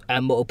singles,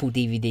 and multiple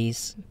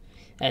DVDs,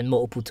 and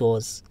multiple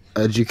tours.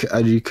 And you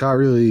can't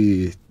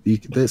really.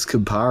 That's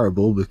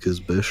comparable because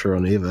Bish are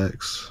on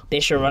Avex.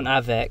 Bish are on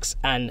Avex,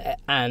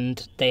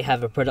 and they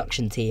have a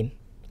production team.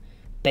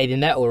 Baby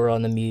Metal are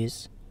on the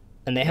Muse,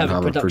 and they have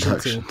a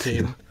production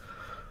team.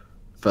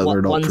 But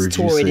they're not One's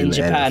producing touring in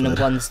Japan anything. and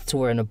one's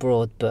touring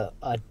abroad, but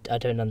I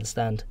don't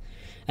understand.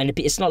 And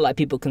it's not like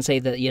people can say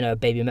that, you know,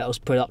 Baby Metal's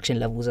production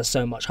levels are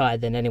so much higher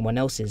than anyone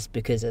else's,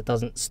 because it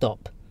doesn't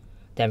stop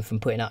them from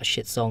putting out a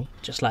shit song.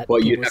 Just like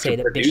people say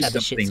that Bish had a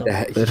shit song.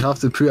 They'd have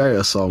to put out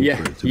a song Yeah,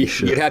 for it to be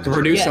shit. you'd have to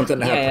produce something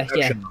to have Yeah.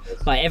 production.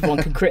 Like,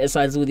 everyone can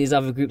criticize all these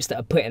other groups that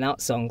are putting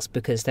out songs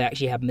because they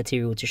actually have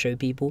material to show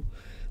people.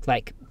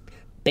 Like,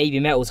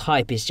 Baby Metal's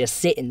hype is just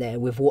sitting there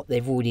with what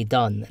they've already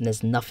done, and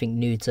there's nothing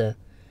new to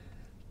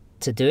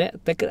do it.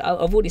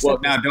 I've already said. Well,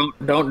 now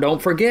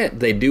don't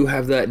forget they do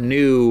have that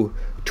new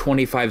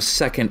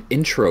 25-second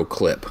intro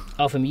clip.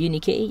 Oh, from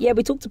Unikitty? Yeah,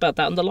 we talked about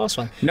that on the last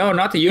one. No,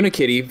 not the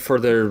Unikitty for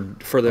their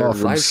from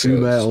live Sue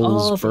shows.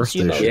 Metal's from birthday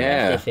Sumo show.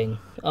 Yeah. birthday thing.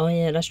 Oh,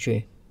 yeah, that's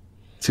true.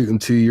 Took them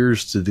 2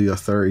 years to do a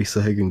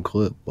 30-second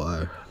clip.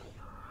 Wow.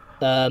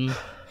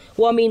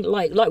 Well, I mean,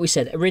 like we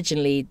said,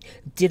 originally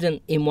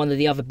didn't, in one of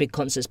the other big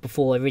concerts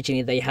before,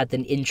 originally they had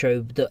an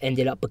intro that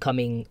ended up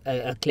becoming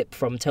a clip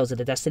from Tales of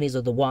the Destinies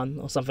or The One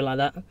or something like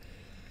that.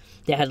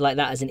 They had like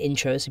that as an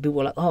intro, so people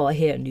were like, oh, I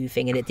hear a new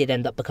thing, and it did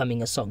end up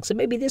becoming a song. So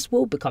maybe this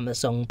will become a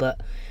song,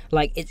 but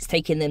like it's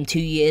taken them 2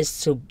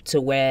 years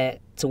to where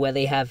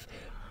they have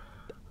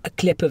a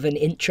clip of an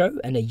intro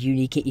and a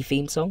Unikitty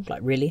theme song.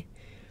 Like, really?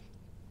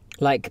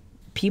 Like,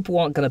 people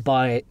aren't gonna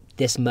buy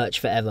this merch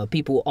forever.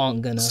 People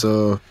aren't gonna.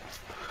 So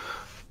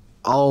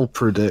I'll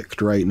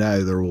predict right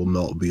now there will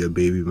not be a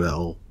Baby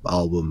Metal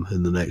album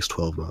in the next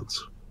 12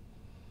 months.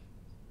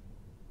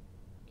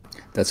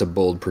 That's a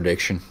bold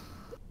prediction.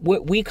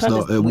 We kind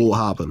of It won't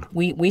happen.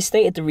 We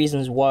stated the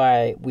reasons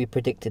why we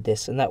predicted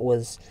this, and that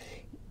was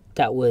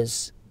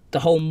the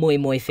whole Moi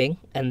Moi thing,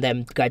 and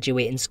them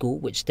graduating school,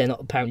 which they're not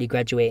apparently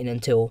graduating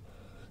until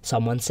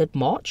someone said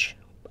March.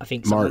 I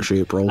think March,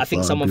 April. I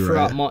think someone you're threw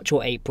out right. March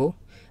or April.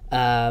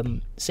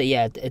 So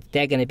yeah,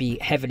 they're going to be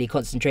heavily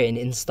concentrating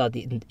in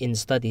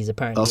studies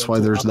apparently. That's why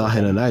until there's up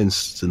nothing until-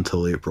 announced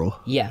until April.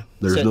 Yeah,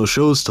 There's so, no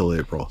shows till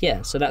April.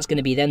 Yeah, so that's going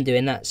to be them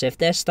doing that. So if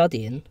they're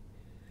studying,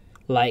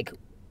 like,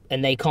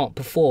 and they can't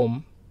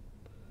perform,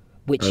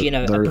 which, you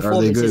know, a Are they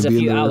performance gonna is a be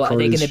in few the hours, are they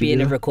recording going to be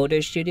in a studio?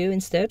 recorder studio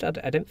instead?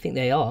 I don't think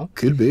they are.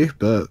 Could be,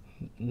 but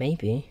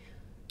Maybe.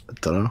 I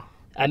don't know.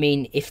 I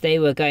mean, if they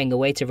were going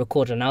away to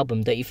record an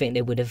album, don't you think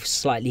they would have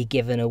slightly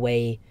given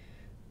away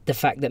the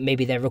fact that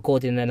maybe they're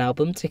recording an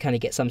album to kind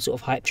of get some sort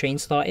of hype train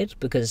started?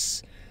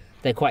 Because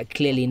they're quite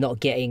clearly not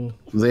getting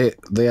They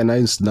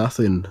announced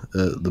nothing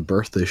at the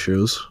birthday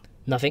shows,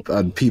 nothing.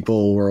 and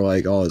people were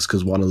like, "Oh, it's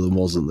because one of them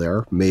wasn't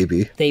there."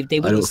 Maybe They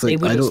don't wouldn't, think-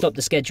 they I wouldn't don't- stop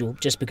the schedule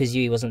just because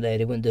Yui wasn't there.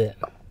 They wouldn't do it.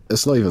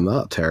 it's not even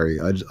that, Terry.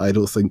 I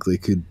don't think they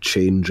could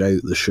change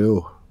out the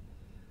show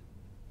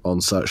on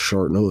such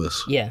short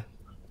notice. Yeah.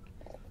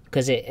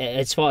 Because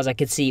as far as I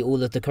could see,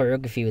 all of the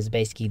choreography was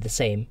basically the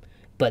same,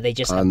 but they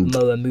just had And-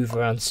 Moa move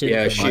around soon.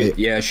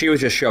 Yeah, she was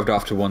just shoved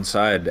off to one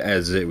side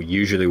as it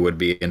usually would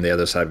be, and the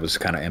other side was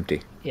kind of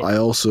empty. Yeah. I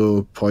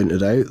also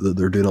pointed out that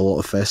they're doing a lot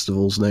of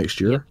festivals next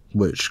year, Yep.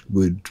 which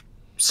would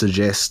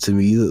suggest to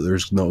me that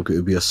there's not going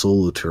to be a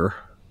solo tour.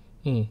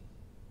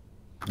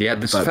 Yeah,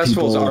 the But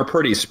festivals people- are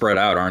pretty spread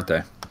out, aren't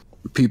they?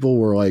 People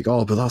were like,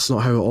 "Oh, but that's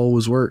not how it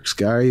always works,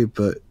 Gary."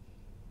 But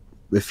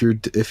if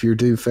you're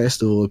doing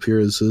festival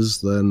appearances,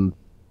 then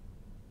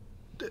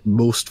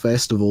most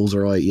festivals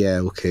are like, "Yeah,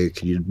 okay,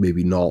 can you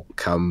maybe not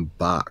come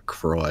back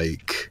for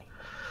like?"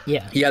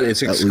 Yeah. Yeah,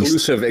 it's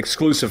least-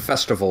 exclusive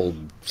festival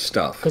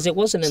stuff. Because it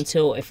wasn't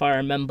until, if I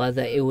remember,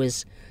 that it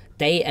was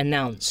they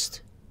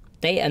announced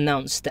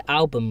the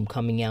album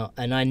coming out,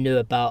 and I knew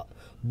about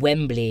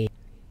Wembley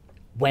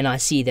when I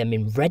see them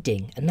in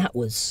Reading, and that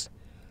was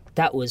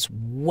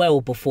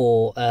well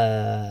before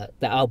the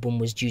album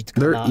was due to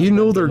come They're, out. you and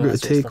know, Wembley they're and all going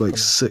that to sort of take stuff like come out.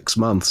 6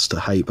 months to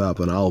hype up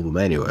an album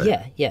anyway.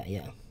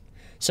 Yeah.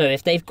 So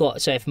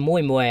if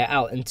Moi Moi are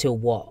out until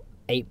what,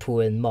 April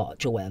and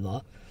March or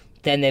whatever,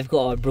 then they've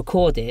got to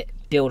record it,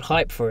 build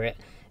hype for it,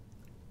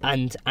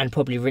 and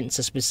probably rinse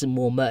us with some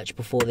more merch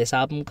before this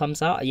album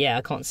comes out. Yeah,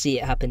 I can't see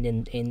it happen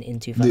in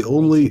 2018.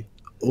 The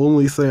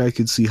only thing I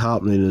could see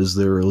happening is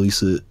they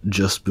release it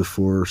just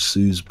before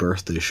Sue's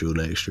birthday show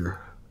next year.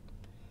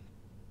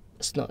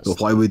 It's not. But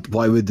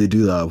why would they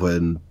do that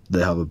when they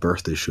have a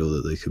birthday show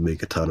that they could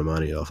make a ton of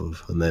money off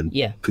of, and then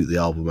Yeah. put the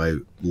album out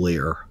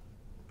later?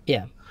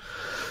 Yeah.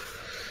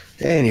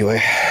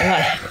 Anyway,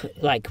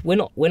 Like we're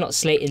not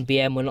slating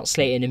BM, we're not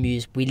slating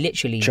Amuse. We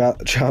literally chat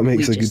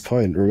makes we a just- good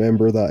point.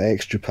 Remember that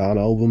X Japan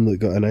album that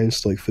got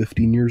announced like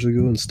 15 years ago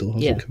and still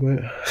hasn't Yeah. come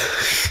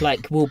out?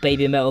 like, will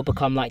Baby Metal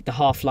become like the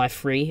Half-Life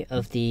 3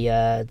 of the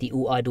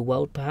All Idol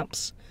world,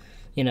 perhaps?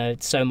 You know,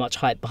 so much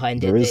hype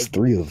behind There it. is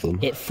 3 of them.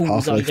 It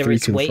falls Half-Life under 3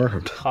 its weight.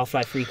 confirmed.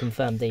 Half-Life 3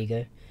 confirmed. There you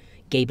go.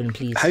 Gabin,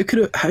 please. How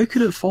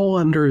could it fall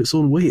under its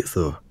own weight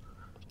though?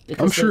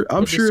 Because sure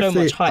there'd be if so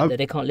they- much hype I'm- that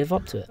they can't live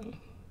up to it.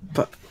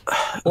 But Or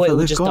it but will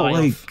they've just got,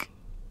 die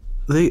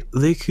off.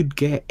 They could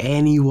get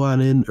anyone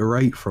in to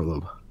write for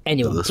them.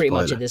 Anyone, this pretty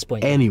much point. at this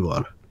point.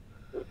 Anyone.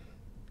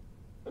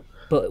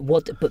 But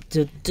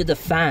do the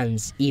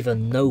fans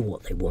even know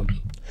what they want?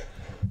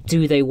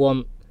 Do they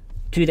want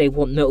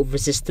Metal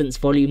Resistance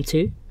Volume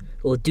 2?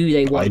 Or do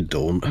they I want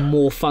don't.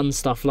 more fun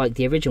stuff like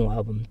the original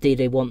album? Do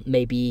they want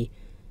maybe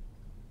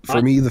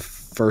For me, the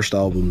first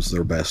album's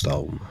their best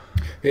album.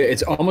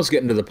 It's almost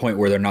getting to the point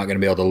where they're not going to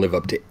be able to live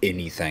up to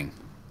anything.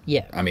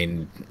 yeah. I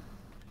mean,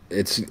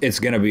 it's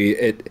going to be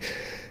it.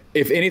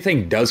 If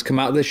anything does come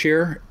out this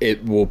year,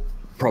 it will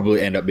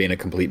probably end up being a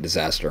complete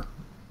disaster.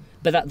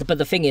 But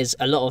the thing is,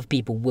 a lot of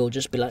people will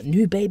just be like,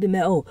 "New Baby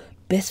Metal,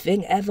 best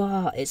thing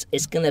ever."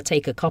 It's gonna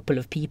take a couple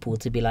of people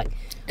to be like,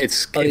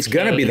 It's going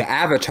to be the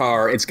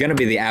avatar. It's going to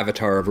be the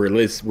avatar of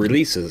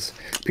releases.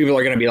 People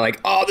are going to be like,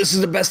 "Oh, this is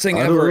the best thing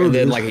I don't ever," know, and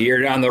then dude. like a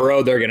year down the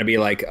road, they're going to be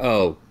like,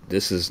 "Oh,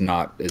 this is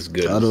not as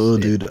good." I don't know,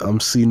 dude. I'm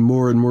seeing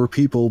more and more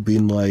people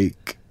being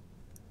like,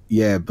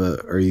 "Yeah,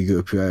 but are you going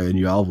to put out a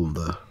new album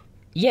though?"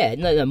 "Yeah,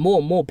 no,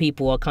 more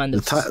people are kind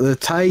of The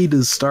tide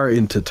is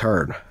starting to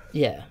turn.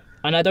 yeah."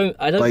 And I don't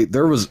Like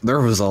there was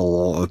a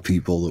lot of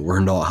people that were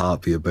not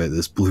happy about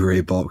this Blu-ray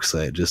box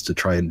set just to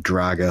try and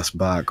drag us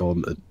back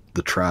on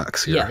the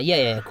tracks here.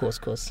 yeah, of course.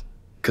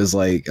 Because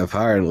like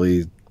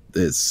apparently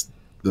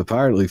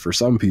for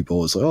some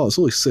people it's like, oh, it's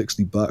only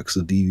 $60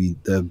 a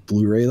DVD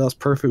Blu-ray. That's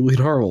perfectly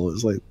normal.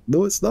 It's like,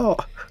 no, it's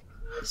not.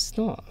 It's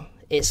not.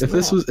 It's If not.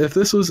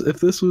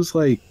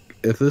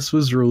 this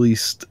was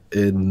released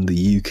in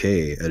the UK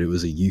and it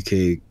was a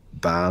UK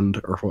band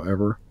or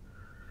whatever,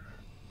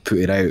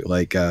 putting out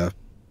like a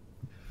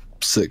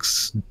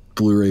 6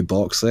 Blu-ray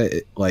box set,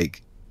 it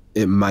might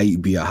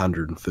be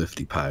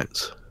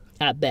 £150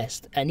 at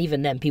best, and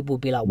even then, people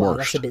would be like, "Wow,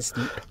 that's a Worst. bit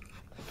steep."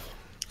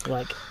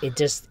 Like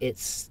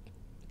it's.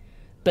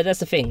 But that's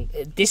the thing.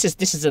 This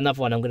is another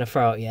one I'm gonna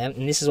throw out, yeah.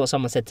 And this is what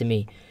someone said to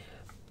me.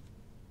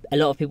 A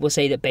lot of people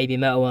say that Baby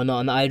Metal are not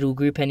an idol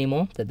group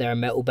anymore, that they're a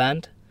metal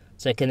band.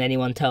 So can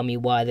anyone tell me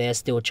why they're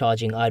still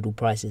charging idol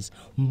prices?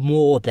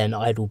 More than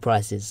idol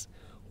prices.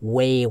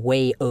 Way,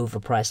 way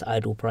overpriced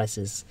idol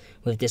prices.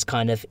 With this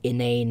kind of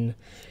inane,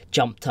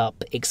 jumped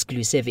up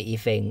exclusivity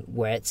thing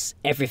where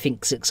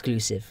everything's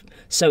exclusive.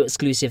 So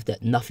exclusive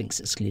that nothing's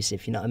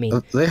exclusive, you know what I mean?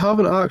 They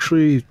haven't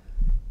actually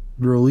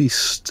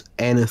released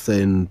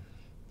anything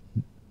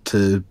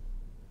to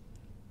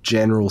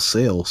general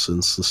sale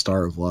since the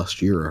start of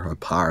last year,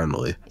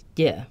 apparently.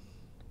 Yeah.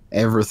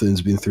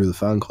 Everything's been through the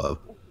fan club.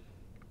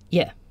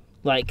 Yeah.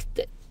 Like,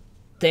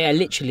 they are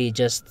literally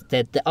just,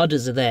 the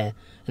others are there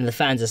and the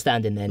fans are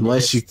standing there.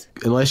 Unless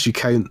you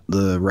count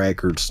the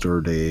record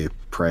store day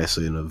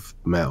pressing of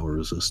Metal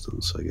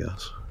Resistance, I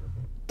guess.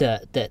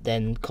 That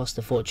then cost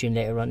a fortune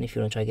later on if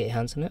you want to try to get your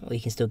hands on it, or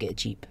you can still get it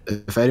cheap.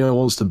 If anyone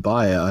wants to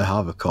buy it, I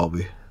have a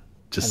copy.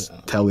 Just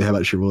tell me how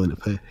much you're willing to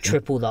pay.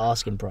 Triple the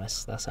asking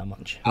price. That's how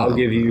much. I'll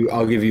give you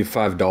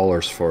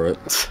 $5 for it.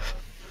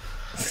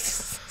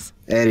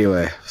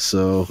 Anyway,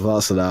 so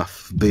that's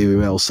enough. Baby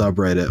Metal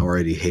subreddit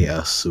already hate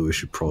us, so we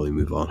should probably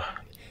move on.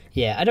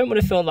 Yeah, I don't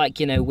want to feel like,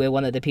 we're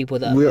one of the people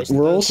that are We're most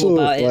vocal also,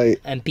 about it, like,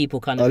 and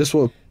people kind I of...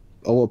 want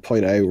to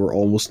point out we're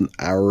almost an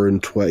hour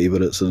and 20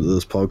 minutes into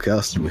this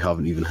podcast, and we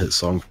haven't even hit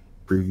song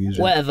previews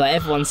yet. Whatever,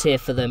 everyone's here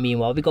for the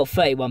meanwhile. We've got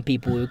 31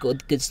 people, we've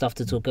got good stuff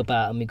to talk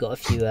about, and we've got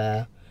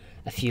some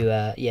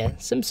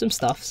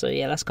stuff. So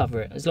yeah, let's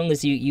cover it. As long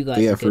as you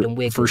guys are good and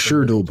we're good. For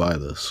sure, don't buy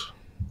this.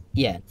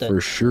 Yeah. For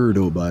sure,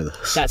 don't buy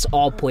this. That's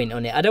our point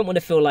on it. I don't want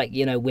to feel like,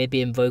 we're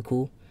being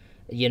vocal,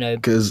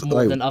 Because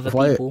more than other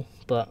people,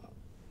 but...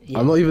 Yeah.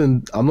 I'm not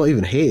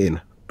even hating.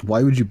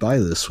 Why would you buy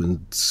this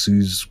when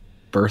Sue's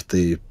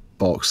birthday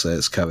box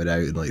set's coming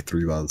out in like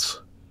 3 months?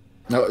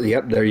 Oh,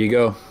 yep, there you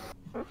go.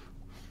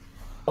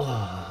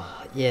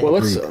 Yeah. Well,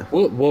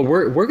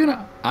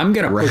 I'm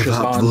gonna Rev push us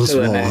up on those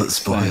to the wallets, next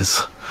thing.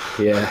 boys.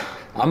 Yeah,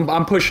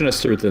 I'm pushing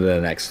us through to the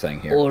next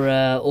thing here.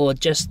 Or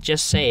just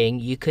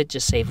saying you could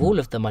just save all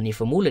of the money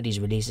from all of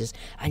these releases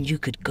and you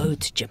could go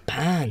to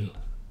Japan.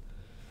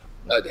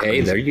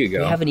 Hey, there you We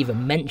go. haven't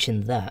even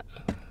mentioned that.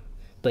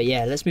 But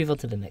yeah, let's move on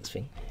to the next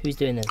thing. Who's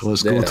doing this?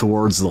 Let's go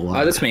towards the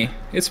line. That's me.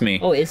 It's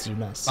me. Oh, it is you.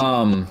 Nice.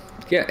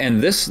 Yeah,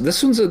 and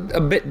this one's a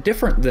bit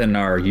different than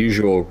our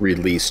usual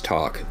release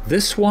talk.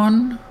 This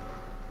one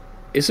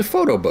is a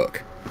photo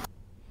book.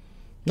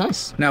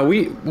 Nice. Now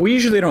we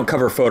usually don't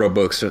cover photo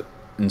books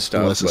and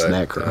stuff. Unless it's but,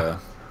 Necro.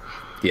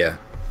 Yeah.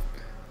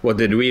 Well,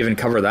 did we even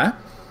cover that?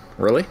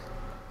 Really?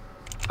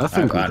 I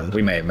think we did.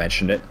 We may have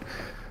mentioned it.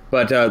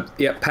 But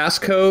yeah,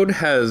 Passcode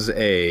has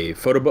a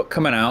photo book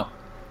coming out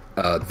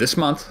this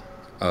month.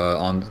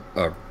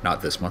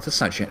 Not this month.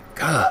 It's not January.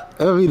 I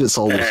mean, it's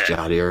almost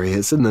January.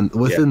 It's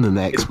within the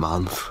next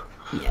month.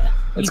 Yeah.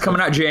 It's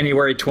coming out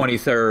January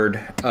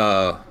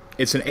 23rd.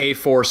 It's an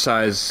A4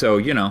 size, so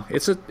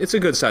it's a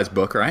good size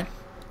book, right?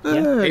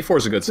 A4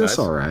 is a good size. It's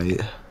all right.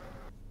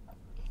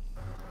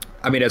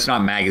 I mean, it's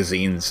not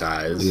magazine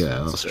size.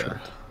 Yeah, that's true.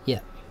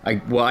 Yeah. I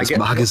get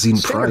Magazine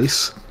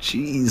price.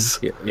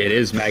 Jeez. It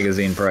is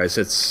magazine price.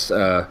 It's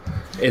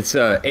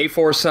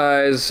A4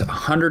 size,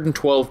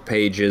 112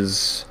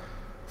 pages,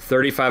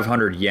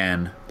 3,500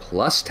 yen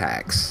plus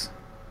tax.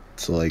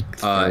 It's like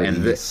and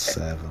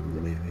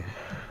 37 maybe.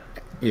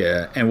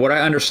 Yeah, and what I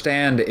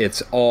understand,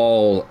 it's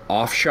all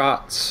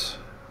offshots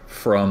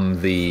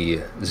from the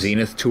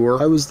Zenith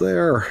tour. I was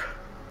there.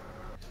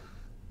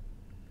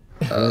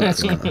 Well,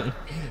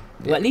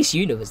 at least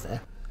Una was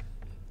there.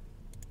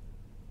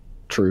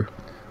 True.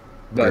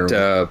 But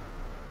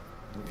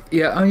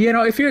yeah,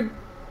 if you're,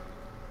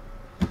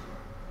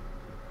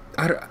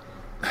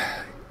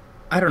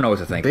 I don't know what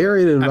to think.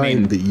 Bearing in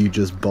mind that you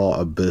just bought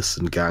Abyss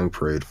and Gang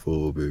Parade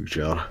photo book,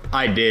 John.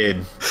 I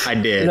did.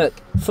 Look,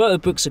 photo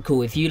books are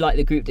cool. If you like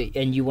the group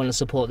and you want to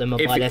support them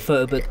and buy their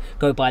photo book,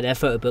 go buy their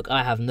photo book.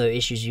 I have no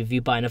issues with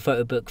you buying a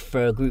photo book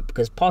for a group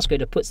because Passcode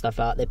have put stuff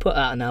out. They put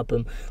out an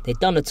album. They've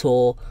done a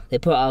tour. They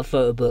put out a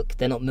photo book.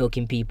 They're not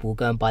milking people.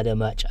 Go and buy their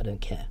merch. I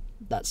don't care.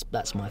 That's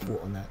my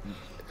thought on that.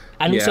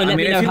 And also let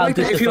me know how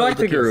good the photo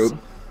book is.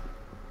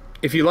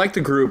 If you like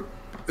the group,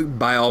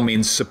 by all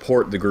means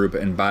support the group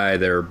and buy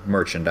their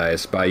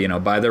merchandise. Buy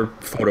their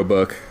photo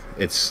book.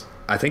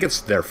 I think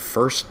it's their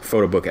first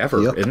photo book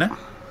ever, isn't it?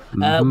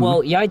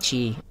 Well,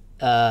 Yaichi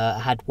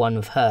had one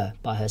with her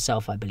by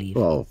herself, I believe.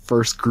 Well,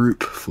 first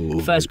group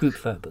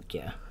photo book,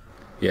 yeah.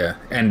 Yeah,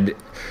 and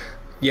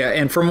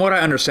from what I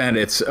understand,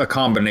 it's a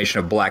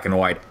combination of black and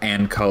white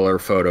and color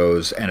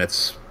photos, and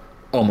it's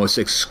almost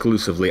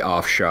exclusively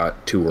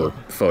offshot tour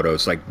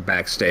photos, like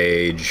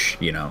backstage.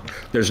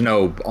 There's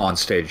no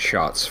onstage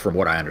shots, from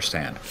what I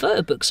understand.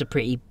 Photo books are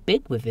pretty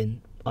big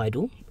within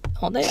Idol,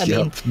 aren't they?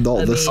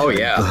 Oh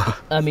yeah.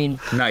 I mean,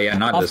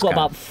 not I've this got kind.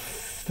 about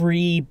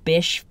three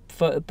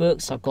photo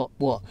books. I've got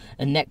what,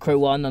 a Necro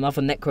one,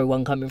 another Necro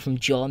one coming from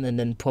John, and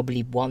then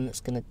probably one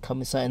that's gonna come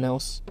with something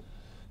else.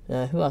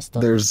 Who else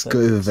does? There's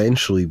going to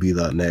eventually be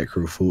that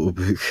Necro photo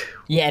book.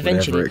 Yeah,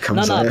 eventually. Whenever it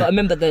comes out. But I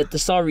remember the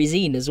Sari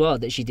zine as well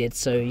that she did.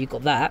 So you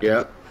got that.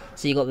 Yeah.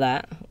 So you got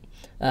that.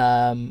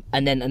 And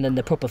then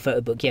the proper photo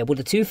book. Yeah, well,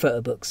 the 2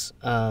 photo books.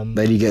 Then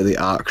you get the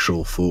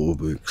actual photo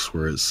books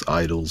where it's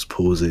idols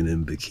posing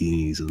in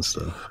bikinis and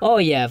stuff. Oh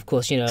yeah, of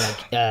course. Like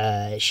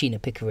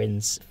Sheena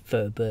Pickering's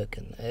photo book,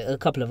 and a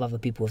couple of other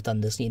people have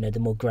done this. The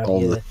more grabby.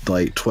 All the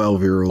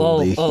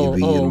 12-year-old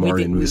AKB and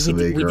Martin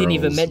Musume we didn't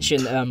even girls.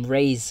 mention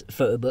Ray's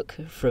photo book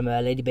from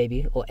Lady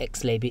Baby, or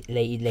ex-Lady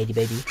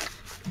Baby.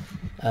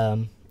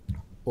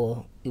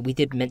 Or we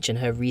did mention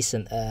her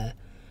recent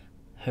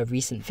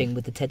thing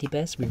with the teddy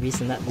bears. We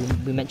mentioned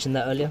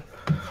that earlier.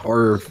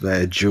 Or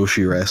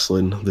Joshi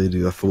Wrestling, they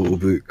do a photo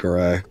book or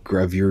a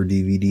gravure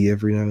DVD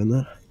every now and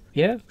then.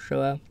 Yeah,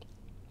 so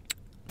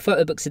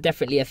photo books are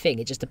definitely a thing.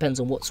 It just depends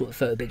on what sort of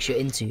photo books you're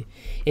into.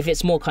 If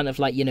it's more kind of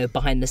like,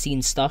 behind the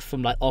scenes stuff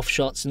from like off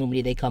shots,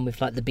 normally they come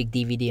with like the big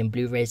DVD and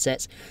Blu-ray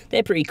sets.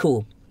 They're pretty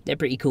cool.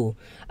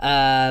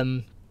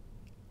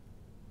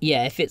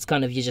 Yeah, if it's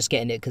kind of you're just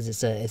getting it because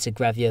it's a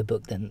gravure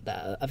book, then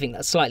I think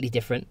that's slightly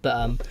different.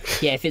 But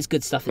yeah, if it's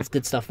good stuff, it's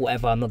good stuff.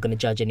 Whatever, I'm not going to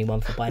judge anyone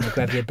for buying a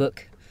gravure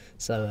book,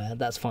 so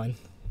that's fine.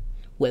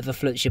 Whatever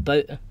floats your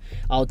boat,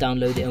 I'll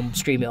download it and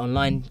stream it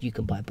online. You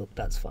can buy a book,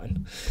 that's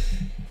fine.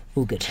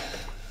 All good.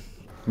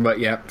 But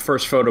yeah,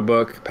 first photo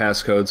book,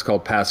 Passcode. It's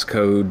called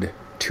Passcode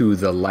to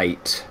the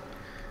Light.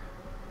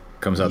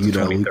 Comes out the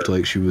Yuna 23rd. looked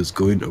like she was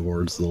going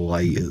towards the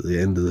light at the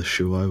end of the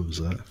show I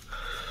was at.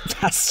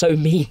 That's so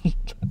mean.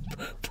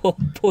 poor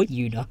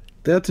Yuna.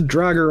 They had to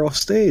drag her off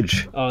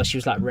stage. Oh, she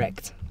was like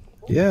wrecked.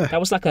 Yeah.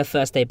 That was like her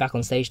first day back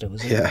on stage, though,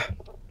 wasn't it? Yeah.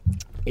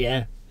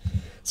 Yeah.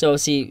 So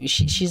obviously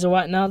she's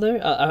alright now, though.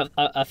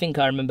 I think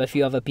I remember a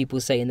few other people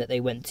saying that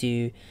they went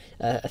to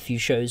a few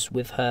shows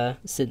with her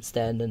since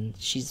then, and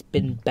she's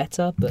been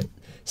better, but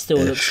still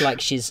looks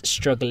like she's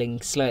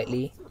struggling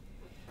slightly.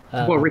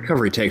 Well,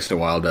 recovery takes a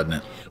while, doesn't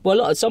it?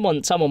 Well,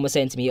 someone was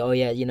saying to me, oh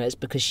yeah, it's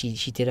because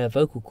she did her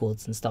vocal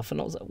cords and stuff, and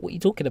I was like, what are you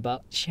talking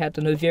about? She had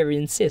an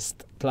ovarian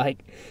cyst,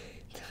 like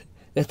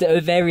the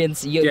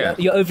ovarians,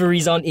 your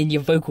ovaries aren't in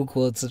your vocal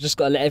cords. So just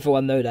got to let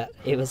everyone know that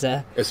it was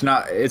a. It's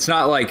not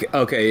like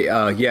okay,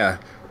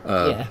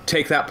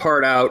 take that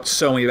part out,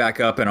 sew me back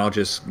up, and I'll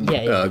just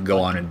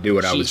go on and do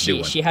what I was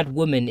doing. She had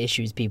women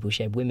issues, people.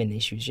 She had women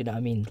issues. You know what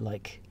I mean?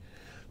 Like.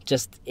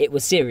 Just it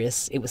was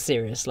serious.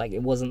 Like,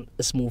 it wasn't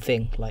a small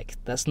thing. Like,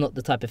 that's not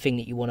the type of thing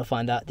that you want to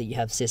find out, that you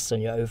have cysts on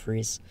your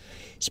ovaries,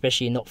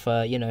 especially not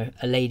for a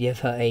lady of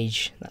her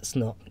age. That's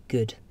not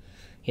good.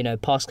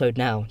 Passcode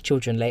now,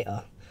 children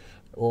later,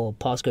 or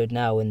passcode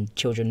now and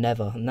children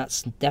never, and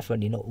that's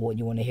definitely not what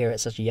you want to hear at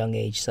such a young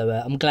age. So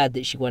I'm glad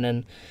that she went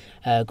and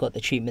got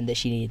the treatment that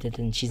she needed,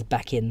 and she's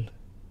back in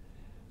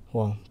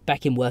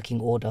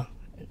working order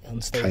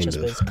on stage. I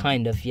suppose,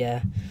 kind of,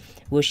 yeah.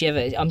 Will she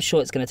ever? I'm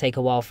sure it's going to take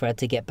a while for her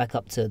to get back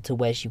up to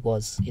where she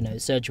was.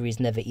 Surgery is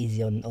never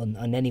easy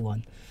on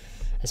anyone,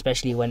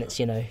 especially when it's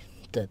I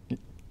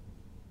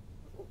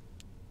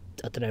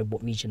don't know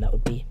what region that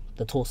would be.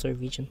 The torso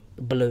region,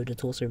 below the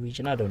torso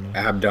region. I don't know.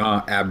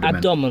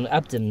 Abdomen.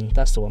 Abdomen.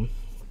 That's the one.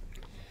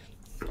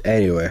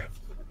 Anyway,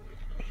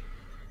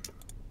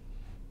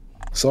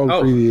 song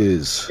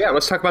previews. Yeah,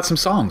 let's talk about some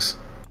songs.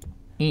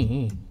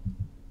 Mm-hmm.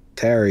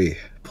 Terry,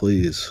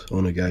 please,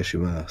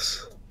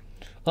 onegaishimasu.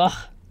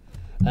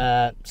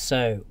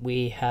 So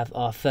we have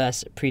our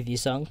first preview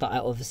song that I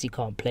obviously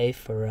can't play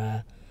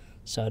so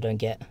I don't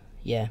get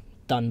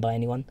done by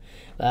anyone.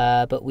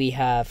 But we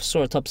have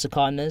Sora Top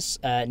Sakana's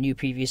new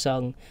preview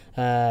song,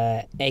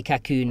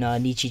 Eikaku na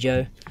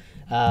Nichijo,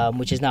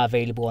 which is now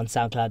available on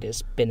SoundCloud.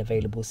 It's been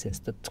available since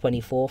the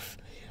 24th.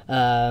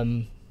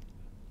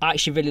 I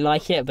actually really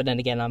like it, but then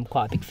again, I'm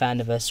quite a big fan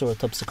of Sora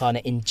Top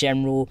Sakana in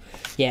general.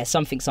 Yeah,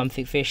 something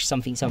fish,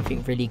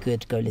 something really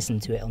good. Go listen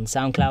to it on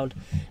SoundCloud.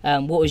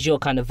 What was your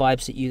kind of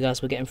vibes that you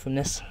guys were getting from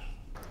this?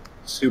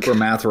 Super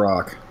math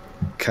rock.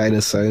 Kind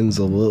of sounds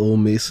a little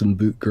Mason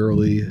Boot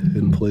girly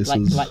in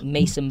places. Like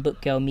Mason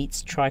Boot Girl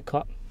meets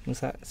Tricot. Is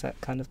that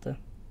kind of the?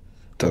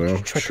 Don't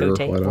know. Sure,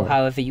 why not? Or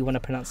however you want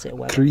to pronounce it. Or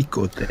whatever.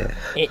 Tricote.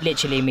 It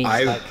literally means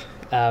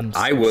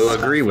I will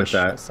agree with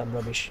that. Some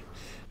rubbish,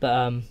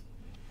 but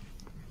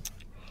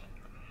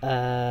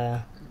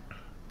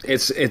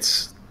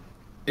It's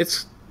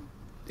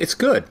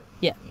good.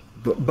 Yeah.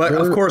 But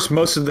of course,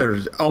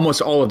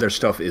 almost all of their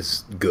stuff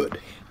is good.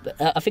 But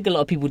I think a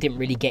lot of people didn't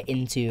really get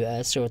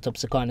into Sora Top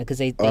Sakana because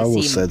they I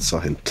almost said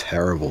something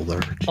terrible there.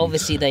 Jeez.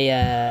 Obviously,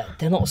 they're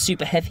not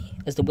super heavy,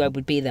 as the word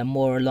would be. They're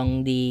more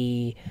along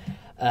the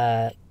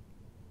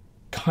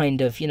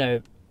kind of,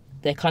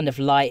 they're kind of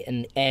light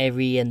and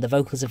airy, and the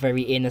vocals are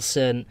very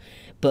innocent.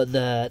 But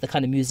the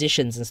kind of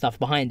musicians and stuff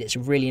behind it's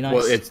really nice.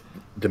 Well,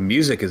 the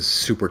music is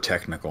super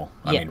technical.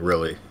 I mean,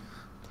 really.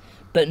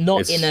 But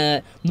not in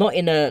a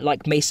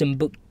like Mason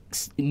Book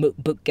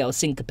Girl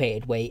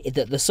syncopated way.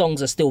 The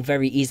songs are still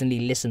very easily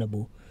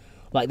listenable.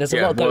 Like there's a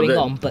Yeah, lot well, going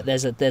on, but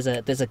there's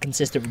a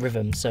consistent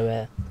rhythm.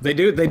 So They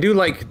do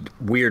like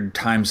weird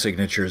time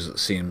signatures, it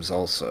seems,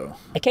 also.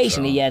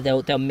 occasionally, So- yeah,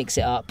 they'll mix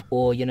it up,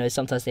 or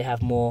sometimes they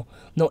have more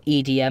not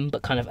EDM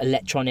but kind of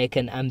electronic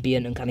and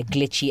ambient and kind of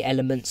glitchy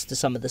elements to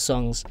some of the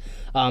songs.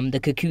 The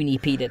Cocoon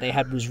EP that they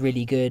had was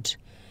really good.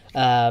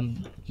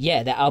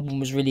 Yeah, their album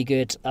was really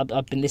good.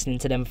 I've been listening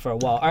to them for a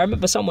while. I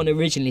remember someone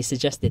originally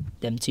suggested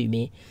them to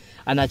me,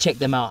 and I checked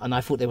them out, and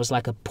I thought there was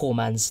like a poor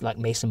man's like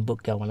Mason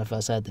Book Girl when I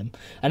first heard them,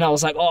 and I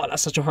was like, oh,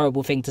 that's such a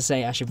horrible thing to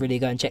say. I should really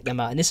go and check them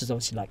out. And this was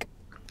obviously like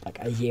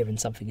a year and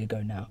something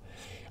ago now.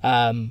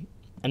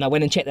 And I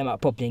went and checked them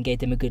out properly and gave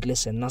them a good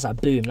listen. And I was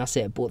like, boom, that's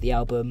it. I bought the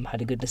album,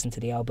 had a good listen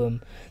to the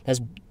album. I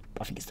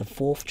think it's the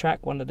fourth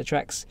track, one of the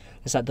tracks.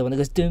 It's like the one that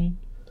goes dum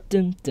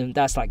dum dum.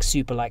 That's like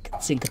super like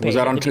syncopated Was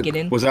that at on the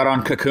beginning. Was that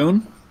on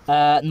Cocoon?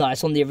 No,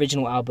 it's on the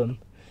original album.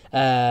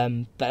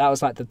 But that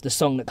was like the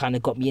song that kind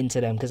of got me into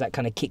them, because that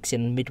kind of kicks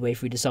in midway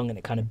through the song and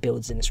it kind of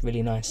builds and it's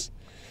really nice.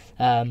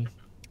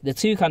 The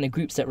two kind of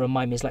groups that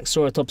remind me is like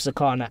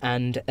Soratopsakana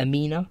and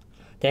Amina.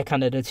 They're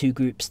kind of the two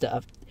groups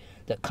that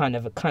kind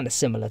of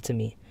similar to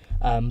me.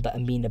 But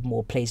Amina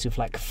more plays with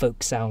like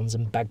folk sounds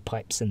and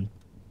bagpipes and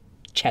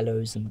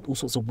cellos and all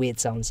sorts of weird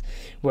sounds,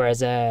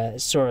 whereas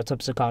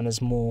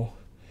Soratopsakana's more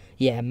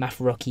math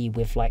rocky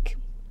with like,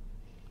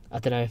 I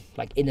don't know,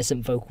 like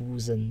innocent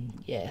vocals and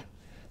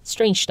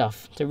strange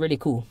stuff. They're really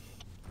cool.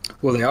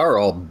 Well, they are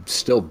all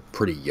still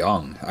pretty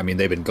young. I mean,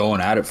 they've been going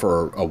at it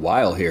for a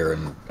while here,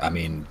 and I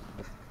mean,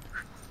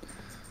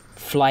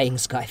 Flying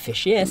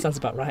Skyfish, yeah, sounds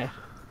about right.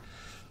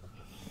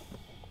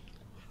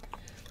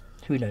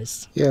 Who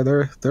knows? Yeah,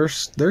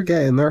 they're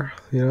getting there,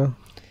 you know.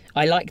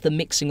 I like the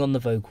mixing on the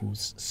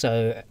vocals,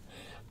 so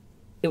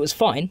it was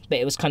fine, but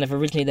it was kind of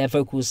originally their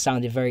vocals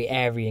sounded very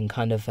airy and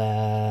kind of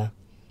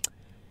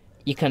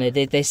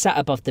they sat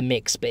above the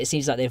mix, but it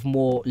seems like they've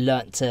more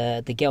learnt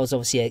to. The girls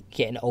obviously are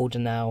getting older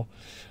now.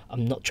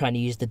 I'm not trying to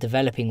use the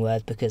developing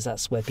word because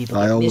that's where people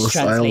get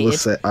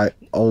mistranslated. I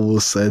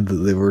almost said that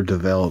they were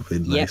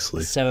developing Yep.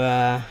 nicely.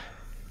 So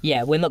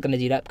we're not going to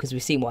do that because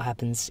we've seen what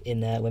happens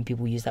in when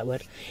people use that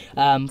word.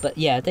 But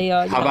yeah, they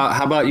are.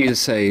 how about you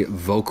say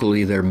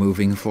vocally they're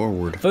moving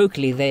forward?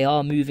 Vocally, they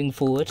are moving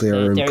forward.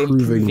 They're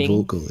improving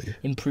vocally.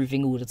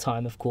 Improving all the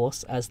time, of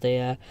course, as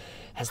they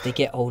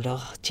get older.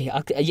 Gee,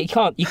 you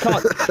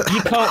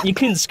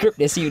couldn't script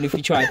this even if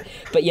you tried.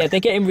 But yeah,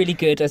 they're getting really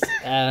good.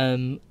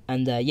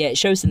 It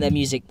shows in their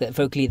music that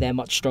vocally they're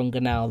much stronger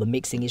now. The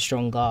mixing is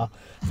stronger.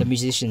 The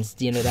musicians,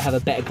 they have a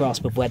better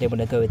grasp of where they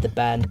want to go with the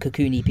band.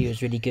 Cocoon EP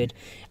was really good,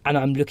 and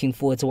I'm looking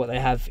forward to what they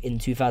have in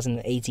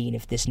 2018.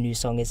 If this new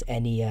song is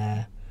any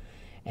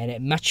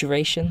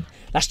maturation,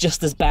 that's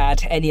just as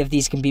bad. Any of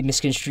these can be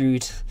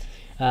misconstrued.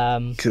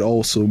 Could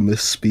also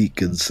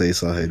misspeak and say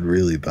something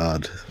really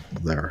bad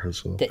there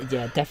as well.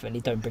 Definitely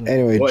don't bring that.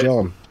 Anyway,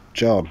 What?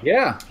 John.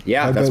 Yeah,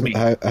 that's me.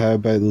 How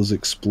about those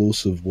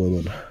explosive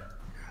women?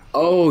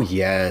 Oh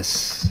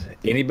yes.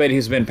 Anybody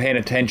who's been paying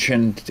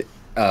attention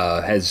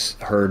has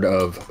heard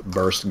of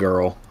Burst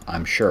Girl,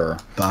 I'm sure.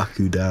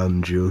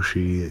 Bakudan,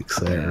 Joshi,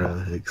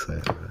 etc.,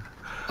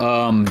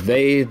 etc.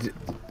 They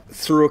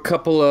threw a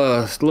couple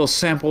of little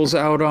samples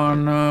out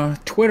on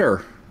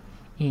Twitter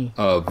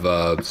of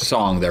a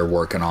song they're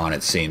working on.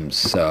 It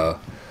seems.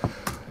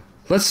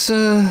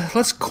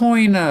 Let's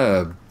coin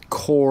a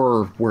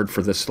core word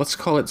for this. Let's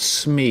call it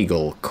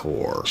Smeagol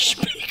core.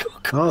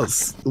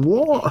 That's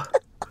what?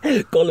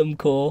 Gollum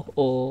core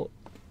or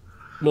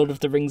Lord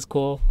of the Rings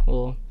core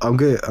or I'm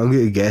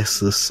gonna guess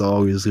this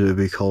song is gonna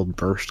be called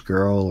Burst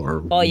Girl or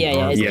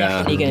it's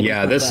definitely gonna be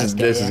called this Burst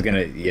Girl, is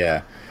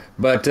gonna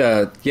but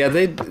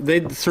they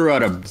threw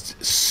out a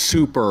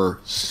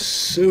super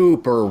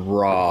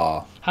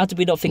raw How did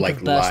we not think like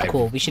of Burst live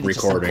Core? We should have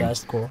just recording. said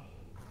Burst Core.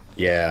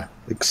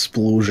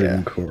 explosion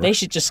Yeah. core. They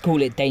should just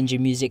call it Danger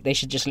Music. They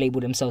should just label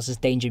themselves as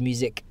Danger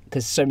Music,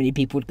 because so many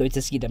people would go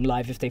to see them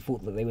live if they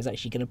thought that they was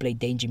actually going to play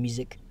Danger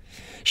Music.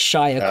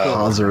 Shire Core.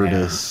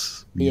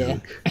 Hazardous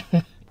music.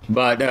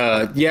 But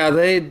I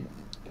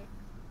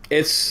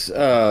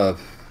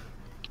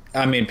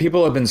mean,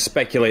 people have been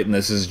speculating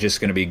this is just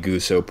going to be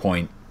Guso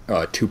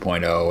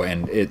 2.0,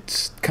 and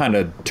it's kind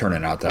of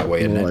turning out that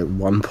way, isn't Like it?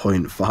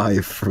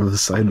 1.5 from the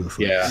sound of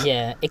things. Yeah.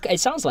 Yeah, it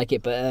sounds like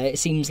it, but it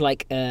seems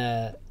like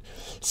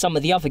some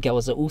of the other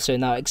girls are also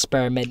now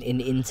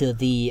experimenting into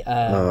the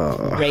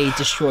Ray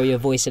Destroyer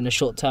voice in a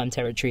short-term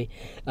territory.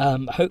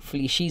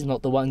 Hopefully she's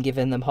not the one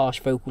giving them harsh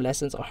vocal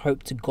lessons. I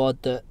hope to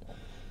God that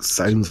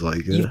Sounds like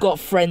it. you've got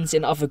friends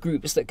in other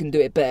groups that can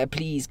do it better.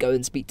 Please go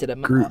and speak to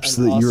them. Groups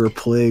and that ask. you were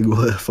playing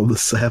with on the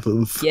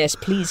 7th. Yes,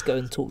 please go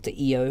and talk to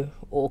Io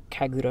or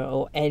Kagura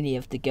or any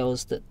of the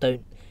girls that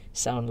don't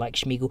sound like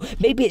Schmeagol.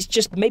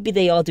 Maybe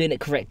they are doing it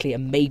correctly,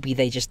 and maybe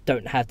they just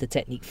don't have the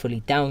technique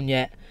fully down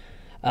yet.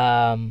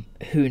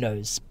 Who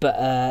knows?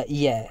 But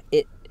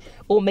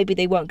or maybe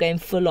they weren't going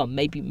full on.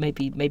 Maybe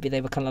they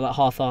were kind of like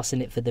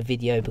half-assing it for the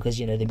video because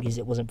the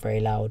music wasn't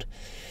very loud.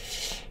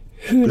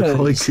 Who They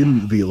probably knows?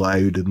 couldn't be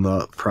loud in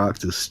that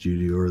practice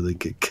studio or they'd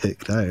get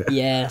kicked out.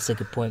 Yeah, that's a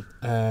good point.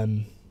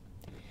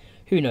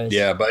 Who Who knows?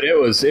 Yeah, but it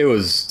was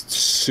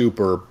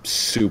super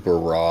super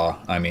raw.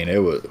 I mean, it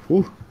was.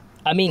 Whew.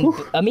 I mean,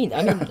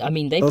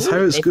 they've, That's how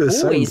it's they've gonna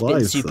sound always been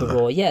live, super though.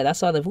 raw. Yeah,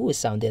 that's how they've always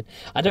sounded.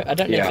 I don't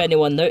know Yeah. if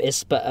anyone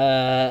noticed,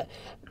 but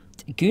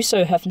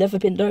Guso have never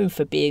been known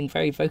for being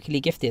very vocally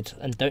gifted.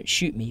 And don't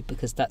shoot me,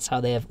 because that's how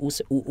they have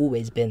also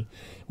always been.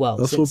 Well,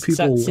 That's since, what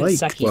people since like,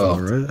 Saki though,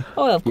 left. right?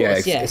 Oh, of Yeah,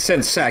 course, yeah,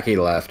 since Saki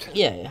left.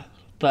 yeah.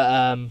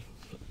 But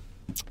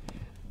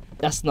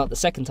that's not the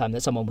second time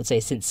that someone would say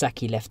since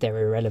Saki left they're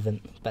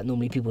irrelevant. But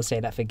normally people say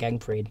that for Gang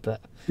Parade. But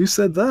Who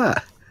said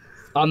that?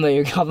 I'm not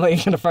even going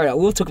to throw that.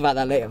 We'll talk about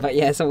that later. But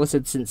yeah, someone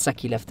said since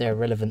Saki left they're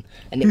irrelevant.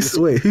 And it was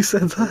Wait, who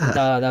said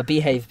that? no,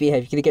 behave.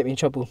 You're gonna get me in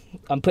trouble.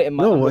 I'm putting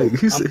my. No, I'm- wait,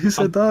 who I'm-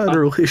 said that in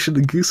relation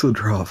to Guso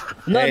Drop?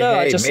 No, Hey, no.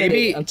 hey,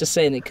 maybe- I'm just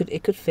saying it could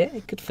fit.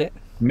 It could fit.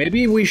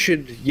 Maybe we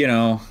should,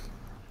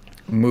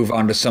 move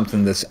on to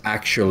something that's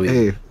actually.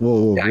 Hey,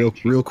 whoa,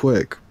 Daichi. real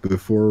quick,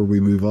 before we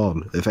move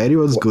on. If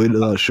anyone's going to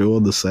that show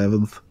on the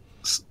 7th,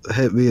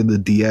 hit me in the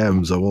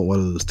DMs. I want one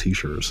of those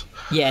t-shirts.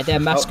 Yeah, their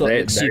mascot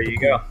there- looks there super you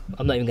cool. go.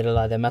 I'm not even gonna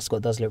lie. Their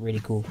mascot does look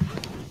really cool.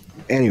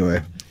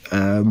 Anyway,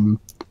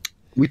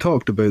 we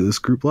talked about this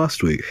group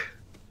last week,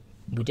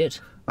 We did.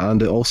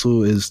 and it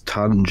also is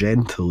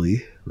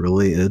tangentially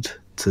related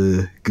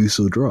to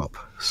Guso Drop.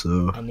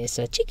 And it's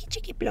a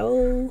chicky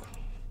blow.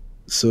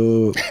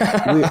 So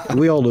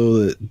we all know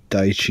that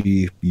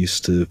Daichi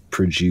used to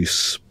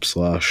produce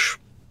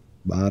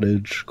 /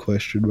 manage ?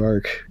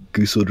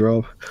 Guso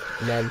Drop.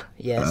 Lol.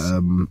 Yes.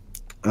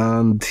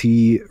 And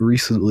he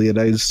recently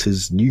announced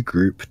his new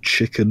group,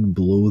 Chicken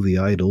Blow the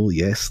Idol.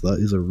 Yes, that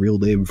is a real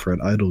name for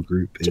an idol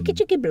group in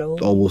chicky blow.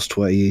 almost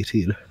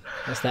 2018.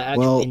 That's their actual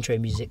well- intro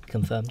music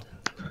confirmed.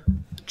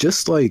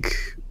 Just like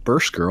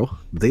Burst Girl,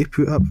 they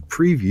put up a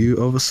preview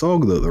of a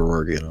song that they're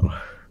working on.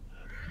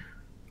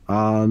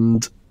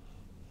 And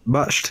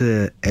much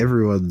to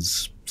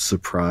everyone's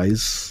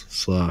surprise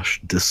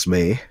 /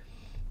 dismay,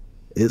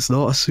 it's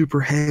not a super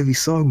heavy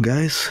song,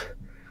 guys.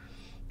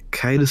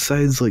 Kind of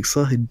sounds like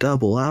something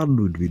Double Ann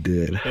would be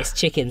doing. It's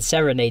Chicken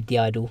Serenade the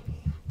Idol.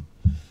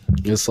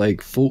 It's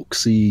like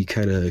folksy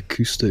kind of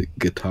acoustic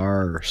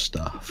guitar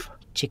stuff.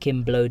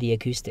 Chicken Blow the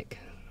Acoustic.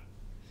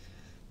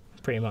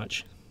 Pretty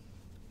much.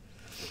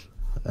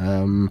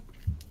 I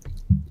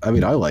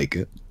mean, I like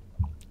it.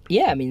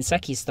 Yeah, I mean,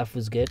 Saki's stuff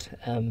was good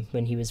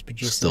when he was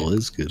producing. Still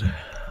is good.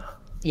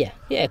 Yeah,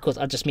 of course.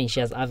 I just mean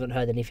I haven't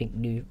heard anything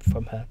new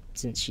from her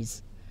since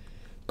she's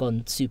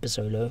gone super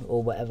solo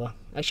or whatever.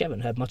 Actually, I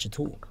haven't heard much at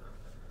all.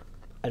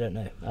 I don't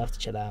know. I'll have to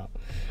check that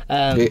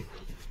out.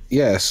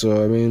 Yeah,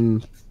 so I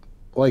mean,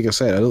 like I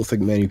said, I don't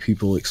think many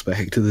people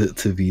expected it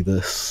to be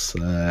this.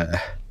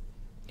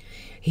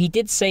 He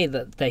did say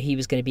that he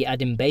was going to be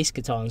adding bass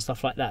guitar and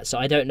stuff like that. So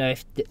I don't know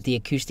if the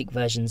acoustic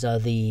versions are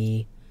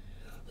the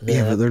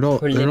Yeah, but they're not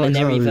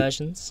preliminary exactly-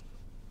 versions.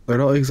 They're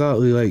not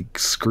exactly like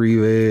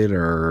screaming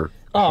or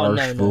Oh, harsh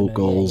no,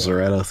 vocals yeah.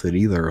 or anything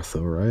either,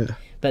 though, right?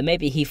 But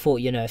maybe he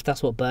thought, if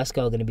that's what Burst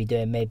Girl are going to be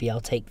doing, maybe I'll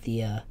take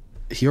the.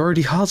 He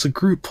already has a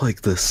group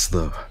like this,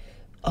 though.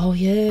 Oh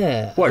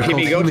yeah. What, Called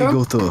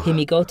Himigoto?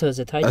 Himigoto's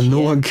a Taichi. And no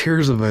yeah. one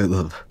cares about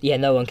them. Yeah,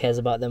 no one cares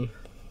about them.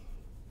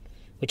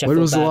 Which I When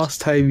feel was bad. the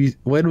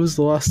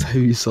last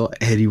time you saw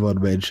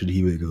anyone mention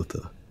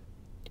Himigoto?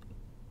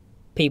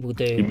 People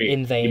do You mean,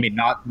 in vain. you mean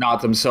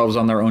not themselves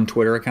on their own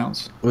Twitter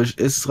accounts? Which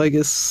it's like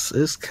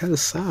it's kind of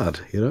sad,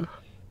 you know?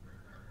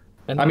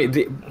 I mean,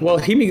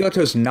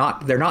 Himigoto's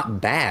not. They're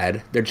not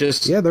bad. They're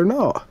just. Yeah, they're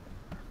not.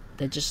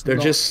 They're just. They're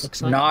not just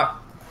exciting.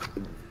 not.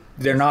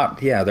 They're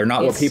not. Yeah, they're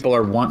not what It's- people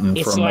are wanting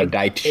it's from like- a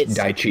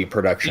Daichi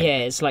production. Yeah,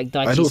 it's like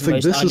Daichi's I don't think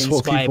most this is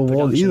what uninspired people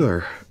want production.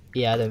 either.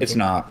 Yeah, I don't. It's think.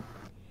 not.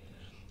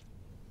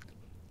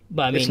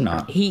 But I it's mean,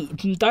 not.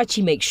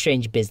 Daichi makes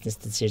strange business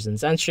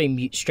decisions and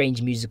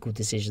strange musical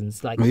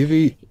decisions. Like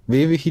Maybe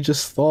he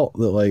just thought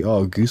that like,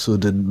 oh, Guso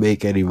didn't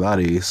make any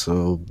money,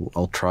 so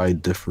I'll try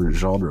different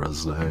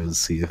genres now and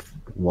see if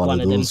one of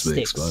one of them those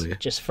makes sticks. money.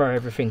 Just throw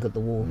everything at the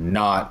wall.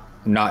 Not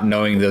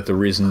knowing that the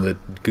reason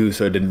that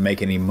Guso didn't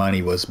make any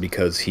money was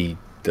because he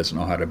doesn't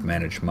know how to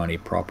manage money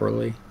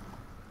properly.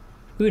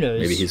 Who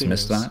knows? Maybe he's Who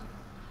missed knows? that.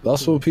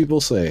 That's what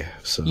people say.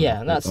 So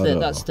Yeah, that's I the don't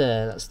that's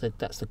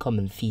know. the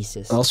common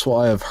thesis. That's what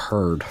I have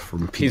heard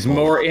from people. He's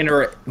more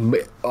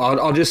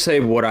I'll just say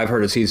what I've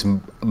heard is he's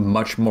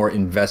much more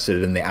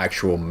invested in the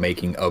actual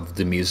making of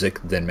the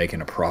music than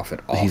making a profit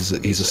off. He's the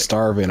a music.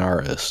 starving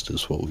artist,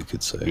 is what we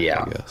could say.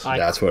 Yeah, I guess.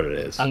 that's what it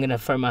is. I'm gonna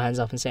throw my hands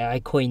up and say I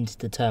coined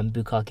the term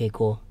bukake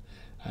core,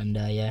 and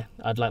yeah,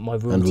 I'd like my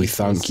royalties. And we please.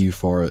 thank you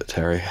for it,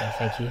 Terry. Yeah,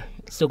 thank you.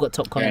 Still got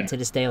top comment And- to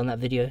this day on that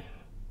video.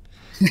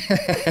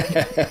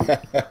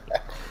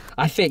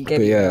 I think. But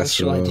Anyway, yeah, I'm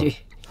sure I so- do.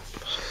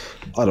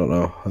 I don't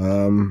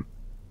know.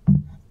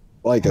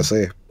 Like I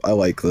say, I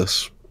like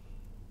this.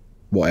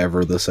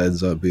 Whatever this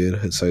ends up being,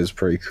 it sounds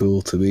pretty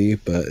cool to me,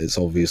 but it's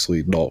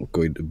obviously not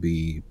going to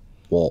be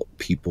what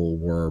people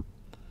were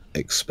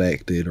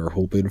expecting or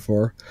hoping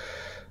for.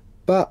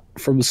 But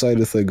from the side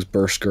of things,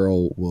 Burst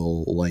Girl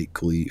will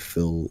likely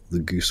fill the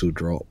Guso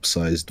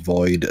drop-sized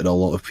void in a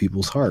lot of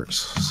people's hearts.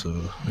 So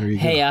there you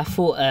Hey, go. I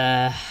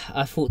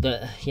thought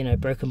that, you know,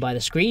 Broken by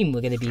the Scream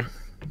were going to be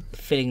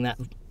filling that,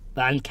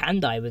 and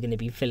Kandai were going to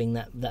be filling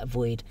that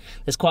void.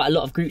 There's quite a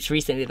lot of groups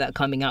recently that are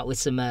coming out with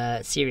some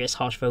serious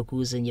harsh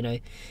vocals and, you know,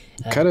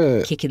 Kind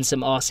of, kicking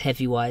some ass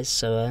heavy wise.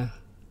 So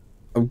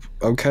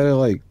I'm kind of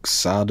like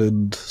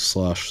saddened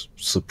 /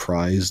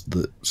 surprised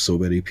that so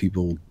many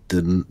people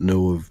didn't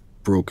know of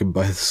Broken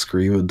by the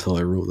Scream until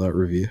I wrote that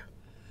review.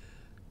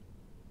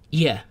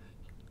 yeah.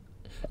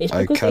 It's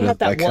I because they kinda-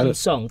 had I that kinda- one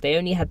song. They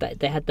only had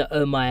that. They had the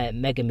Oh My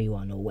Megami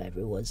one or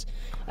whatever it was,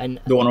 and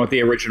The one with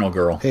the original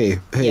girl. Hey,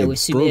 Yeah, with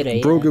Subira,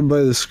 yeah. Broken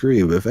by the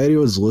Scream. If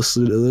anyone's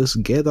listening to this,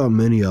 get that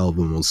mini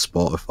album on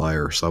Spotify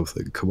or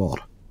something. Come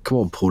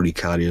on, Pony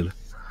Canyon.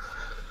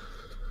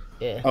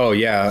 yeah, Oh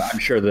yeah, I'm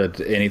sure that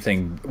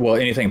anything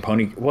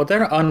Pony. Well,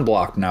 they're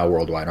unblocked now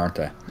worldwide, aren't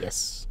they?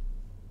 yes.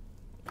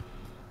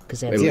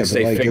 Because At they Yeah, least but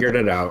they like, figured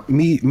it out.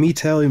 Me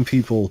telling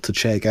people to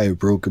check out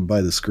Broken by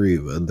the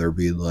Scream, and there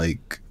being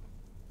like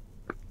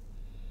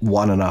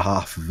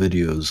 1.5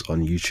 videos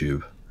on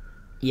YouTube,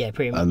 yeah,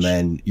 pretty much. and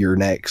then your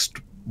next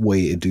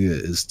way to do it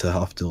is to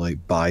have to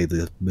like buy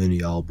the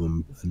mini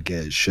album and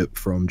get it shipped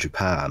from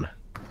Japan.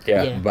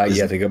 Yeah, Yeah. but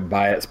you have to go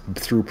buy it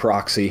through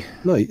proxy.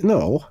 No,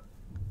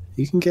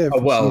 you can get it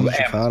from well,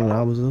 Japan and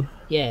Amazon.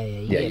 yeah, Yeah,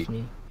 you-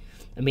 definitely.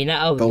 I mean,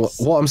 that album. But is-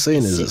 what I'm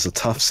saying is, sick. it's a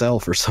tough sell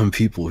for some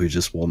people who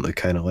just want to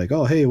kind of like,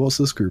 oh, hey, what's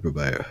this group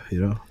about?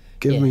 You know,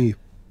 give Yeah.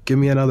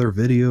 me another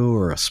video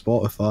or a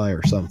Spotify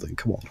or something.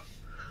 Come on.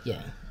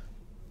 Yeah.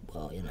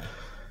 Well, you know.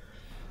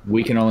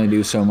 We can only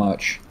do so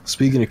much.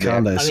 Speaking of Yeah.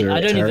 Kandai I mean, syrup,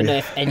 I don't Terry, even know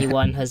if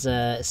anyone has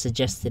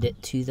suggested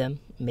it to them.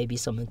 Maybe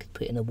someone could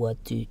put in a word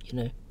to, you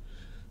know,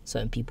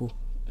 certain people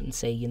and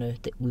say, you know,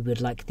 that we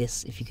would like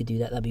this. If you could do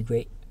that, that'd be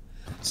great.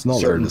 it's not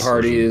Certain their decision,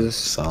 parties,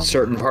 sadly.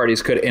 certain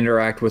parties could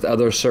interact with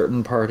other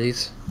certain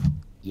parties.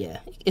 Yeah,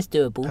 it's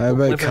doable. How but about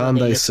whether or not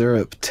they Kandai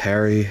syrup,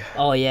 Terry?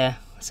 Oh yeah,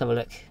 let's have a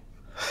look.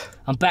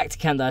 I'm back to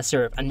Kandai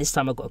syrup, and this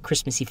time I've got a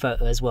Christmassy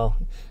photo as well.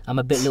 I'm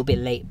a little bit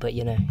late, but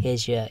you know,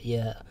 here's your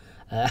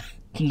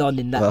non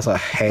in that. That's a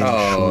head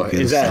Oh, shaking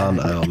is that-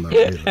 Santa on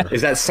there. Right there.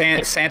 Is that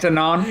Santa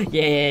Non?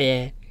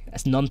 Yeah.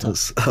 That's non-top.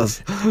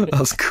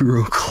 That's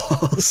Kuro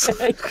Claus.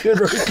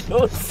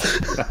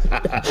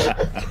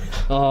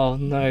 Oh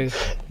no.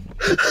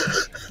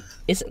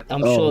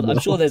 I'm Oh, I'm no.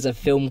 sure there's a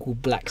film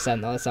called Black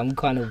Santa, so I'm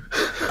kind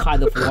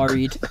of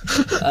worried.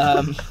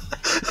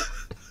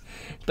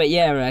 But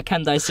yeah,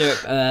 Kandai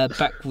Syrup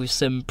back with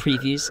some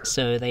previews.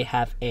 So they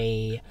have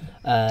a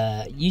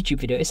YouTube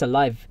video. It's a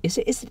live. Is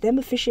it them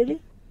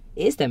officially?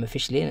 It is them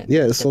officially, isn't it?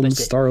 Yeah, it's on But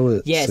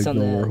Starlit yeah, it's on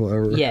Signal or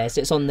whatever. Yeah,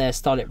 so it's on their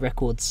Starlit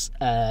Records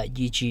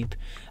YouTube,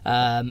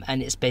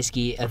 and it's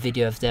basically a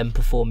video of them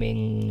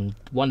performing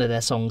one of their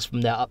songs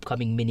from their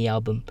upcoming mini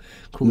album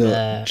called.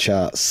 No,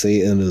 chat,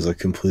 Satan is a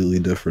completely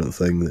different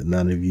thing that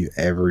none of you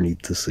ever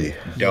need to see.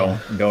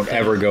 Don't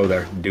ever go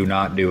there. Do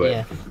not do it.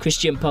 Yeah,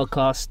 Christian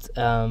podcast.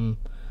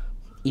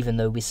 Even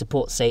though we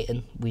support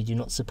Satan, we do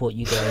not support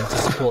you going to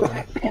support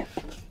them.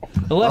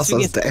 The worst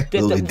thing is,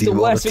 the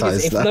worst thing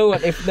is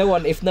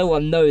if no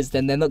one knows,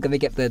 then they're not gonna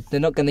get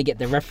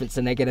the reference,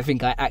 and they're gonna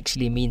think I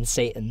actually mean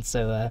Satan.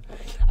 So,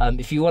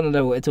 if you want to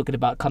know what we're talking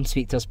about, come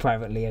speak to us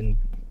privately, and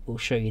we'll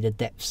show you the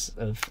depths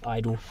of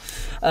Idol.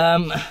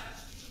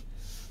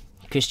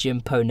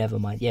 Christian Poe, never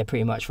mind. Yeah,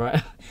 pretty much,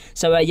 right?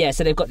 So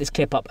so they've got this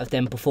clip up of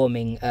them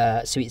performing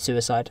 "Sweet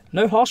Suicide."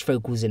 No harsh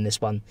vocals in this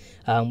one,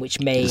 which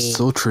may. It's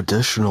so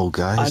traditional,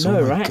 guys. I know,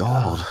 oh my right?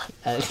 god.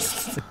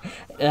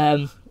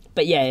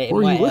 But yeah, it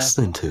What are might, you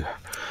listening to?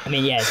 I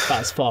mean, yeah, it's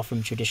about as far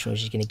from traditional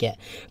as you're gonna get.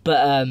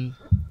 But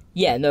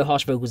yeah, no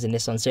harsh vocals in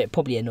this one, so it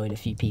probably annoyed a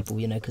few people,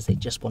 you know, because they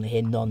just want to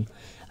hear non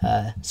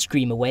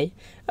scream away.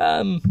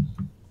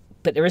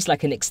 But there is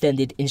like an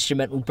extended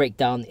instrumental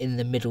breakdown in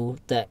the middle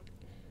that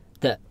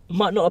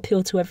might not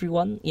appeal to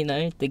everyone. You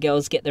know, the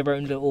girls get their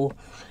own little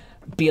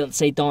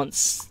Beyonce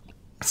dance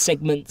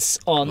segments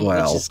on,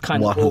 Well, which is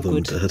kind of one of them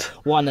awkward. did.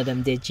 One of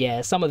them did,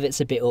 yeah. Some of it's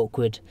a bit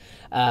awkward,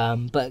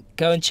 but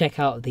go and check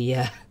out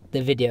the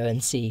video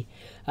and see.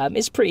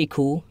 It's pretty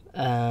cool.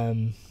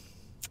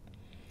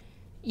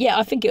 Yeah,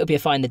 I think it'll be a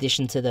fine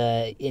addition to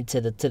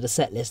the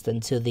set list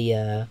and to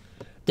the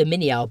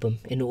mini album.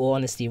 In all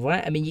honesty,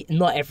 right? I mean,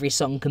 not every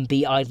song can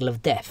be Idol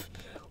of Death.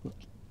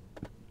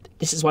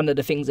 This is one of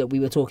the things that we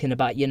were talking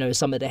about, you know,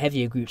 some of the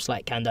heavier groups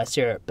like Kandai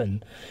Syrup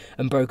and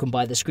Broken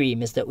by the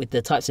Scream, is that with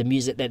the types of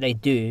music that they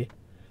do,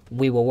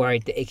 we were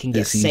worried that it can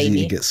get It's easy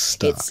samey. to get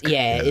stuck.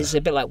 It's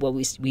a bit like what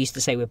we used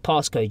to say with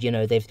Passcode, you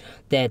know,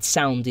 their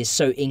sound is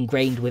so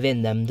ingrained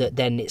within them that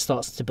then it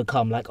starts to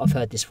become like, I've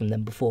heard this from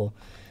them before.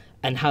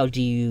 and how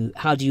do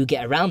you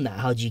get around that?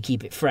 How do you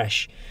keep it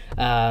fresh?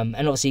 And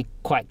obviously,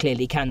 quite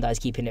clearly, Kandai's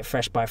keeping it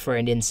fresh by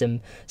throwing in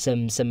some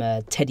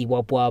Teddy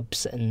Wob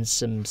Wobs and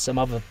some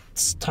other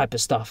type of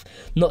stuff.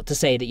 Not to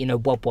say that, you know,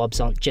 Wob Wobs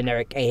aren't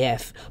generic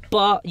AF,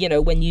 but, you know,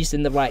 when used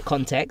in the right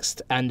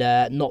context and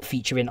not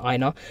featuring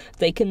Aina,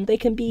 they can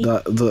be.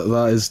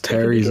 That is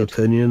Terry's good.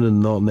 opinion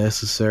and not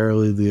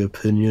necessarily the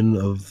opinion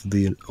of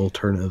the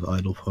Alternative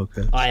Idol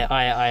podcast.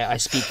 I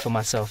speak for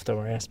myself. Don't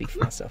worry, I speak for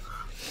myself.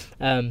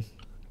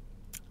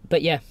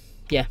 But yeah,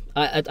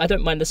 I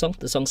don't mind the song.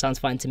 The song sounds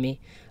fine to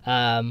me.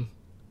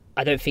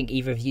 I don't think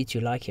either of you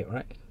two like it,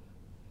 right?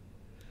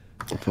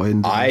 Why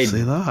didn't I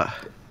say that?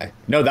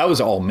 No, that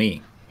was all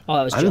me. Oh,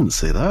 that was I John. didn't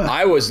say that.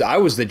 I was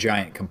the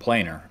giant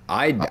complainer.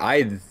 I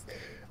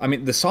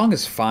mean, the song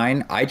is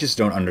fine. I just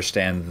don't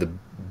understand the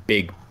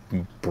big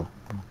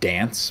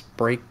dance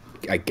break.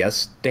 I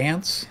guess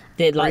dance.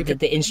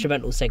 The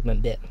instrumental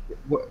segment bit.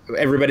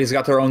 Everybody's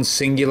got their own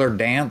singular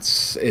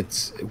dance.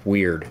 It's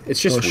weird.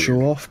 It's just weird.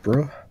 Show off,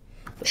 bro.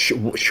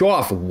 Show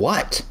off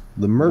what?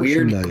 The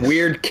merchandise.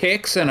 Weird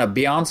kicks and a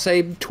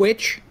Beyonce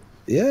twitch.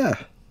 Yeah.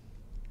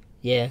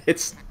 Yeah.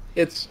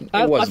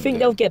 I I think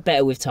they'll get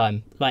better with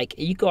time. Like,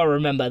 you gotta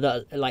remember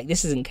that, like,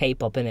 this isn't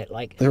K-pop, innit?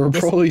 Like, They were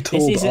probably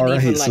told, isn't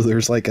alright, even, so like,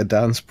 there's like a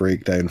dance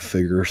breakdown,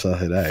 figure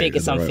something out. figure And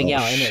they're something like,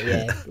 out, oh, innit? shit.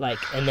 Yeah. Like,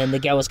 and then the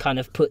girls kind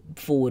of put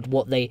forward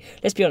what they.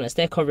 Let's be honest,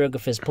 their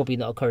choreographer's probably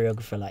not a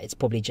choreographer. Like, it's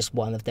probably just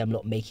one of them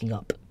lot making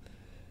up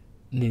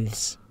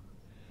moves.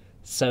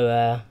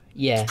 So,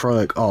 yeah. It's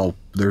probably like, oh,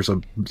 there's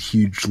a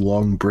huge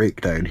long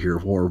breakdown here.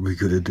 What are we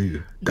gonna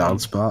do?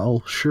 Dance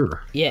battle?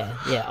 Sure. Yeah.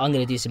 I'm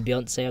gonna do some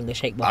Beyonce. I'm gonna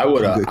shake my. I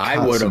would Good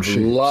have cats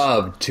and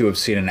loved to have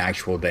seen an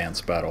actual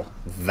dance battle.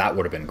 That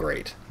would have been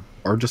great.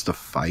 Or just a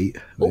fight,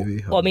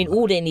 maybe. Well, I mean,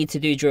 all they need to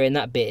do during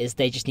that bit is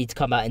they just need to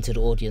come out into the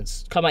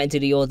audience. Come out into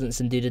the audience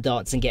and do the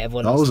dance and get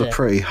everyone That else was a to...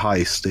 pretty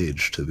high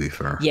stage, to be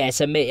fair. Yeah,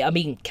 so, I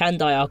mean,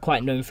 Kandai are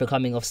quite known for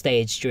coming off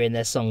stage during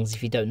their songs,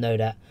 if you don't know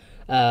that.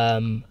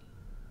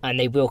 And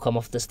they will come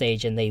off the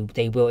stage and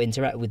they will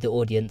interact with the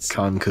audience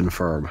Can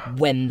confirm.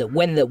 when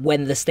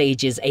the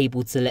stage is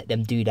able to let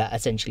them do that,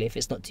 essentially, if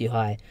it's not too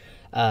high.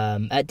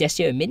 At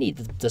Desio Mini,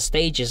 the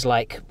stage is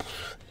like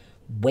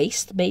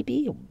waist,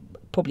 maybe?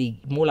 Probably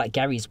more like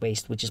Gary's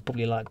waist, which is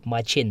probably like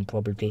my chin,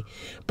 probably.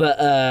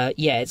 But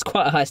yeah, it's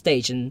quite a high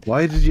stage, and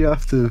Why did you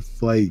have to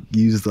like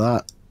use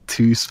that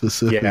two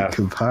specific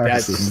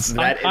comparisons?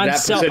 I'm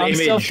puts an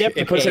image.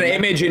 self-deprecating. It puts an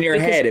image in your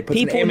because head. It puts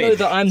an people image. know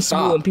that I'm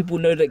small, Stop. and people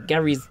know that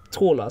Gary's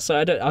taller. So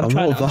I'm not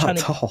trying that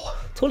to tall.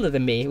 taller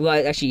than me.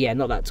 Well, actually, yeah,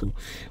 not that tall,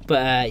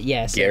 but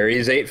yeah. So, Gary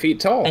is 8 feet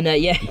tall. and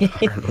yeah,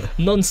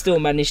 Non still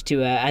managed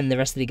to, and the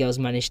rest of the girls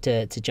managed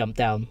to jump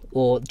down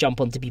or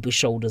jump onto people's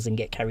shoulders and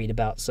get carried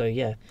about. So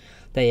yeah,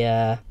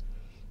 they're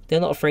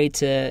not afraid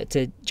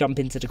to jump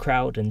into the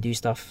crowd and do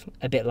stuff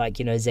a bit like,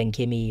 you know, Zen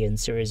Kimi and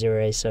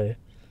Surezure. So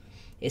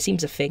it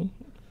seems a thing.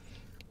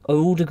 Are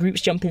all the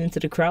groups jumping into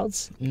the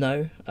crowds?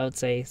 No, I would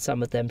say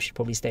some of them should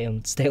probably stay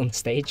on the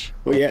stage.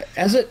 Well, yeah,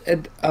 as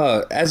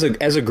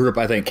a group,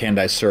 I think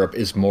Kandai Syrup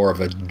is more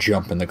of a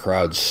jump in the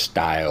crowd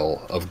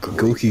style of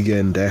group.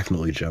 Gokigen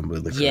definitely jump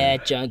with the crowd. Yeah,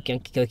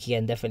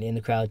 Gokigen definitely in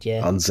the crowd.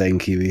 Yeah, And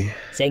Zenkiwi.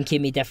 Zen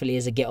Kimi definitely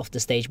is a get off the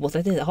stage. Well,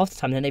 they did it half the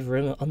time. They're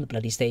never on the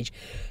bloody stage.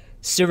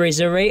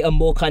 Surezure are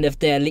more kind of,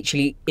 they're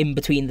literally in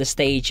between the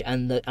stage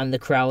and the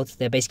crowd.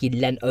 They're basically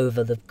leant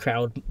over the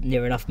crowd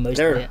near enough most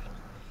of it.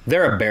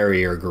 They're a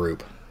barrier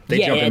group. They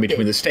jump in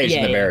between the stage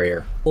and the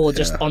barrier. Or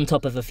just on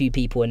top of a few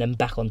people and then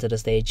back onto the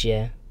stage,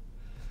 yeah.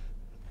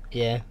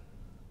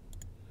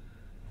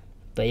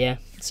 But yeah,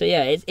 so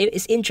yeah,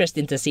 it's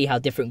interesting to see how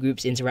different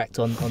groups interact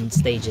on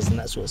stages and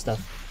that sort of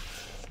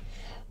stuff.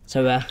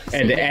 So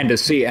And to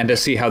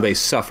see how they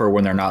suffer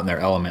when they're not in their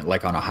element,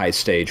 like on a high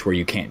stage where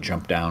you can't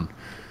jump down.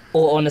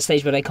 or on a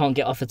stage where they can't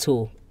get off at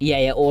all.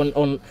 Yeah,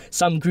 on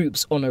some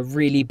groups on a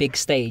really big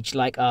stage,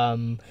 like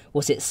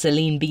what's it,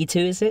 Celine B2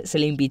 is it?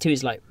 Celine B2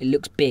 is like, it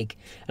looks big,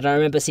 and I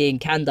remember seeing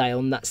Kandai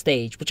on that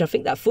stage, which I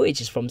think that footage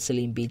is from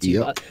Celine B2,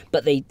 Yep.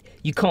 but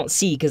you can't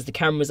see because the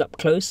camera's up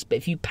close. But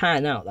if you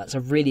pan out, that's a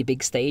really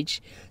big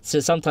stage,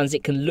 so sometimes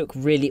it can look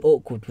really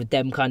awkward with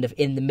them kind of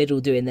in the middle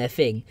doing their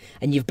thing,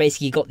 and you've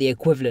basically got the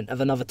equivalent of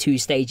another 2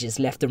 stages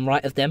left and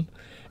right of them,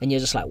 and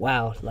you're just like,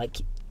 wow, like.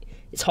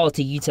 It's hard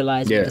to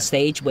utilize with the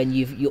stage when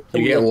you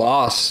get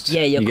lost.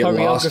 Yeah, your you get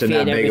lost in choreography that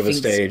and big of a everything's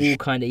stage. all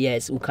kind of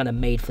it's all kind of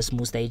made for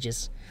small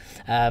stages.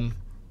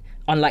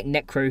 Unlike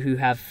Necro, who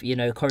have, you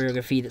know,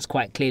 choreography that's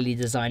quite clearly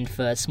designed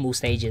for small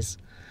stages.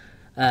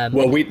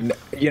 Well,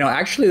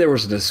 actually there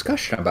was a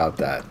discussion about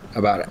that,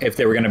 about if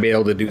they were going to be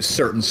able to do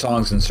certain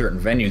songs in certain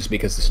venues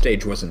because the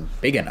stage wasn't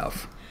big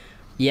enough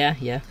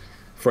Yeah.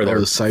 for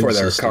their the sound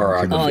system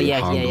choreography. couldn't Oh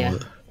yeah. handle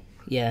it.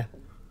 Yeah.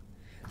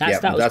 Yeah,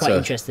 That was that's quite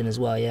interesting as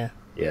well. Yeah.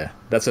 Yeah,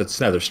 that's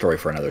another story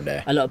for another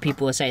day. A lot of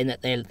people are saying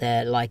that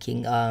they're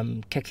liking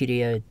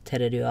Kakurio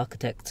Tereru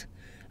Architect.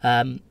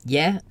 I'm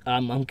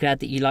glad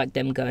that you like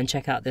them. Go and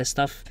check out their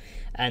stuff,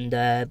 and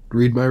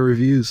Read my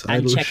reviews.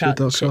 and check out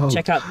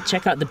idolshit.com.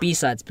 check out the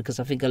B-sides, because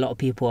I think a lot of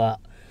people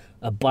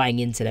buying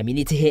into them. You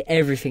need to hear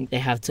everything they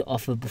have to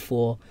offer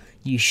before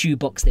you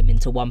shoebox them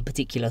into one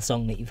particular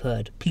song that you've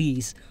heard.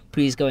 Please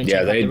go and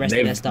check out the rest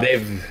of their stuff.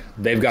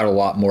 They've got a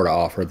lot more to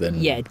offer than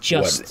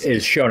what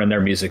is shown in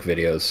their music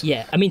videos.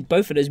 Yeah, I mean,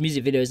 both of those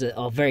music videos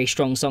are very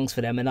strong songs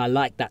for them, and I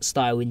like that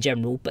style in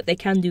general, but they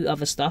can do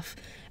other stuff,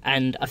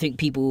 and I think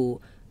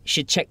people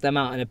should check them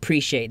out and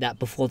appreciate that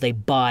before they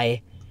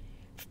buy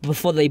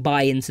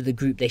into the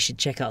group. They should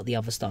check out the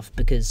other stuff,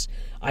 because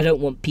I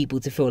don't want people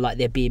to feel like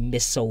they're being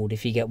missold,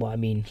 if you get what I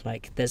mean.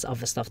 Like, there's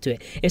other stuff to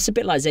it. It's a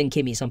bit like Zen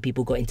Kimi. Some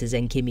people got into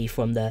Zen Kimi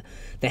from the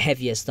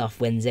heavier stuff,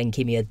 when Zen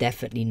Kimi are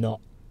definitely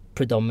not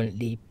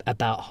predominantly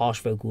about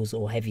harsh vocals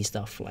or heavy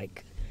stuff.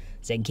 Like,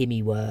 Zen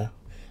Kimi were,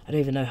 I don't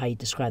even know how you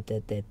describe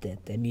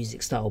their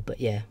music style,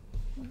 but yeah.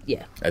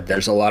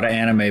 There's a lot of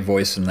anime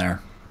voice in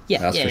there.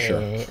 That's for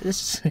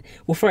sure.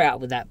 We'll throw it out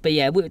with that. But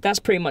yeah, that's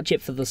pretty much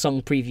it for the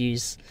song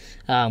previews.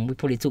 We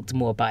probably talked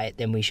more about it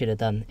than we should have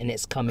done, and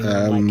it's coming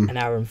in like an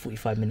hour and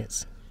 45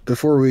 minutes.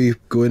 Before we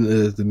go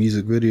into the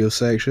music video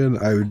section,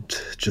 I would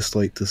just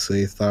like to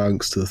say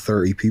thanks to the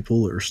 30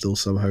 people that are still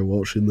somehow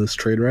watching this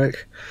train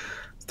wreck.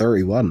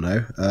 31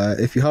 now.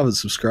 If you haven't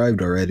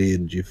subscribed already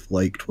and you've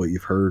liked what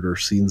you've heard or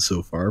seen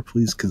so far,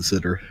 please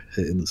consider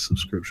hitting the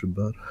subscription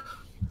button.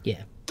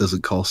 Yeah.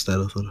 Doesn't cost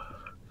anything.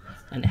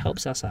 And it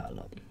helps us out a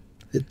lot.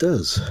 It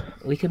does.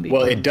 We can be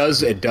it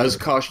does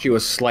cost you a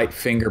slight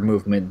finger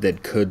movement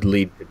that could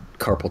lead to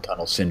carpal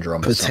tunnel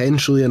syndrome.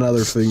 Potentially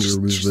another finger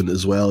movement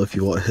as well if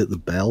you want to hit the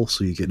bell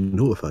so you get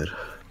notified.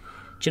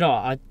 Do you know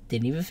what? I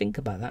didn't even think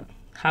about that.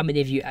 How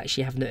many of you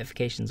actually have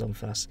notifications on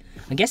for us?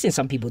 I'm guessing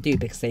some people do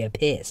because they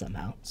appear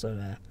somehow.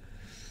 So,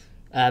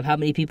 how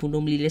many people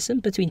normally listen?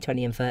 Between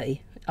 20 and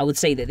 30. I would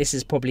say that this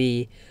is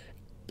probably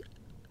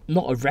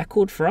not a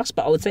record for us,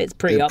 but I would say it's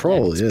pretty up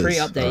there. It's pretty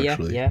up there,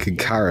 actually. Yeah.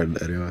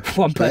 Concurrent, anyway.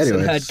 One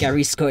person heard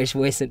Gary's Scottish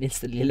voice and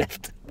instantly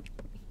left.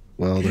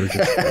 Well, they're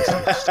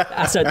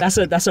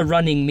just that's a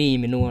running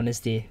meme, in all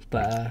honesty.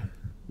 But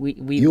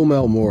You'll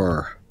Melt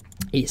More.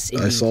 Yes,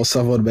 I saw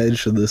someone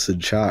mention this in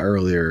chat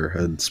earlier,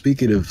 and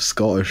speaking of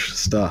Scottish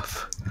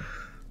stuff,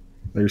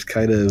 there's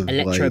kind of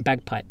electro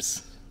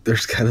bagpipes.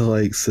 There's kind of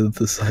like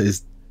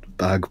synthesized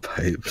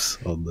bagpipes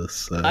on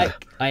this.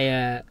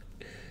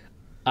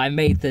 I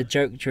made the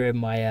joke during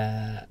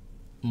my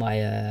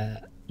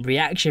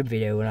reaction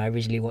video when I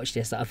originally watched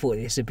this, that I thought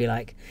this would be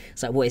like,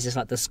 it's like, what is this,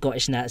 like the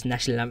Scottish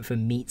national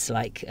anthem meets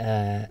like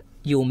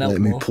You'll Melt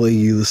More. Let me play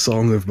you the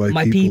song of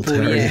my people,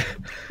 Terry. Yeah.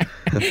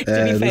 To be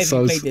fair, if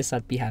you played this,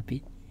 I'd be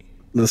happy.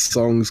 The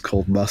song's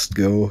called Must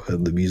Go,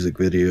 and the music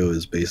video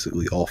is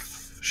basically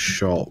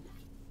off-shot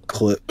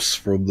clips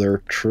from their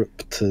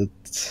trip to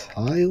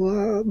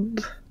Taiwan.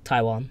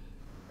 I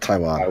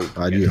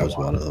knew it was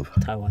one of them.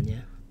 Taiwan, yeah.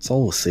 It's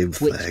all the same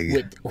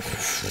thing.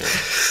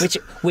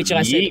 Which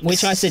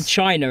I said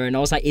China, and I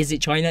was like, is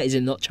it China? Is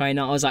it not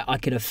China? I was like, I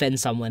could offend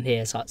someone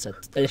here, so I said,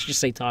 let's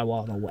just say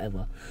Taiwan or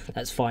whatever.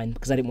 That's fine,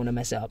 because I didn't want to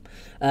mess it up.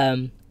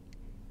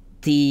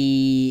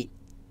 The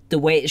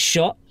way it's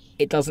shot,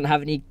 it doesn't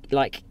have any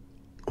like.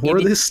 What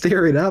are they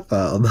staring up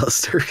at on that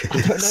staircase?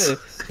 I don't know,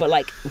 but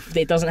like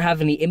it doesn't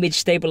have any image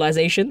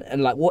stabilization,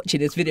 and like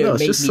watching this video,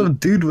 it's just some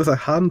dude with a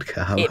hand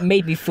cam. It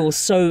made me feel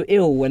so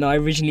ill when I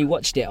originally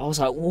watched it. I was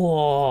like,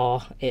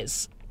 whoa,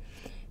 it's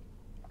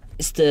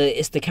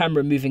the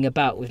camera moving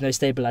about with no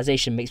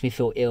stabilization makes me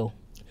feel ill.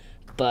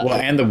 But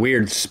and the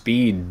weird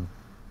speed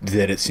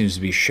that it seems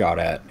to be shot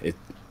at,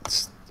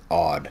 it's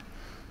odd.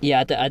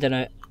 Yeah, I don't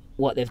know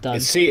what they've done.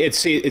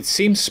 It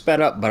seems sped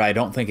up, but I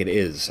don't think it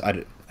is. I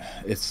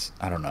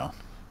don't know.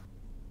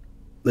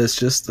 It's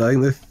just, I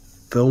think they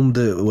filmed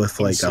it with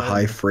like a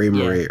high frame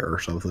rate or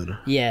something.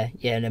 Yeah,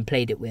 and then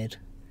played it weird.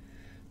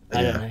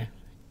 I don't know.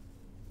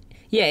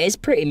 Yeah, it's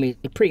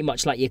pretty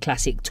much like your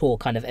classic tour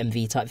kind of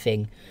MV type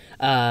thing.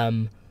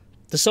 The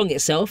song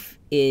itself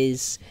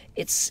is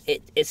it's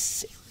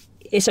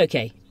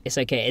okay. It's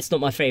okay. It's not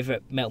my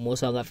favorite Meltmore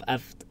song.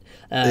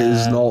 It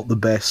is not the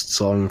best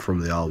song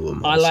from the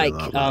album. I like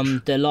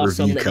the last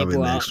song that they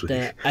brought out,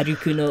 the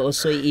Arukuno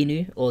Osoi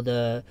Inu, or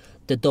the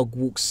dog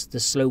walks, the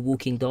slow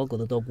walking dog, or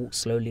the dog walks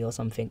slowly or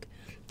something.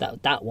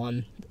 That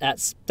one,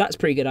 that's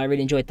pretty good. I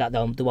really enjoyed that.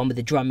 The one with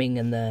the drumming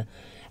and the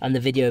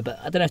video, but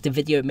I don't know if the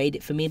video made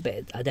it for me,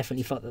 but I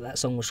definitely felt that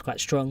song was quite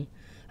strong.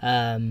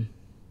 I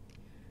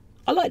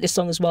like this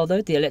song as well,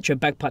 though. The electro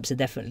bagpipes are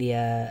definitely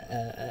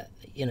a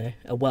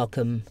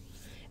welcome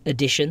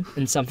addition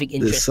and something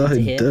interesting to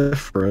hear.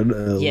 Different,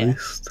 at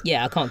least.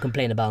 Yeah, I can't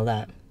complain about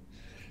that.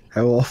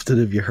 How often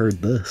have you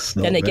heard this?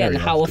 Then again,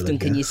 how often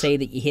can you say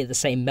that you hear the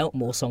same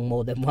Meltmore song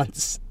more than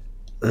once?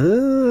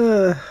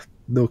 No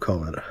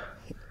comment.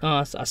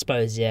 I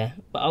suppose, yeah.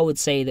 But I would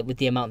say that with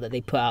the amount that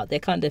they put out, they're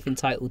kind of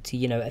entitled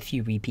to, a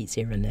few repeats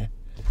here and there.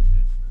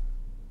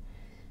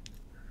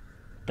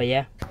 But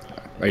yeah.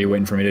 Are you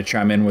waiting for me to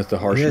chime in with the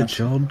harshness? Yeah,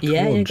 John. Come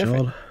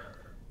on,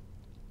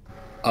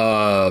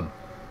 John.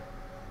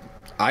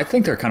 I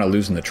think they're kind of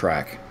losing the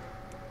track,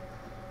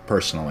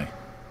 personally.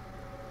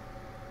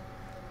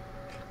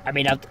 I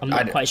mean, I'm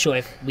not quite sure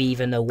if we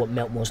even know what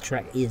Meltmore's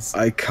track is.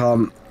 I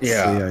can't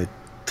say I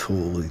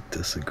totally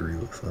disagree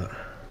with that.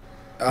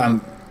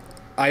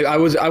 I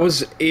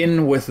was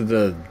in with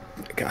the.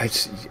 I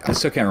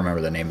still can't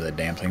remember the name of the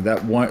damn thing.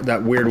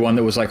 That weird one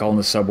that was like all in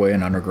the subway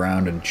and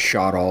underground and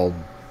shot all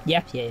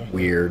Yeah.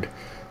 weird.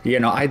 You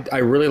know, I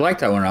really liked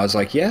that one. I was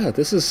like, yeah,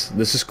 this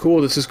is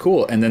cool. This is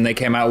cool. And then they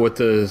came out with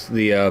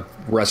the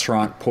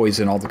restaurant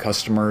poison all the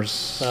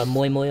customers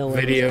Moi Moi or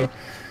whatever video, it's called.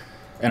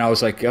 and I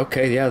was like,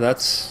 okay, yeah,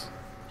 that's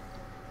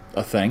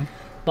a thing.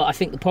 But I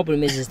think the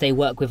problem is they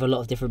work with a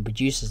lot of different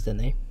producers, don't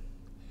they?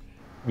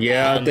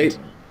 Yeah, And they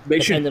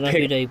should depending on who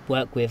pick. they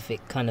work with, it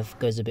kind of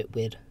goes a bit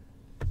weird.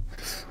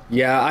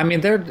 Yeah, I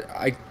mean,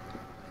 I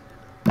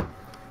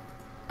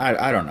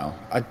don't know.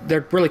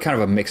 They're really kind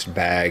of a mixed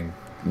bag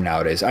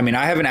nowadays. I mean,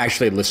 I haven't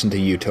actually listened to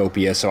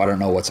Utopia, so I don't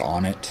know what's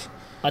on it.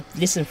 I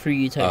listened through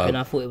Utopia and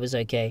I thought it was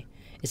okay.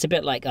 It's a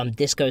bit like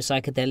disco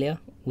psychedelia,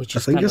 which I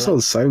is think kind it's of on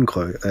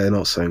SoundCloud,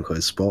 not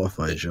SoundCloud,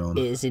 Spotify, John.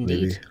 it is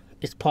indeed. maybe.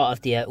 It's part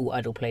of the All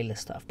Idol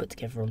playlist that I've put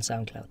together on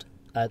SoundCloud.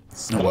 Well,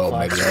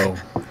 Spotify.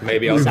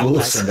 maybe I'll Sounds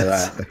listen to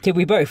that. Did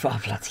we both? Oh,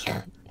 bloody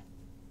hell.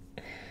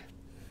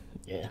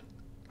 Yeah.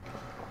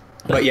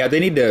 But yeah, I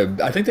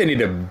think they need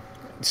to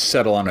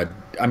settle on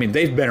I mean,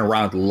 they've been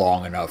around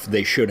long enough.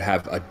 They should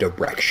have a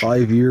direction.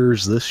 5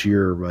 years this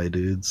year, my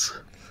dudes.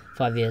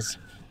 5 years.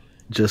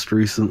 Just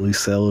recently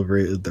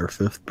celebrated their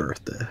 5th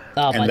birthday.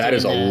 Oh, by And that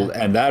is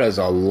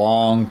doing a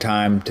long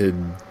time to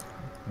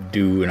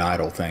do an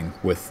idol thing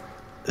with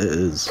It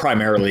is.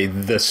 primarily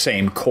the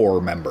same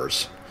core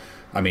members.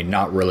 I mean,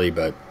 not really,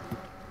 but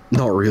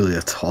Not really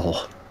at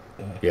all.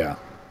 yeah.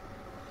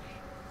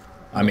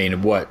 I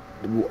mean, what?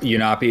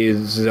 Unapi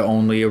is the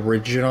only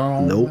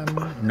original Nope.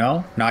 member?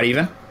 No? Not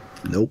even?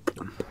 Nope.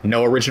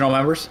 No original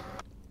members?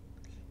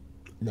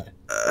 No.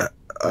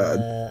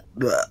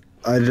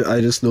 I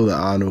just know that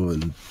Ano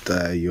and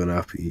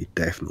Yonapi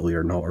definitely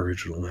are not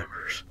original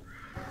members.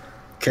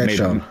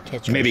 Ketchum.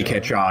 Maybe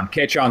Ketchon.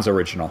 Ketchon's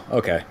original.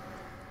 Okay.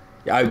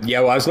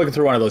 Well, I was looking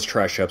through one of those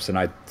trash ups, and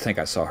I think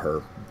I saw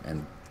her,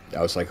 and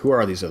I was like, who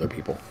are these other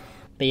people?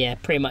 But yeah,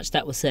 pretty much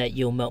that was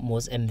You'll Melt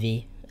More's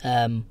MV.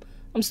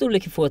 I'm still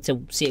looking forward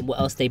to seeing what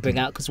else they bring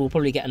out because we'll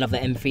probably get another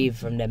MV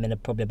from them in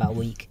probably about a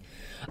week.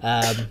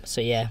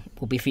 So yeah,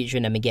 we'll be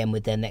featuring them again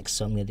with their next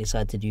song they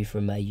decide to do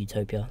from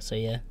Utopia. So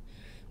yeah,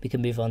 we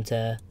can move on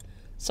to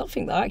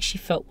something that I actually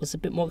felt was a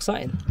bit more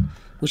exciting,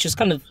 which was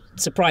kind of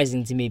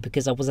surprising to me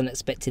because I wasn't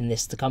expecting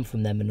this to come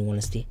from them, in all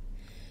honesty.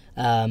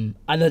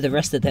 I know the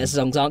rest of their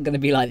songs aren't going to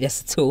be like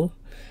this at all.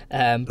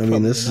 I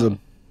mean, this is a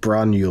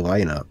brand new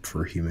lineup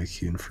for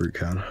Himeki and Fruit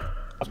Can.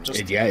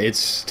 Yeah,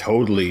 it's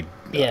totally.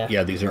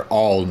 Yeah. These are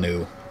all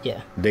new.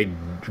 Yeah. They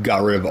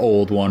got rid of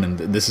old one, and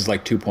this is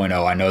like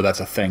 2.0. I know that's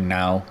a thing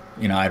now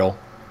in Idol,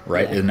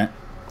 right? Yeah. Isn't it?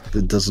 If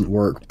it doesn't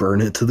work, burn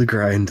it to the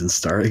ground and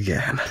start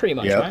again. Pretty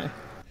much, Yep. right?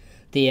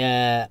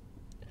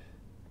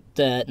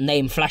 The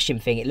name flashing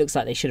thing, it looks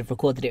like they should have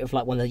recorded it with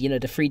like one of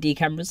the 3D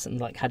cameras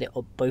and like had it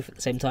up both at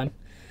the same time.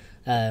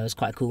 It was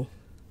quite cool.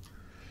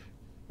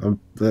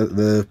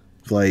 The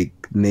like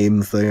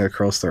name thing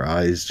across their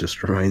eyes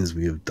just reminds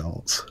me of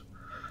dots.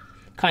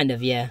 Kind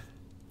of, yeah.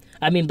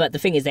 I mean, but the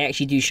thing is, they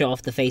actually do show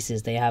off the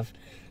faces. They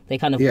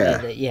kind of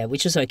Yeah.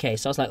 which is okay.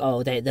 So I was like,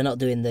 oh, they're not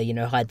doing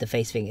the hide the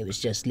face thing. It was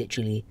just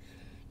literally,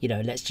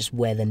 let's just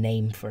wear the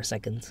name for a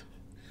second,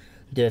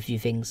 do a few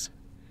things.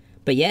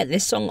 But yeah,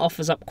 this song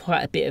offers up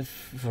quite a bit of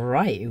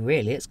variety.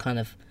 Really, it's kind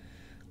of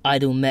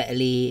idol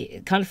metal-y.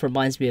 It kind of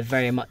reminds me of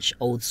very much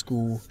old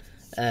school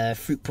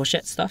Fruit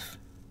Pochette stuff.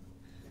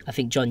 I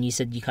think, John, you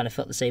said you kind of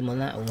felt the same on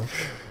that, or?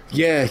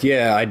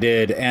 Yeah, I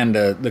did. And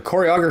the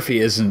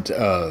choreography isn't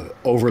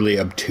overly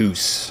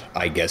obtuse,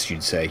 I guess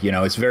you'd say.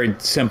 It's very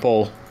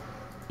simple.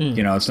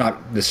 It's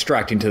not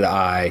distracting to the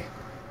eye.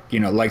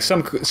 Like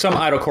some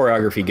idol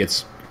choreography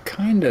gets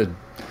kind of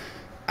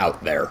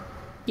out there.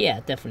 Yeah,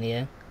 definitely,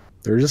 yeah.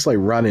 They're just like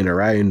running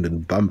around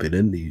and bumping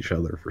into each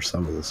other for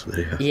some of this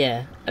video.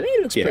 Yeah, I mean,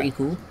 it looks pretty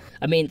cool.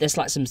 I mean, there's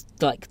like some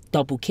like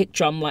double kick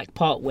drum like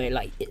part where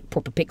like it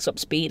proper picks up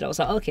speed. I was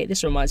like, okay,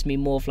 this reminds me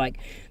more of like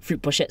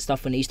Fruit Pochette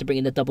stuff when they used to bring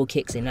in the double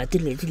kicks in, like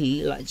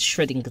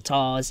shredding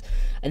guitars,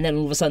 and then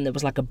all of a sudden there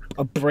was like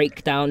a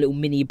breakdown, little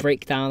mini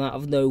breakdown out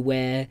of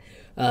nowhere,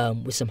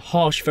 with some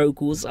harsh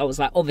vocals. I was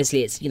like,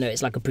 obviously it's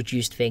it's like a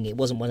produced thing. It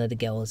wasn't one of the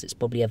girls. It's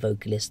probably a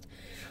vocalist,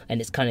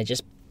 and it's kind of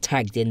just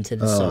tagged into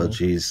the song. Oh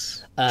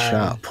jeez,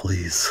 chat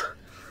please.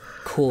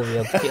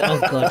 Choreography.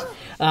 Oh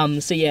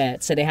god. So yeah,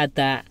 so they had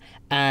that.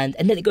 And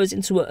then it goes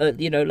into a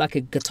like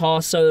a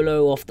guitar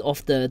solo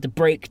off the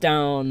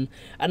breakdown,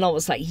 and I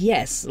was like,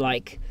 yes,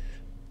 like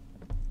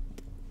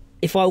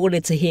if I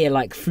wanted to hear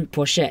like Fruit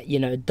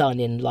Pochette, done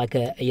in like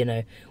a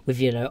with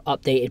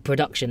updated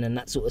production and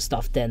that sort of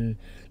stuff, then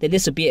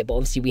this would be it. But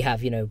obviously we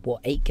have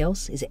 8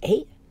 girls? Is it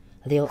 8?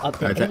 Are they all up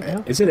there? 8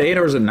 now? Is it 8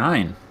 or is it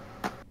 9?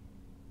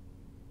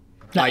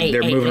 No,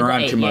 they're moving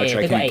around too much.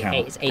 I can't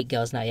count. It's 8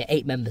 girls now. Yeah,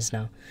 8 members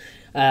now.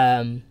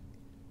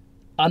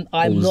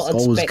 I'm not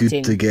always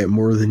expecting. good to get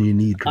more than you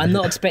need. Right? I'm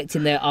not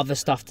expecting their other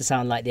stuff to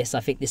sound like this. I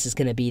think this is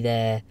going to be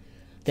their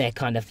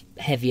kind of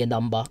heavier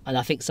number, and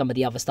I think some of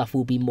the other stuff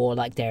will be more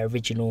like their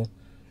original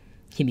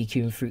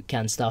Himikyu and Fruit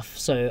Can stuff.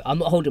 So I'm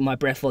not holding my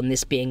breath on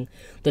this being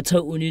the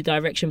total new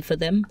direction for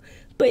them.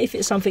 But if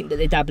it's something that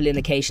they dabble in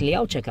occasionally,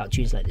 I'll check out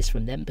tunes like this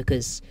from them,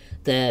 because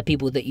the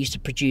people that used to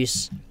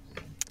produce,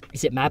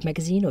 is it Mad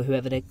Magazine or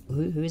whoever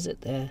who is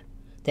it,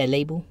 their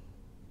label?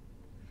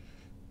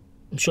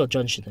 I'm sure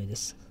John should know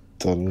this.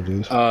 Don't know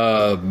this.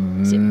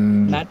 Is it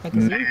Mad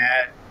Magazine?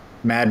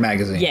 Mad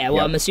Magazine. Yeah,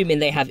 well, Yep. I'm assuming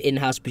they have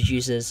in-house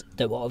producers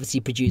that were obviously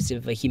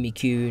producing for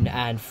Himikyu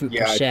and Fruit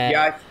Pochette.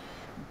 Yeah.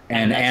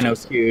 And And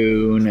that's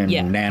Anokune and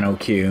Yeah.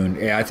 Nanokune.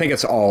 Yeah, I think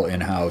it's all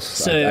in-house.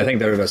 So- I think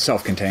they're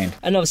self-contained.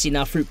 And obviously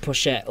now Fruit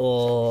Pochette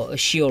or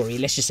Shiori,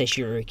 let's just say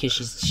Shiori because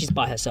she's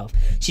by herself.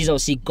 She's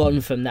obviously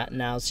gone from that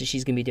now, so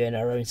she's going to be doing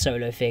her own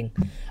solo thing.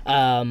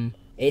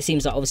 It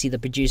seems like obviously the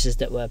producers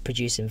that were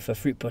producing for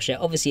Fruit Pochette,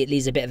 obviously it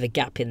leaves a bit of a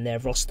gap in their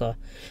roster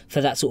for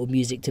that sort of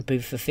music to be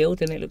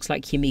fulfilled, and it looks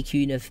like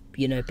Himikyu have,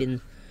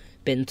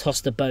 been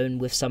tossed a bone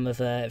with some of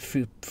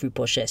Fruit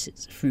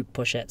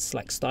Pochette's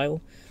like style,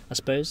 I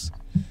suppose.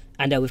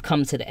 And we've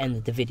come to the end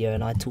of the video,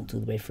 and I talked all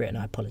the way through it, and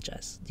I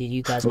apologise. Did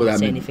you guys want to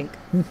say anything?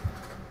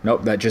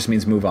 Nope, that just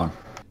means move on.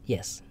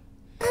 Yes.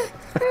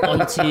 On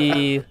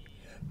to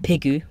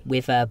Pigu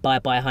with Bye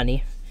Bye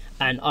Honey.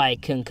 And I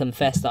can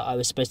confess that I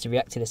was supposed to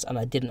react to this, and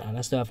I didn't, and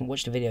I still haven't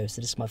watched the video,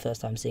 so this is my first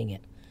time seeing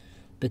it,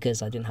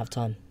 because I didn't have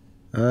time.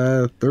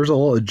 There's a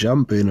lot of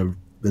jumping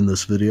in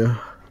this video.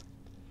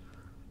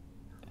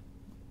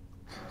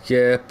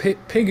 Yeah,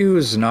 Pigu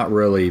is not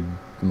really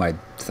my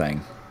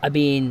thing. I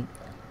mean,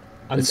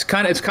 It's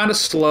kind of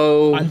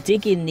slow. I'm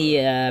digging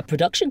the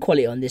production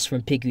quality on this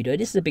from Pigu, though.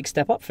 This is a big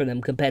step up for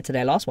them compared to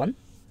their last one.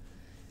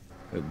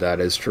 That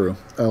is true.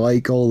 I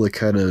like all the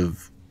kind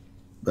of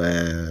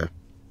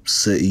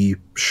city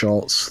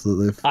shots that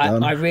they've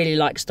done. I really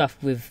like stuff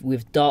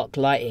with dark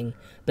lighting,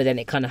 but then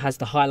it kind of has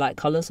the highlight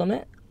colours on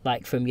it,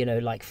 like from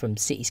from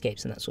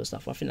cityscapes and that sort of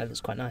stuff. I think that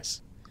looks quite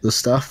nice. The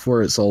stuff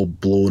where it's all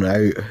blown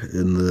out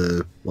in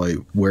the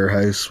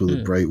warehouse with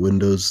the bright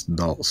windows,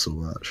 not so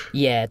much.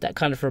 Yeah, that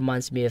kind of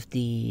reminds me of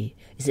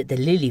is it the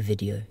Lily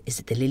video? Is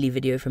it the Lily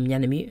video from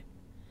Yanamute?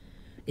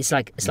 It's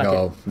like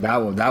No,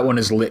 that one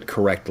is lit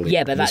correctly.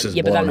 yeah, but This is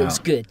that blown looks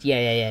out. good.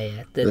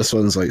 Yeah. This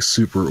one's like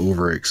super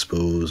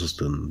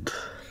overexposed and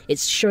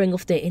It's showing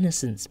off their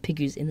innocence,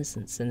 Pigu's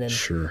innocence, and then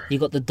Sure. you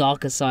got the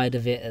darker side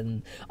of it,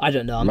 and I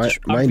don't know. I'm my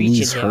reaching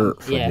knees here.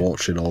 hurt from Yeah.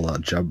 watching all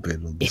that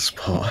jumping on the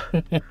spot.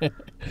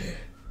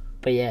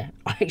 But yeah,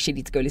 I actually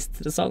need to go listen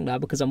to the song now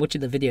because I'm watching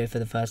the video for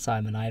the first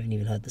time and I haven't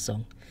even heard the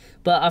song.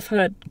 But I've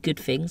heard good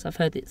things. I've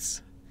heard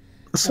it's...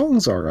 The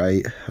song's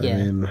alright. Yeah.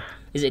 I mean,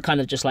 Is it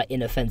kind of just like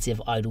inoffensive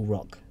idol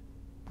rock?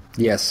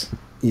 Yes,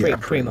 yeah,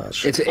 Pretty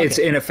much. it's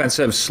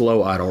inoffensive,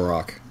 slow idol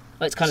rock.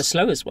 Oh, it's kind of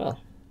slow as well.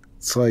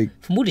 It's like,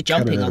 From all the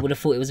jumping, Kinda- I would have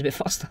thought it was a bit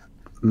faster.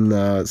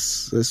 no,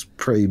 it's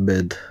pretty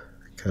mid.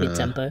 Kinda,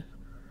 Mid-tempo.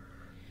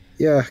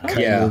 Yeah, kind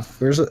Yeah. of.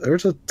 There's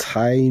a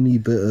tiny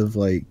bit of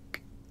like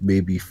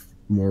maybe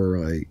more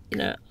like You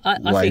know, I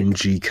think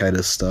loungy kind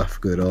of stuff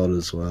going on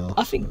as well.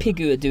 I think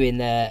Pigu are doing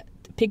their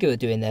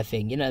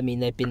thing. You know what I mean?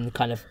 They've been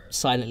kind of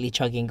silently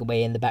chugging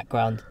away in the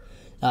background,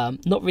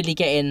 not really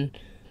getting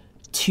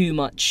too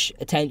much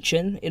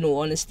attention. In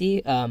all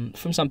honesty,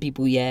 from some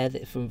people, yeah.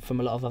 From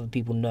a lot of other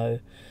people, no.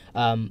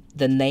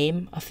 The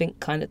name, I think,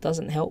 kind of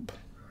doesn't help.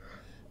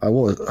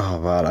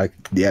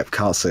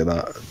 Can't say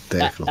that.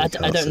 Definitely. I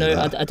can't don't say know.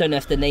 that. I don't know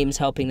if the name's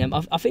helping them.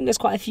 I think there's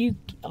quite a few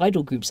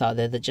idol groups out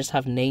there that just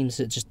have names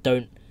that just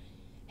don't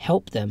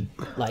help them.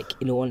 Like,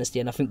 in all honesty,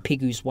 and I think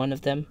Pigu's one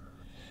of them.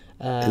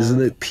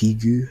 Isn't it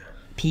Pigu?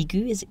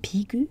 Pigu? Is it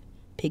Pigu?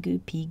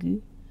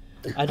 Pigu?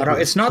 I I don't don't. know.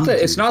 It's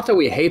not that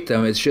we hate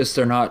them. It's just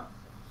they're not.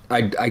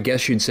 I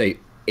guess you'd say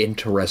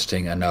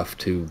interesting enough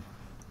to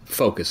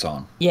focus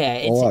on. Yeah,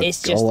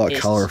 it's just all that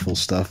it's- colourful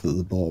stuff at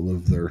the bottom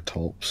of their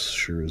tops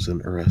sure is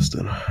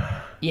interesting.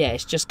 Yeah,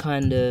 it's just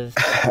kind of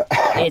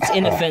it's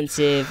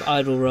inoffensive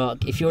idol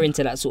rock. If you're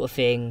into that sort of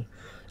thing,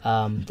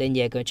 then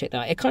yeah, go check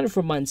that out. It kind of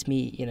reminds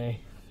me,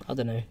 I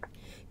don't know,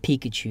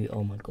 Pikachu.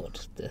 Oh my god,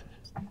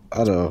 I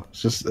don't know.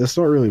 It's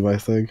not really my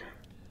thing.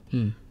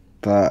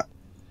 But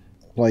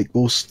like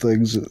most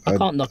things, I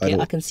can't knock it.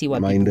 don't I can see why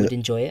mind people it. would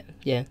enjoy it.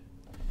 Yeah,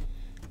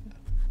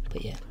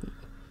 but yeah.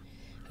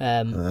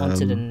 On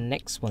to the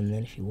next one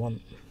then, if you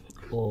want.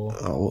 Or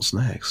What's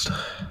next?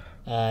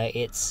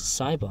 it's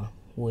Cyber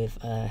with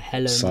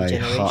Hello New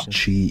Generation.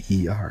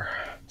 Saihachi ER.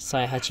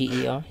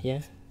 Saihachi ER,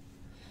 yeah.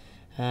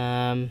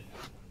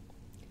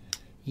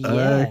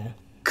 Yeah.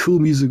 Cool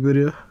music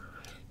video.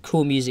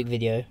 Cool music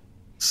video.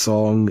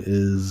 Song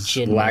is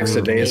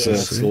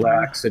Lackadaisical.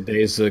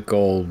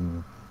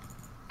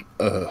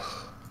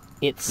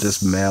 It's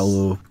just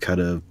mellow,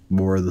 kind of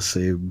more of the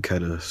same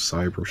kind of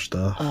cyber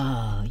stuff.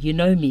 You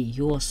know me.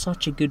 You're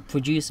such a good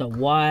producer.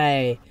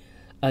 Why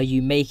are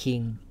you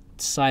making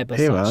Cyber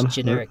Hey such man,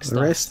 generic the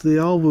stuff? rest of the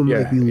album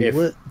Yeah, might be if-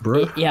 lit,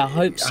 bro. Yeah, I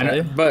hope so. I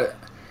know, but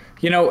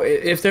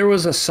if there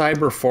was a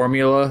cyber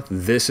formula,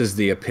 this is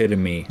the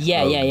epitome.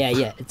 Yeah, of-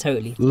 yeah.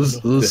 Totally. Those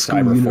The school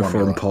cyber uniform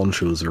formula.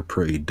 ponchos are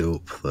pretty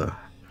dope, though.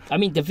 I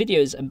mean, the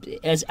videos,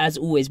 as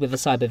always with a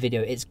cyber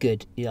video, it's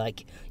good.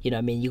 Like, you know,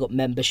 what I mean, you got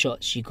member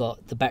shots, you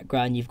got the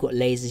background, you've got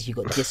lasers, you've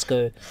got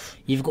disco,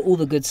 you've got all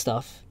the good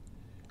stuff.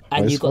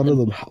 And you got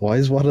why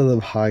is one of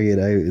them hanging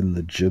out in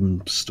the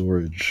gym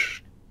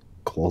storage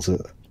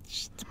closet?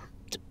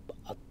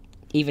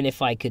 Even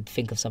if I could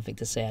think of something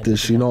to say,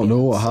 does she not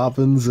know what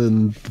happens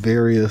in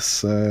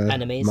various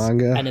animes,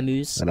 manga,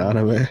 animus, and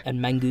anime,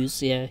 and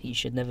mangus? Yeah, you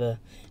should never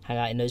hang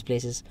out in those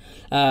places.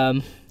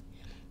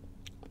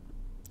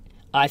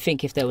 I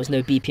think if there was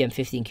no BPM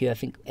 15Q, I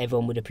think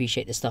everyone would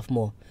appreciate this stuff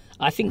more.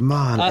 I think,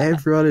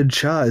 everyone in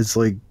chat is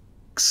like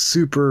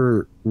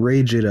super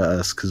raging at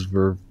us because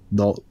we're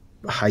not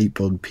hype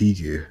on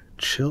Pigu.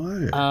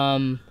 Chill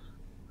out.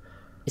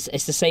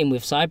 It's the same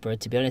with Cyber,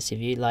 to be honest with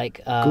you.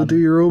 Like, go do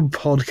your own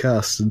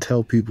podcast and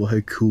tell people how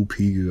cool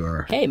Pigu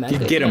are. Hey man,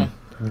 get him.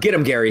 Get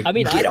him, Gary. I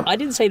mean, I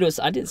didn't say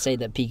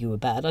that Pigu were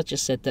bad. I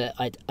just said that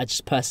I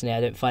just personally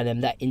I don't find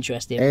them that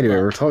interesting. Anyway,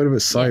 we're talking about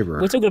Cyber.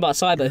 Yeah, we're talking about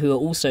Cyber, who are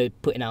also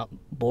putting out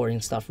boring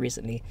stuff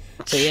recently.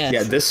 So yeah.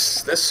 Yeah,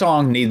 this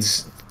song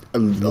needs a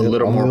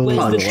little more Where's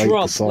punch. the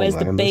drop? Where's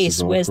the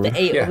bass? Where's the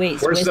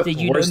 808s?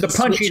 Where's the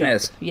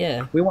punchiness?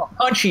 Yeah. We want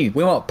punchy.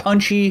 We want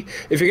punchy.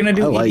 If you're gonna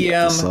do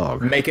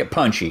EDM, make it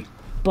punchy.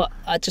 But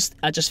I just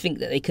think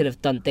that there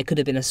could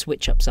have been a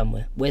switch up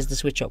somewhere. Where's the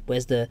switch up?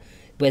 Where's the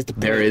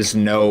There's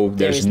nothing.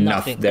 There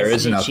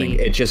is nothing.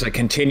 It's just a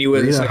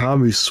continuous. Rina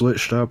Hamu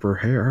switched up her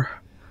hair.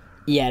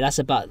 Yeah, that's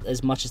about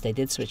as much as they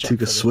did switch up.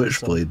 Took a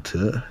switchblade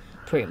to it.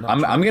 Pretty much.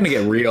 I'm gonna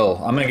get real.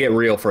 I'm gonna get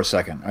real for a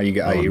second. Are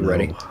you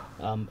ready?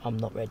 I'm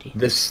not ready.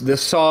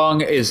 This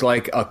song is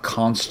like a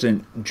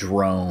constant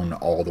drone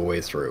all the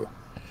way through.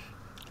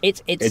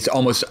 It's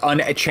almost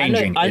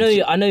unchanging. I know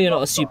you're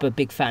not a super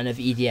big fan of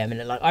EDM,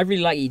 and like I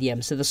really like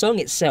EDM. So the song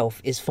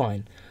itself is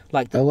fine.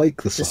 Like I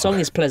like the song. The song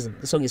is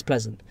pleasant. The song is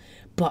pleasant,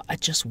 but I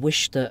just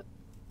wish that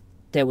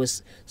there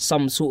was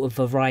some sort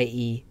of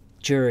variety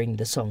during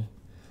the song.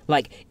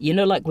 Like, you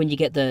know, like when you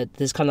get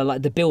there's kind of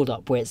like the build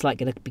up where it's like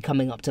going to be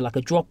coming up to like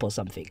a drop or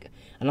something,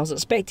 and I was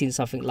expecting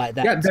something like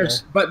that. Yeah,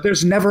 but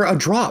there's never a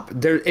drop.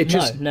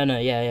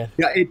 Yeah.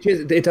 Yeah,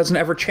 it doesn't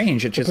ever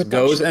change. It just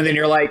goes, and then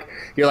you're like,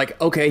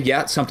 okay,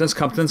 yeah, something's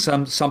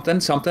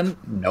something.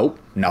 Nope,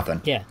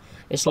 nothing. Yeah,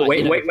 it's like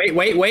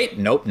wait,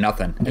 nope,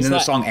 nothing, and then the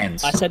song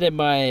ends. I said in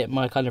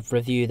my kind of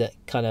review that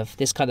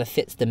this kind of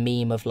fits the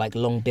meme of like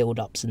long build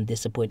ups and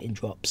disappointing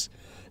drops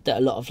that a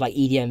lot of like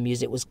EDM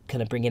music was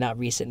kind of bringing out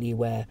recently,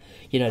 where,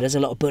 you know, there's a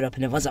lot of build up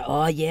and everyone's like,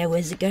 oh yeah,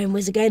 where's it going,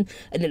 and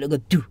then it'll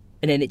go do,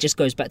 and then it just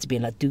goes back to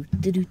being like do,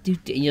 and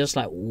you're just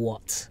like,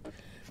 what?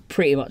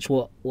 Pretty much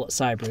what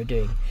Cyber are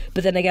doing.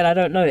 But then again, I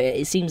don't know,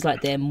 it seems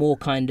like they're more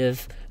kind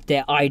of,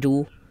 they're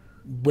idle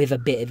with a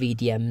bit of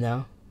EDM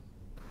now.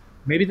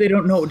 Maybe they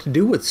don't know what to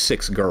do with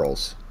 6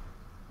 girls.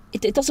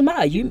 It doesn't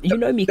matter. You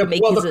know me. He can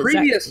make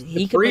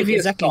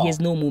exactly his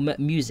normal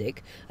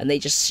music, and they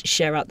just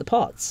share out the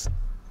parts.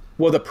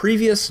 Well, the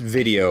previous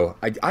video,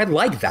 I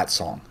like that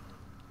song.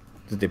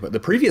 The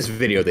previous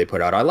video they put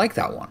out, I like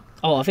that one.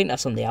 Oh, I think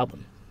that's on the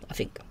album. I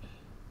think.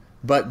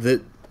 But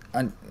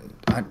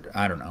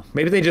I don't know.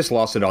 Maybe they just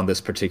lost it on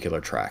this particular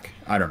track.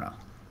 I don't know.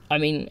 I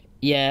mean,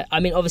 yeah. I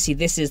mean, obviously,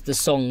 this is the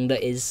song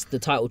that is the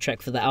title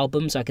track for the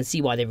album, so I can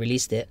see why they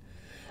released it.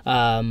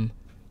 I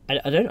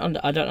don't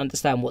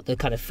understand what the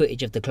kind of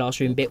footage of the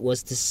classroom bit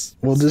was.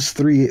 What does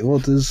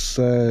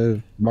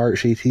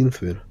March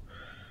 18th mean?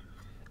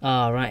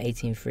 Oh, right,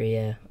 18/3,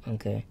 yeah,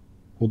 okay.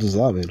 What does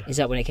that mean? Is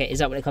that when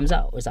it comes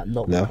out, or is that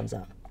not when it comes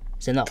out?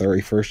 Is it not?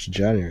 31st of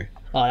January.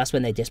 Oh, that's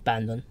when they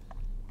disband them.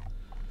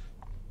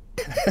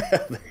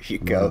 There you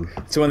go.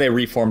 So when they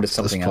reformed to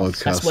something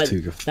else.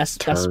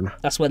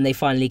 That's when they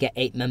finally get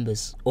 8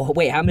 members. Or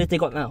wait, how many have they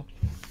got now?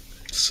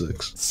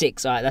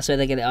 6. All right, that's where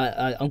they're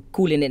gonna. I'm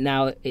calling it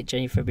now.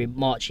 January, February,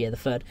 March. Yeah, the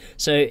 3rd.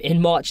 So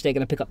in March they're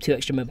gonna pick up 2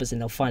 extra members,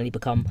 and they'll finally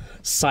become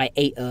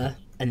Psy-8er.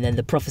 And then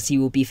the prophecy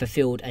will be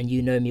fulfilled, and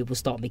You Know Me will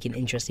start making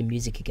interesting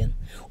music again.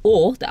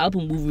 Or the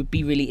album will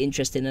be really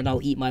interesting, and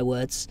I'll eat my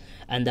words,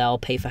 and I'll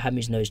pay for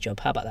Hamu's nose job.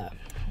 How about that?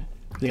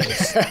 Who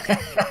knows?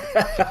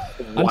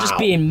 I'm just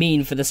being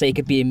mean for the sake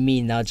of being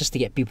mean now, just to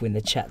get people in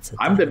the chat.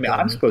 I'm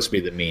supposed to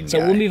be the mean guy. So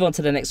we'll move on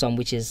to the next one,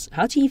 which is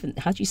how do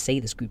you say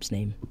this group's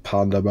name?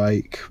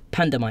 Pandemic.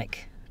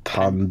 Pandemic.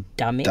 I don't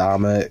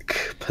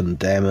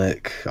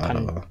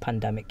know.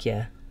 Pandemic,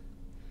 yeah.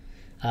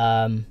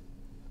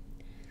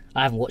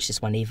 I haven't watched this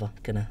one either.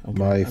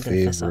 My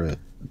favorite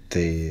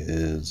day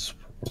is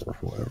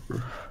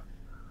whatever.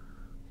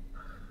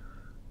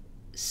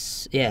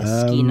 Yeah,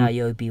 Skina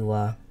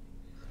Yobiwa.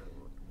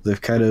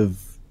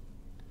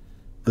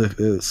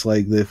 It's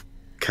like they've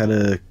kind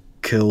of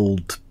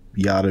killed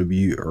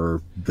Yanamute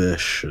or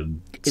Bish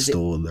and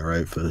stolen their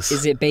outfits.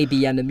 Is it Baby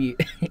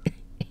Yanamute?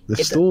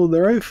 They've stolen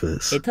their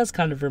outfits. It does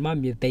kind of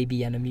remind me of Baby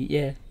Yanamute,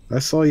 yeah. I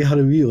saw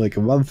Yanamute like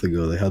a month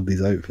ago. They had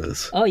these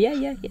outfits. Oh,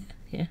 yeah.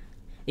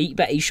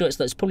 But are you sure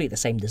it's probably the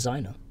same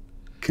designer?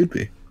 Could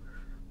be.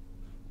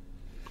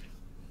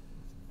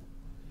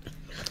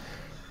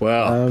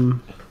 Well,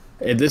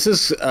 this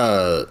is.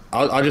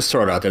 I'll just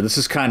throw it out there. This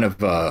is kind of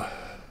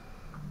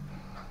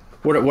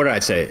What did I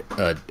say?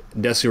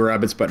 Desi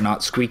rabbits, but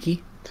not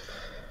squeaky.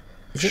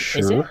 Is it? Is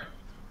Sure. it?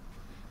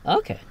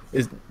 Okay.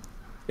 Isn't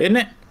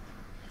it?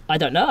 I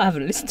don't know. I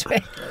haven't listened to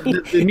it.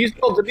 The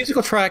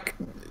musical track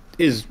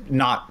is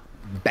not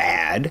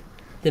bad.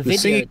 The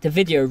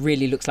video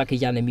really looks like a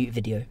Yana Mute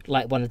video,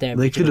 like one of their.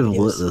 They could have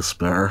original lit videos. this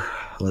better.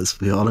 Let's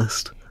be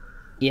honest.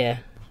 Yeah.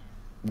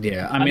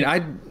 Yeah, I mean,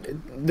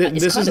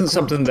 it's this kinda isn't cool.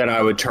 something that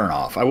I would turn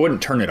off. I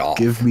wouldn't turn it off.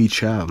 Give me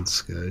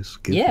chance, guys.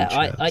 Give me Yeah,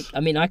 chance. I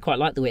mean, I quite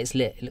like the way it's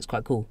lit. It looks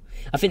quite cool.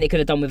 I think they could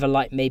have done with a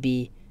light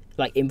maybe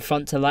like in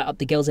front to light up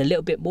the girls a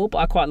little bit more, but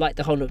I quite like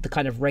the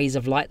kind of rays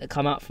of light that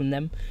come out from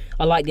them.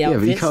 I like the Yeah,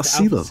 outfits. but you can't the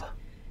see them. outfits.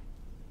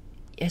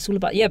 Yeah, it's all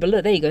about. Yeah, but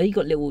look, there you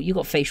go. You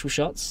got facial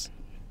shots.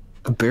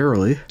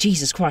 Barely.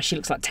 Jesus Christ, she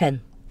looks like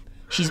 10.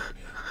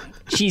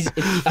 She's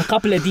a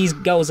couple of these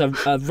girls are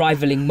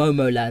rivaling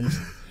Momoland.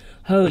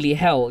 Holy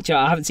hell! Do you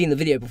know, I haven't seen the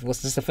video before, so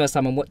this is the first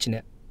time I'm watching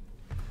it.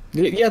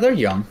 Yeah, they're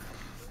young,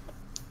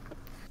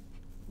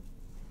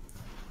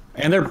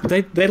 and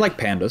they like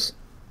pandas.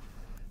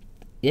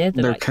 Yeah,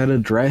 They're like, kind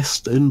of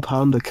dressed in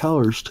panda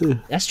colors too.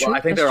 that's true. Well, I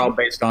think that's they're all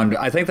true. based on.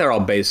 I think they're all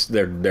based.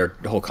 Their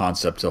whole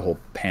concept, the whole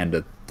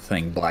panda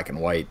thing, black and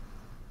white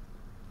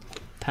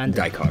Panda.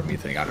 dichotomy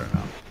thing. I don't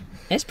know.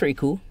 It's pretty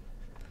cool.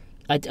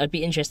 I'd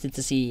be interested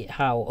to see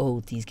how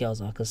old these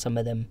girls are, because some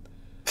of them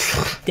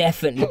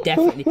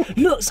definitely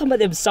look. Some of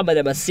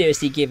them are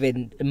seriously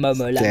giving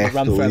Momo Land a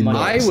run for her Definitely money.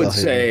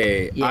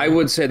 not. I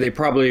would say they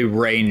probably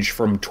range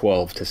from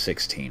 12 to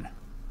 16.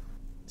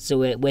 So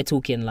we're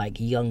talking like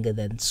younger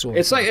than Sora.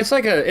 It's like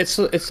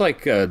Soratop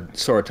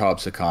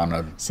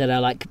Sakana. So they're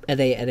like are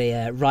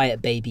they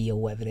Riot Baby or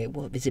whatever they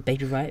what is it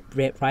Baby Riot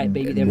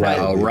Baby they're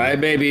Riot. Riot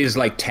Baby is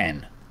like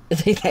 10.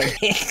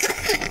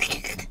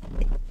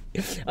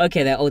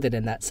 Okay, they're older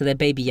than that, so they're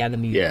Baby Yana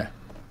Mute.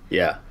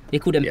 Yeah. They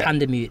call them Yeah.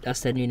 Panda Mute.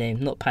 That's their new name,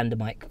 not Panda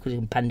Mike. Call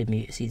them Panda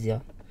Mute. It's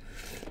easier.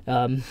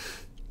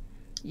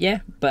 Yeah,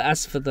 but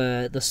as for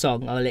the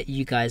song, I'll let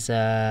you guys.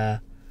 Man,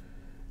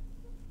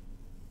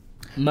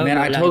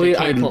 I Momoland, totally- the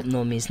K-pop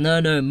normies.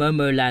 No,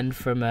 Momoland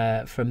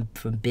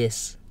from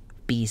Bis,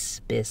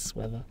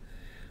 whatever.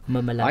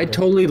 Momoland. I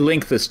totally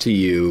linked this to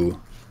you,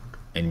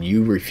 and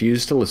you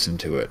refused to listen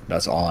to it.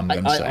 That's all I'm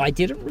gonna say. I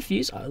didn't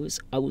refuse. I was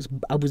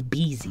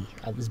busy.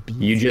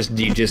 You just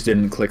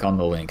didn't click on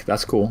the link.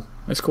 That's cool.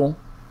 It's cool.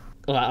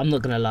 Well, I'm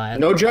not gonna lie.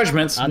 No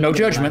judgments. I'm No not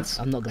gonna lie. judgments.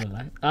 I'm not gonna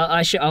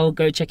lie. I'll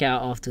go check it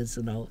out afterwards,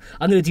 and I'm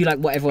gonna do like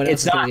what everyone else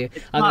It's is not- gonna do.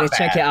 it's I'm gonna not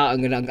check bad. it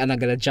out. I'm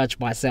gonna judge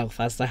myself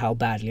as to how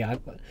badly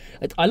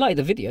I like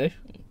the video.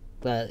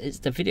 But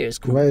the video is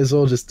You cool. might as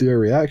well just do a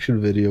reaction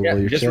video Yeah,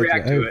 while you're just checking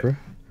react it to out, it. bro.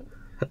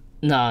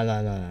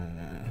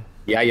 No.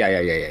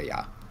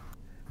 Yeah.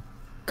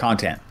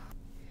 Content.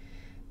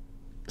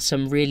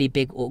 Some really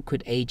big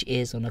awkward age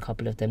ears on a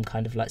couple of them,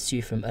 kind of like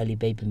Sue from Early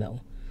Baby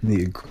Metal. Need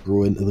to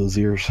grow into those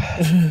ears.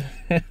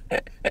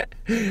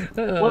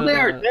 Well,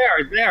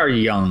 they are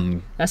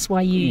young. That's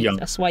why you. Young.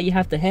 That's why you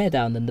have the hair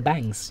down and the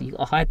bangs. You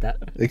gotta hide that.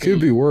 It could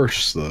be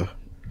worse though.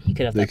 You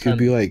could have They that. could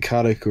be like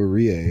Kariko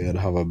Rie and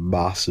have a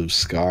massive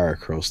scar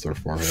across their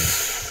forehead.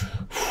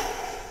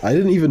 I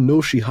didn't even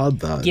know she had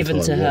that. given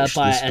until to I her watched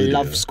by this a video.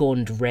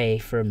 love-scorned Ray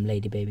from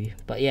Lady Baby.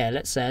 But yeah,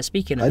 let's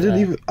speaking of I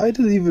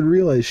didn't even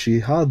realize she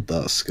had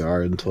that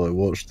scar until I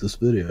watched this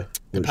video,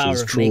 which power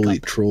is of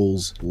makeup.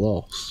 Trolls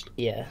Lost.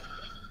 yeah.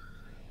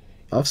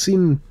 I've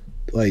seen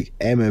like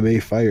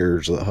MMA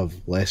fighters that have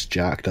less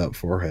jacked up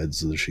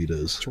foreheads than she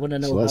does. Do you want to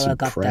know So that's how I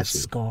got that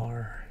impressive.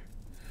 scar?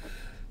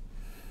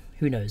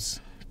 Who knows?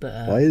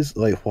 But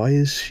Why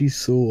is she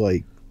so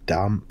like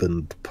damp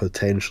and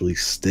potentially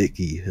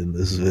sticky in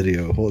this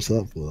video? What's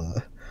up with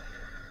that?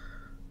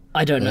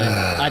 I don't know.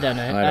 I don't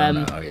know. I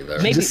don't know either.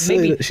 Maybe She's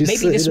sitting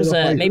this was in a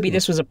a high maybe room.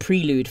 this was a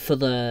prelude for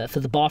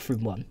the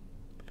bathroom one.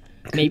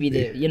 Maybe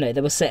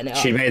they were setting it up.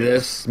 She made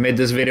this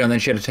video and then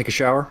she had to take a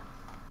shower.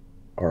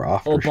 Or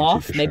after Or she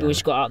bath. took a Maybe when shower.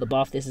 she got out of the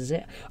bath, this is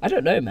it. I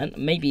don't know, man.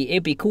 Maybe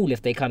it'd be cool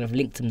if they kind of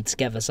linked them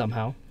together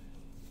somehow.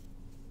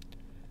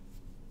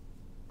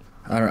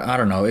 I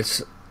don't know.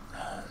 It's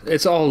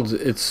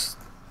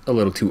a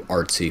little too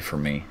artsy for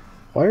me.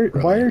 Why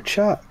are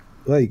chat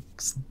like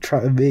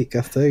trying to make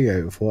a thing out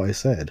of what I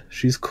said?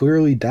 She's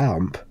clearly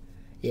damp.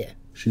 Yeah.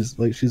 She's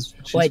Wait,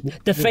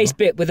 the face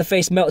bit where the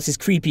face melts is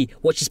creepy.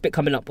 Watch this bit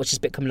coming up.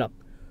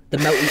 The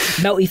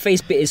melty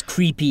face bit is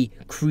creepy.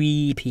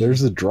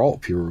 There's the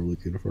drop you were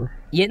looking for.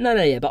 Yeah,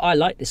 no, but I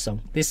like this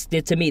song.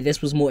 To me,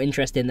 this was more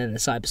interesting than the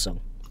Cyber song.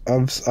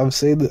 I'm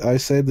saying that I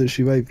said that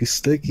she might be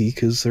sticky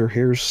because her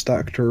hair's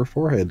stuck to her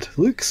forehead.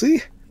 Look,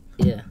 see,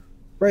 Yeah.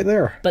 right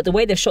there. But the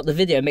way they've shot the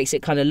video makes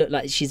it kind of look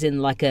like she's in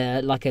like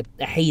a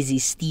hazy,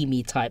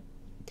 steamy type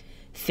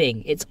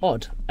thing. It's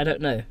odd. I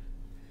don't know.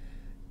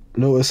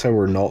 Notice how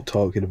we're not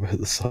talking about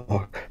the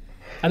song.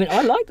 I mean,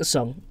 I like the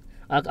song.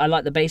 I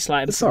like the bass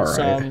line It's from the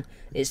alright. song.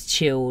 It's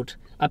chilled.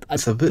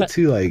 It's a bit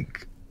too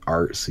like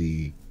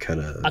artsy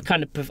kind of. I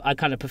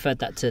kind of preferred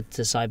that to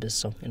Cyber's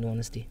song, in all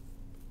honesty.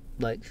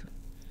 Like,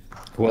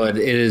 Well, it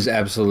is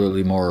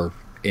absolutely more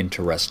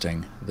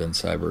interesting than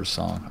Cyber's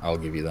song. I'll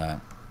give you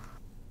that.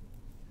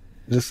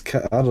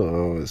 I don't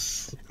know.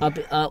 It's I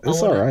it's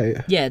wanna, alright.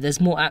 Yeah, there's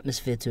more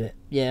atmosphere to it.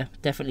 Yeah,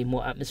 definitely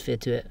more atmosphere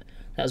to it.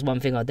 That was one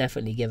thing I'll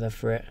definitely give her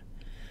for it.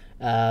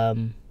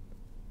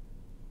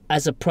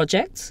 As a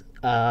project,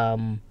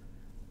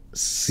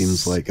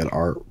 Seems like an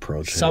art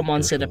project. someone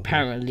or said something.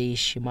 apparently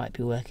she might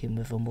be working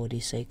with Amordi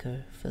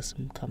Seiko for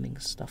some coming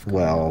stuff.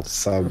 Well,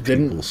 some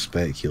Didn't- people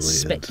speculated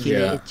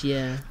Speculated,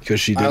 yeah. because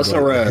she I did also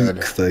like a read-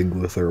 hook thing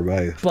with her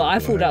mouth. But or I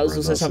thought that was whatever,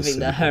 also that's the something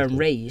that same her and thing.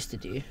 Ray used to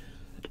do.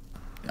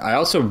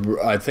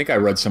 I think I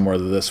read somewhere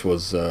that this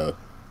was a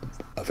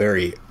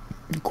very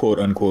quote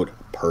unquote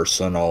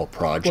personal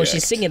project. Well,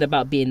 she's singing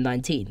about being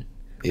 19.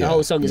 The Yeah.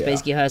 whole song is Yeah.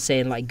 basically her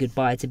saying like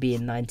goodbye to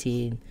being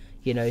 19.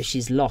 You know,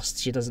 she's lost.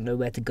 She doesn't know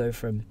where to go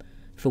from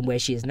where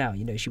she is now.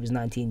 You know, she was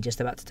 19, just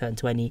about to turn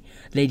 20.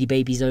 Lady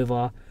Baby's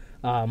over.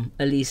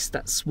 At least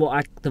that's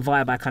what the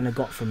vibe I kind of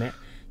got from it.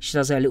 She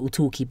does her little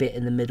talky bit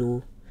in the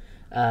middle.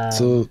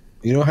 So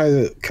you know how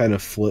it kind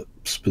of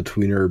flips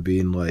between her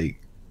being like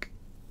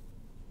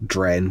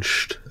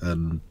drenched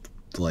and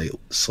like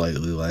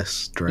slightly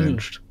less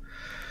drenched.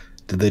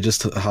 Did they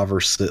just have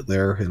her sit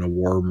there in a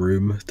warm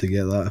room to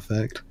get that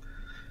effect?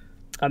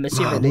 I'm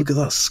assuming Man, they, look at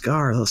that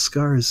scar. That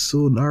scar is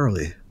so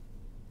gnarly.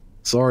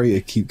 Sorry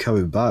to keep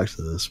coming back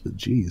to this, but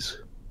jeez.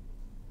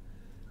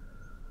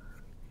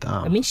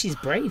 Damn. I mean, she's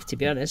brave, to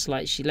be honest.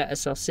 Like, she let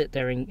herself sit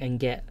there and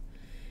get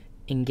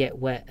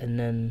wet, and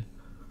then,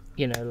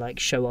 you know, like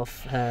show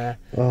off her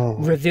oh,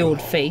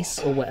 revealed face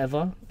or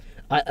whatever.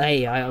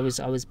 I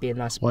was being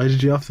nice, why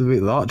did you have to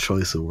make that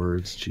choice of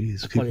words?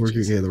 Jeez, people are going to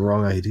Apologies. get the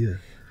wrong idea.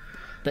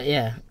 but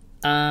yeah.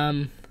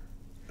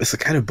 It's a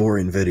kind of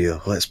boring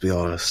video, let's be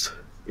honest.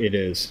 It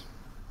is.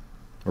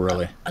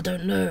 Really. I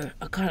don't know.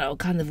 I'm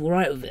kind of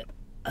alright with it.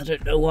 I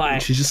don't know why.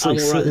 She's just I'm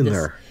like alright with sitting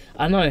this. there.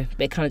 I know,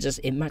 but it kind of just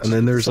it matches. And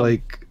then the there's song.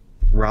 like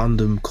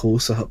random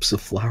close-ups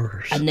of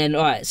flowers. And then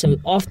alright, so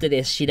after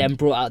this, she then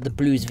brought out the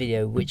blues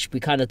video, which we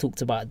kind of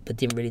talked about but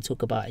didn't really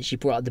talk about. She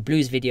brought out the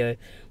blues video,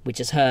 which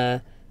is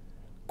her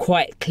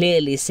quite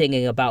clearly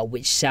singing about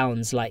which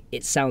sounds like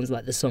the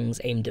song's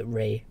aimed at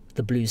Ray,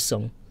 the blues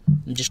song.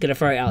 I'm just gonna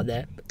throw it out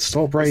there.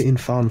 Stop writing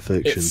fan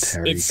fiction,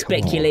 Terry. It's come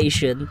on.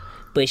 speculation,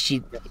 but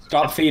she.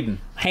 Stop feeding.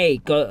 Hey,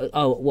 go.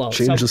 Oh well.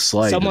 Change the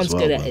slide as Someone's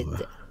well, gonna. by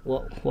the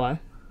way. What?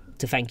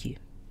 To thank you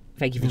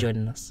for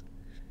joining us.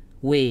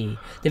 The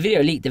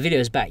video leaked. The video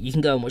is back. You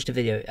can go and watch the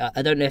video.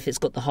 I don't know if it's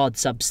got the hard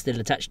subs still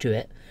attached to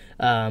it,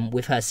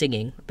 with her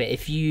singing. But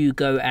if you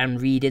go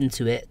and read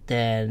into it,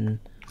 then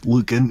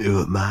Look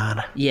into it,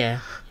 man.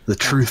 yeah, The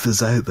truth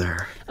is out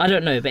there. I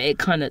don't know, but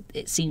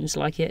it seems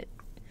like it.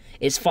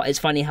 It's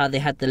funny how they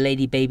had the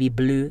Lady Baby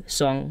Blue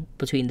song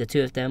between the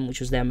two of them, which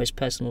was their most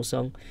personal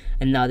song,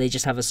 and now they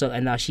just have a song,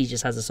 and now she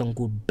just has a song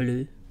called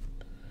Blue,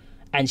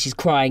 and she's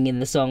crying in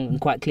the song and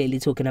quite clearly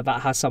talking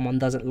about how someone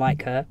doesn't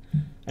like her,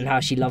 and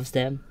how she loves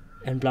them,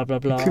 and blah blah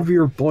blah. Could be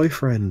your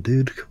boyfriend,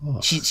 dude. Come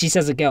on. She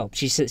says a girl.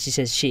 She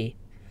says she.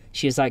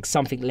 She was like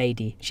something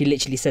lady. She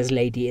literally says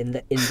lady in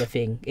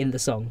the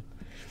song.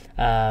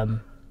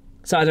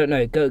 So I don't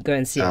know. Go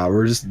and see it.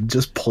 We're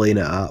just playing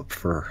it up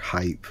for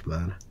hype,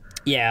 man.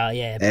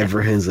 Yeah.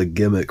 Everything's a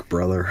gimmick,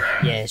 brother.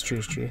 Yeah, it's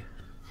true.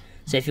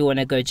 So if you want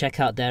to go check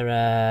out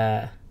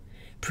their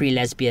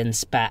pre-lesbian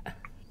spat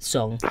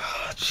song,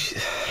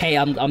 hey,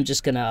 I'm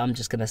just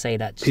gonna say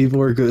that.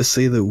 People are going to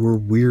say that we're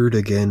weird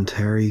again,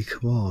 Terry.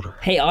 Come on.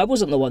 Hey, I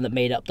wasn't the one that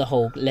made up the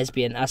whole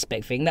lesbian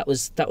aspect thing. That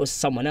was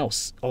someone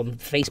else on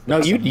Facebook. No,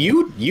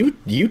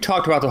 you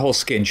talked about the whole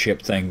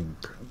skinship thing.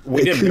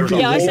 We did. There was a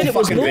Yeah, I whole said it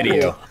was fucking normal.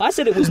 video. I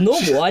said it was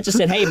normal. I just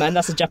said, hey man,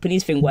 that's a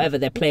Japanese thing. Whatever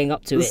they're playing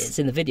up to it, it's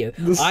in the video.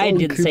 The I song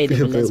didn't could say be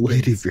they were about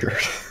lesbians.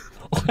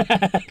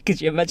 Ladybeard. Could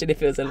you imagine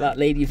if it was about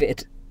Lady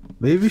Vid?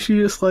 Maybe she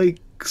just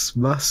likes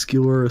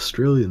muscular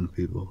Australian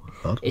people.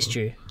 I don't It's know.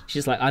 true.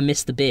 She's like, I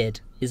miss the beard.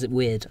 Is it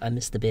weird? I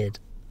miss the beard.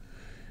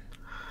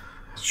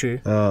 It's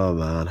true. Oh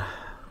man.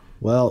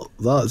 Well,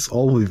 that's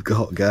all we've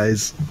got,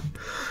 guys.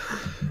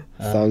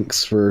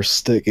 Thanks for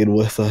sticking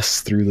with us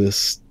through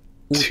this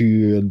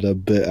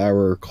 2.5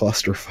 hour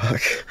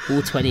clusterfuck.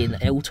 All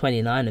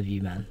 29 of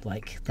you, man.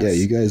 Like, Yeah, that's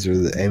you guys are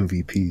the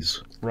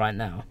MVPs. right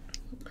now.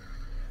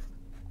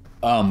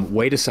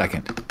 Wait a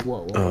second.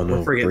 What? Oh no,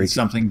 We're forgetting break-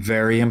 something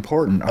very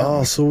important.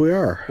 Oh, so we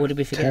are. What did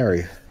we forget?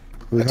 Terry.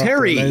 We have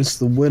Terry! to announce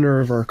the winner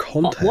of our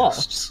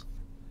contests.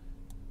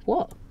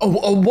 What?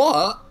 Oh,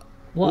 what?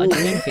 What? I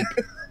didn't even think.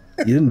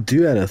 You didn't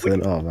do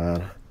anything. Oh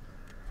man.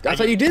 I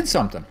thought you did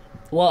something.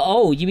 Well,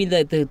 oh, you mean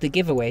the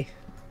giveaway?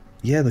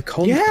 Yeah, the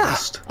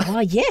contest.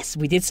 Ah, yes,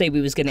 we did say we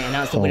was going to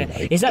announce the Oh winner.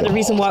 my Is that the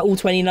reason God. why all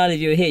 29 of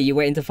you are here? You're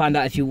waiting to find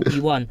out if you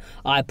won.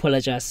 I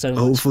apologise so much.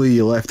 Hopefully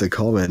you left a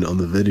comment on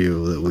the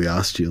video that we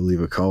asked you to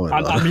leave a comment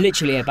on. I'm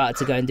literally about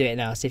to go and do it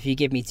now. So if you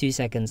give me 2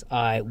 seconds,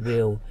 I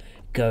will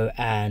go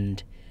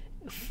and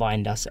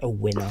find us a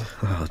winner.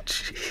 Oh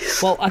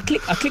jeez. Well, I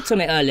clicked on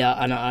it earlier,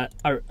 and I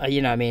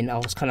you know what I mean, I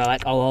was kind of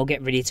like, oh, I'll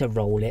get ready to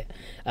roll it.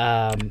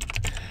 Okay,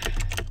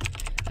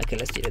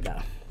 let's do it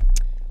now.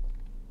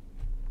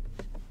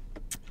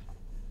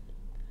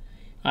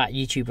 Alright,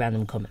 YouTube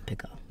random comment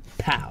picker.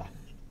 Pow.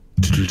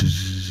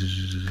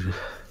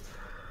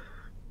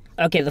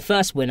 Okay, the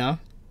first winner.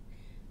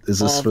 Is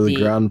this for the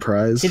grand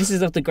prize? So this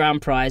is of the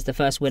grand prize. The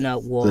first winner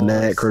was The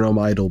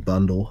Necronom Idol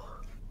bundle.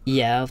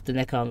 Yeah, of the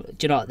Necronom.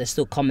 Do you know what? There's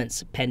still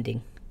comments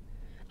pending.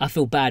 I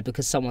feel bad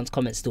because someone's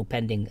comment's still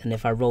pending, and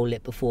if I roll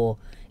it before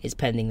it's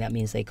pending, that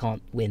means they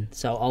can't win.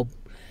 So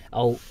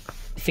I'll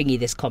thingy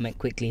this comment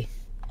quickly.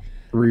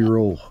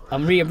 Reroll.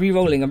 I'm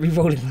re-rolling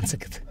 1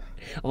 second.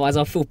 Otherwise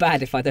I'll feel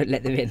bad if I don't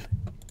let them in.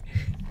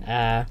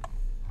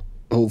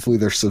 Hopefully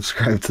they're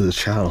subscribed to the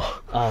channel.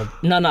 Oh,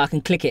 no, I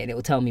can click it and it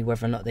will tell me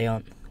whether or not they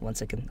aren't. 1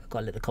 second, I've got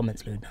to let the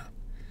comments load now.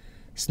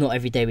 It's not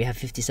every day we have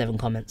 57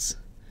 comments.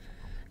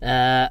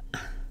 Half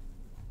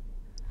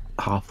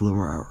of them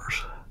are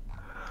ours.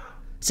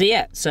 So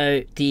yeah,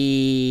 do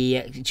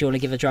you want to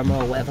give a drum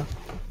roll or whatever?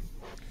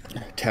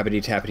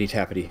 Tappity, tappity,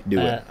 tappity. Do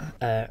it.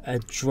 A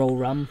draw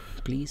rum,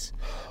 please.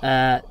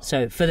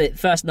 So for the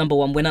first number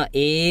one winner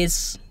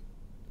is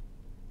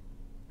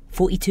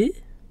 42?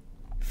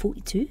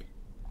 42?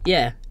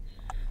 Yeah.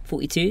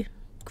 42.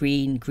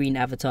 Green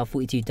avatar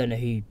 42. Don't know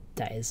who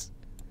that is.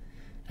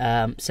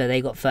 So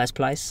they got first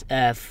place.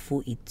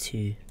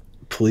 42.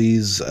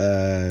 Please,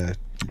 can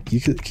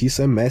you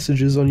send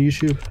messages on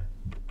YouTube?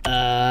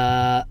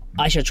 I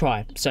shall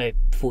try. So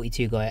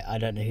 42 guy, I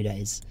don't know who that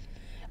is.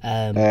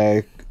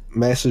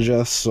 Message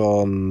us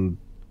on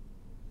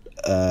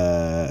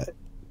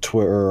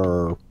Twitter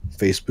or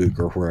Facebook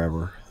or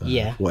wherever.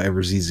 Yeah.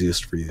 Whatever's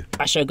easiest for you.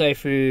 I shall go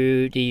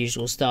through the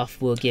usual stuff.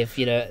 We'll give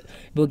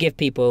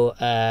people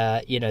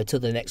till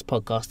the next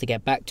podcast to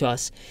get back to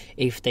us.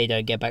 If they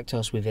don't get back to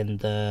us within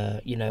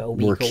the a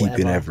week, we're or keeping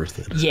whatever.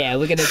 everything. Yeah,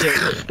 we're gonna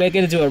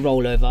do a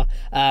rollover.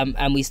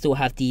 And we still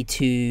have the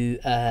two.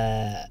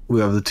 We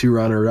have the 2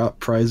 runner-up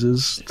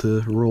prizes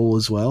to roll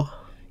as well.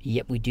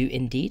 Yep, we do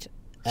indeed.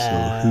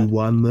 So who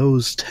won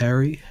those,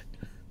 Terry?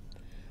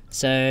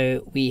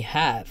 So we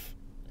have,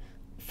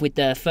 with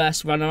the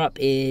first runner-up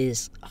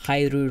is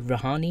Hairul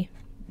Rahani.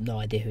 No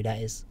idea who that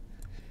is.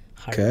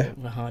 Okay.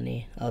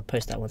 Rahani. I'll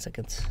post that 1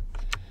 second.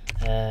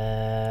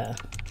 Hairul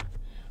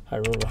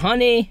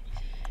Rahani.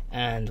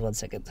 And 1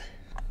 second.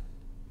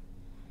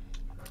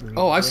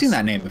 Oh, I've seen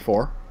that name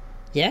before.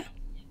 Yeah?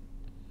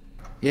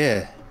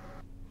 Yeah.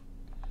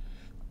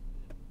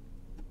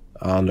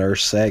 And our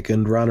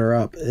second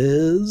runner-up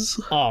is...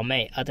 Oh,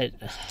 mate, I don't...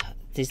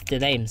 The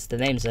names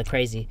are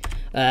crazy.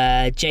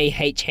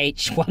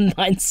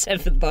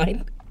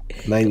 JHH1979.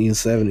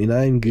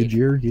 1979, good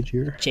year.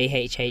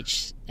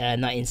 JHH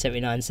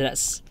 1979. So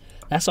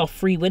that's our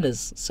 3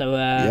 winners. So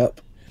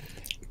yep.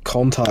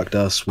 Contact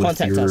us with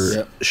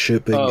your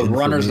shipping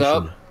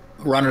information.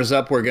 Runners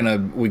up.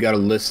 We got a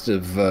list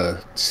of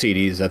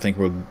CDs. I think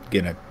we're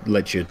gonna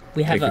let you.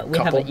 We have a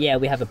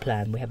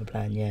plan.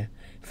 Yeah,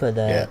 for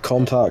the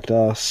Contact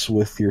us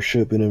with your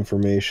shipping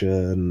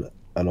information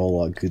and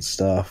all that good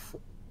stuff.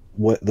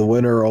 The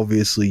winner,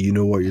 obviously, you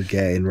know what you're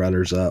getting.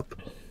 Runners up,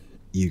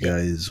 you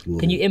guys will.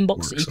 Can you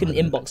inbox? You can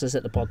inbox us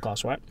at the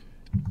podcast, right?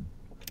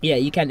 Yeah,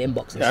 you can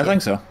inbox us. Yeah, I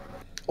think so.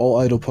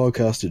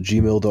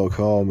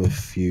 allidlepodcast@gmail.com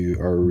if you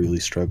are really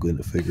struggling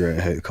to figure out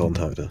how to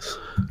contact us.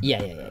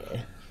 Yeah.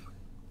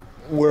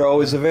 We're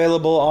always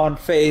available on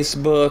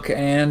Facebook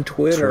and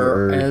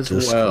Twitter as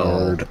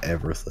Discord, well.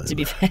 Everything. To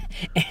be fair,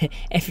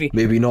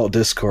 maybe not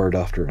Discord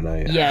after a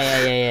night.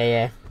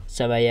 Yeah.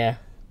 So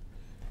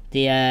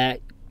the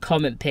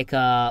comment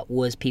picker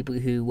was people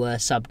who were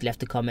subbed,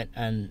 left a comment,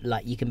 and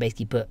you can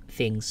basically put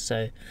things.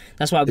 So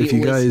that's why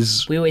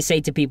we always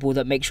say to people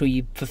that make sure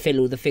you fulfill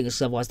all the things,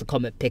 because otherwise the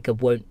comment picker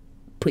won't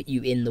put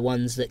you in the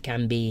ones that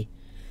can be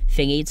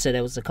thingied. So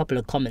there was a couple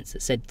of comments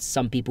that said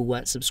some people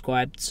weren't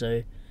subscribed.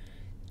 So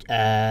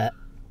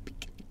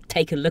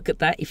take a look at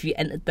that if you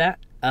entered that.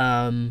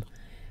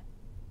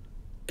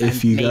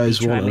 If you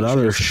guys want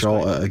another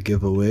shot at a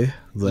giveaway,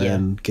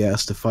 then get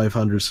us to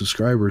 500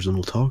 subscribers and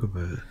we'll talk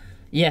about it.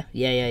 Yeah.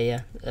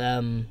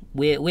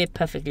 We're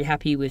perfectly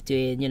happy with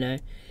doing,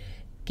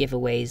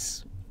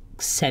 giveaways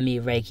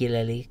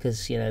semi-regularly,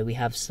 because, we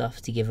have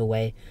stuff to give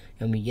away,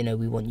 and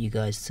we want you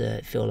guys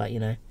to feel like,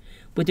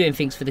 we're doing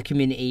things for the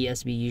community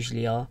as we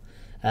usually are.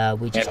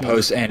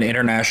 And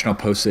international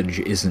postage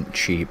isn't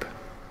cheap.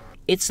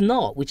 It's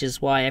not, which is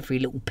why every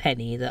little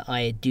penny that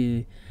I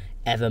do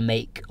ever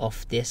make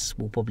off this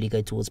will probably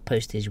go towards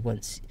postage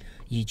once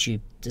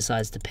YouTube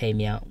decides to pay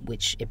me out,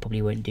 which it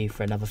probably won't do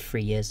for another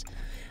 3 years.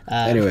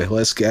 Anyway,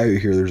 let's get out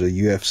of here. There's a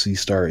UFC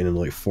starting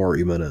in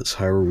 40 minutes.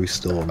 How are we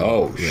still on the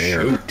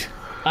air? Shoot.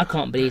 I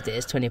can't believe that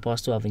it's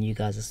 12:20 and you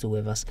guys are still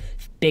with us.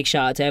 Big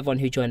shout out to everyone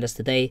who joined us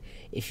today.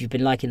 If you've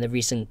been liking the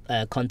recent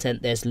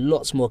content, there's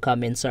lots more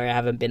coming. Sorry I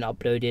haven't been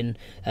uploading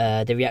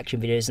the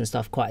reaction videos and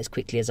stuff quite as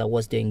quickly as I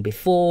was doing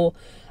before.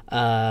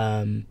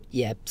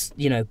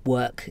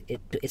 Work.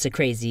 It's a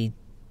crazy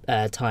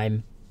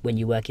time when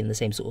you work in the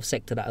same sort of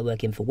sector that I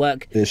work in for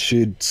work. It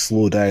should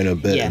slow down a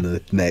bit in the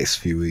next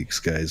few weeks,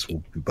 guys.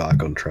 We'll be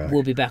back on track.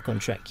 We'll be back on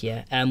track,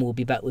 yeah. And we'll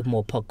be back with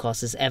more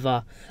podcasts as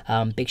ever.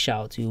 Big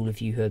shout out to all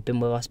of you who have been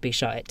with us. Big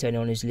shout out to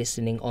anyone who's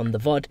listening on the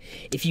VOD.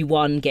 If you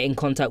want, get in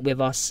contact with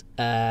us.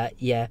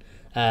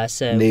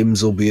 So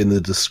Names will be in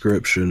the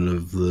description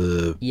of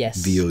the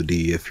Yes.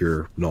 VOD if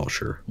you're not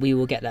sure. we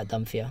will get that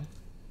done for you.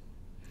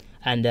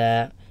 And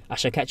I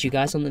shall catch you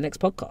guys on the next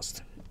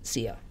podcast.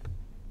 See ya.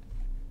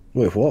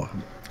 Wait, what?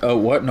 Oh,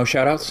 what? No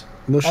shout-outs?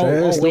 No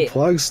shoutouts, no wait.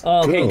 plugs.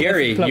 Oh, Go. Hey,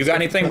 Gary, Go for the plugs, you got go for the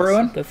anything plugs.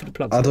 brewing? Go for the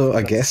plugs. I go for don't. the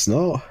I plugs. guess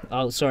not.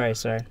 Oh, sorry.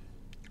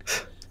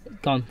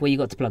 Go on. What you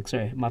got to plug?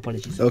 Sorry, my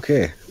apologies.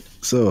 Okay,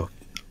 so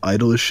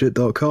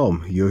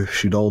idleisshit.com. You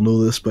should all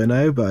know this by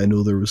now, but I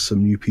know there was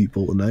some new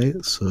people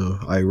tonight. So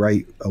I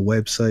write a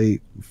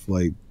website,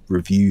 like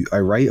review. I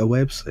write a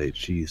website.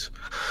 Jeez,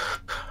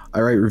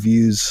 I write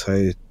reviews.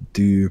 I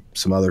do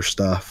some other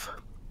stuff.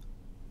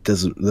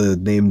 The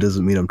name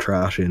doesn't mean I'm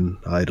trashing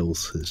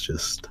idols. It's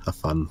just a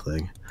fun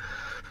thing.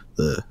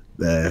 The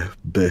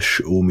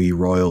Bish owe me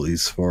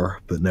royalties for,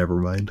 but never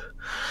mind.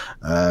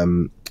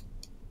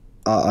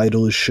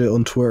 Idle is shit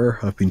on Twitter.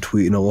 I've been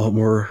tweeting a lot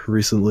more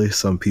recently.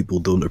 Some people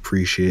don't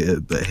appreciate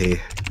it, but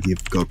hey,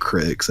 you've got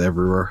critics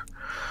everywhere.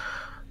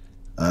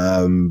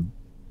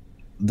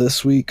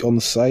 This week on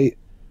the site,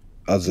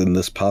 as in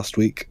this past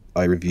week,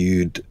 I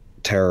reviewed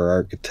Terror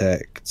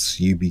Architects,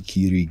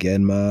 Yubikiri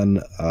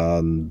Genman,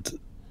 and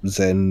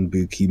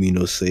Zenbu Kimi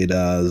no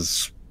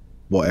Seida's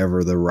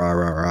whatever the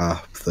rah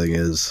thing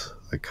is.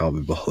 I can't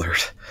be bothered.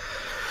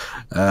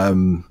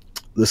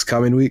 This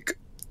coming week,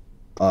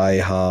 I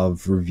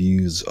have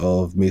reviews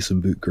of Mason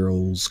Boot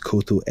Girl's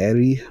Koto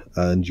Eri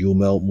and Joe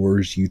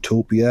Meltmore's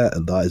Utopia,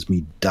 and that is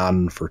me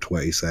done for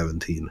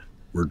 2017.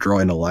 We're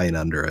drawing a line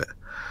under it.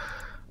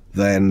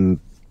 Then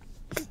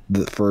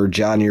for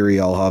January,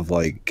 I'll have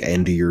like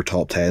end of year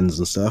top 10s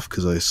and stuff,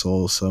 because I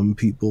saw some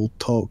people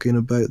talking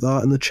about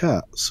that in the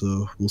chat.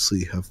 So we'll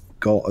see. I've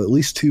got at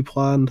least 2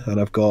 planned,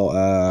 and I've got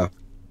a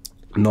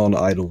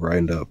non-idle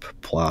roundup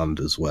planned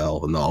as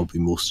well, and that'll be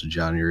most of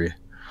January.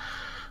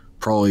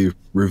 Probably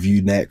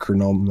review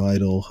Necronom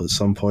Idol at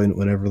some point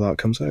whenever that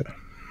comes out.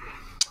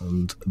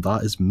 And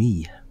that is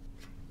me.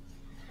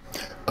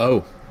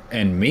 Oh,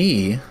 and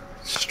me,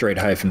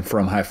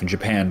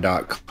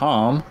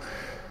 straight-from-japan.com.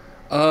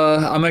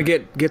 I'm gonna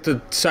get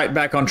the site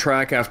back on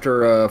track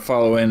after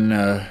following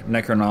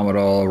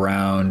Necronomidol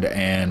around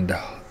and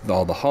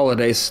all the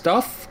holiday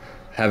stuff.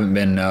 Haven't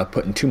been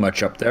putting too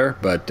much up there,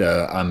 but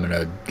I'm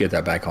gonna get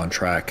that back on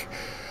track.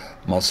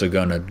 I'm also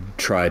gonna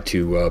try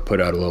to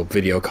put out a little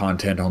video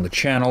content on the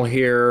channel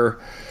here.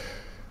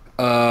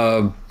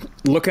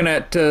 Looking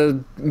at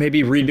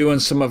maybe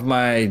redoing some of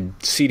my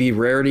CD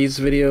rarities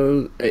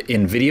video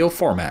in video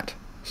format.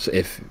 So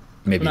if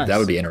maybe Nice. that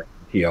would be interesting.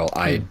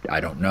 I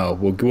don't know.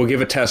 We'll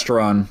give a test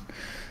run,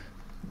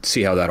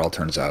 see how that all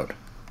turns out.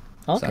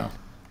 Okay. So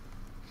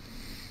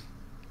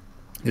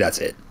that's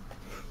it.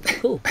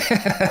 Cool.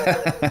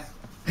 That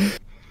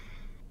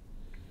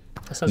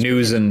sounds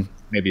News and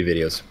maybe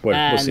videos.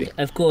 We'll see. And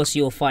of course,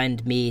 you'll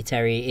find me,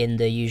 Terry, in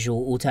the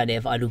usual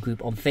Alternative Idol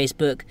group on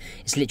Facebook.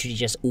 It's literally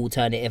just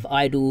Alternative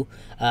Idol.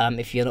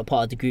 If you're not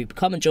part of the group,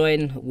 come and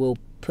join. We'll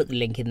put the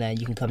link in there.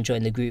 You can come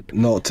join the group.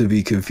 Not to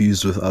be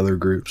confused with other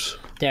groups.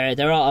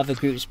 There are other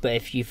groups, but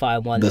if you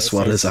find one, This that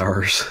one says, is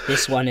ours.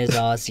 This one is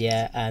ours,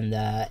 yeah. And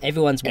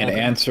everyone's And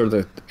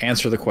welcome.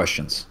 answer the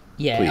questions.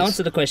 Yeah, please.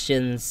 answer the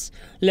questions.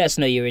 Let us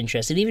know you're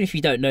interested. Even if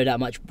you don't know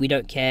that much, we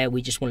don't care.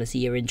 We just want to see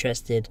you're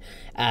interested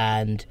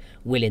and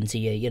willing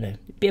to,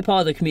 be a part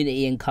of the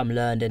community and come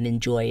learn and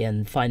enjoy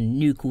and find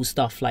new cool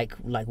stuff like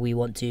we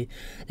want to.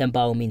 Then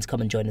by all means,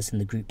 come and join us in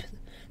the group.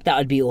 That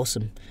would be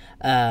awesome.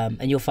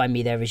 And you'll find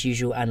me there as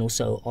usual, and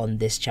also on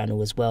this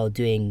channel as well,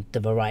 doing the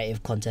variety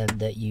of content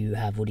that you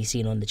have already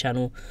seen on the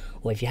channel.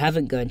 Or if you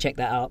haven't, go and check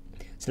that out.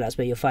 So that's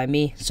where you'll find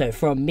me. So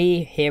from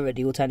me here at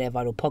the Alternative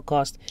Idol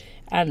podcast,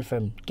 and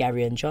from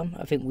Gary and John,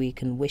 I think we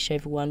can wish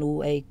everyone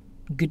all a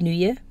good new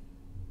year.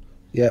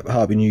 Yep,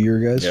 Happy New Year,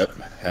 guys. Yep.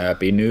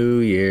 Happy New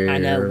Year.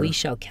 And we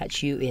shall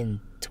catch you in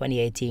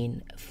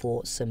 2018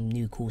 for some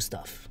new cool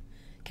stuff.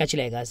 Catch you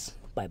later, guys.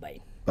 Bye-bye.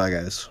 Bye,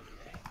 guys.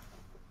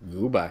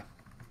 Goodbye.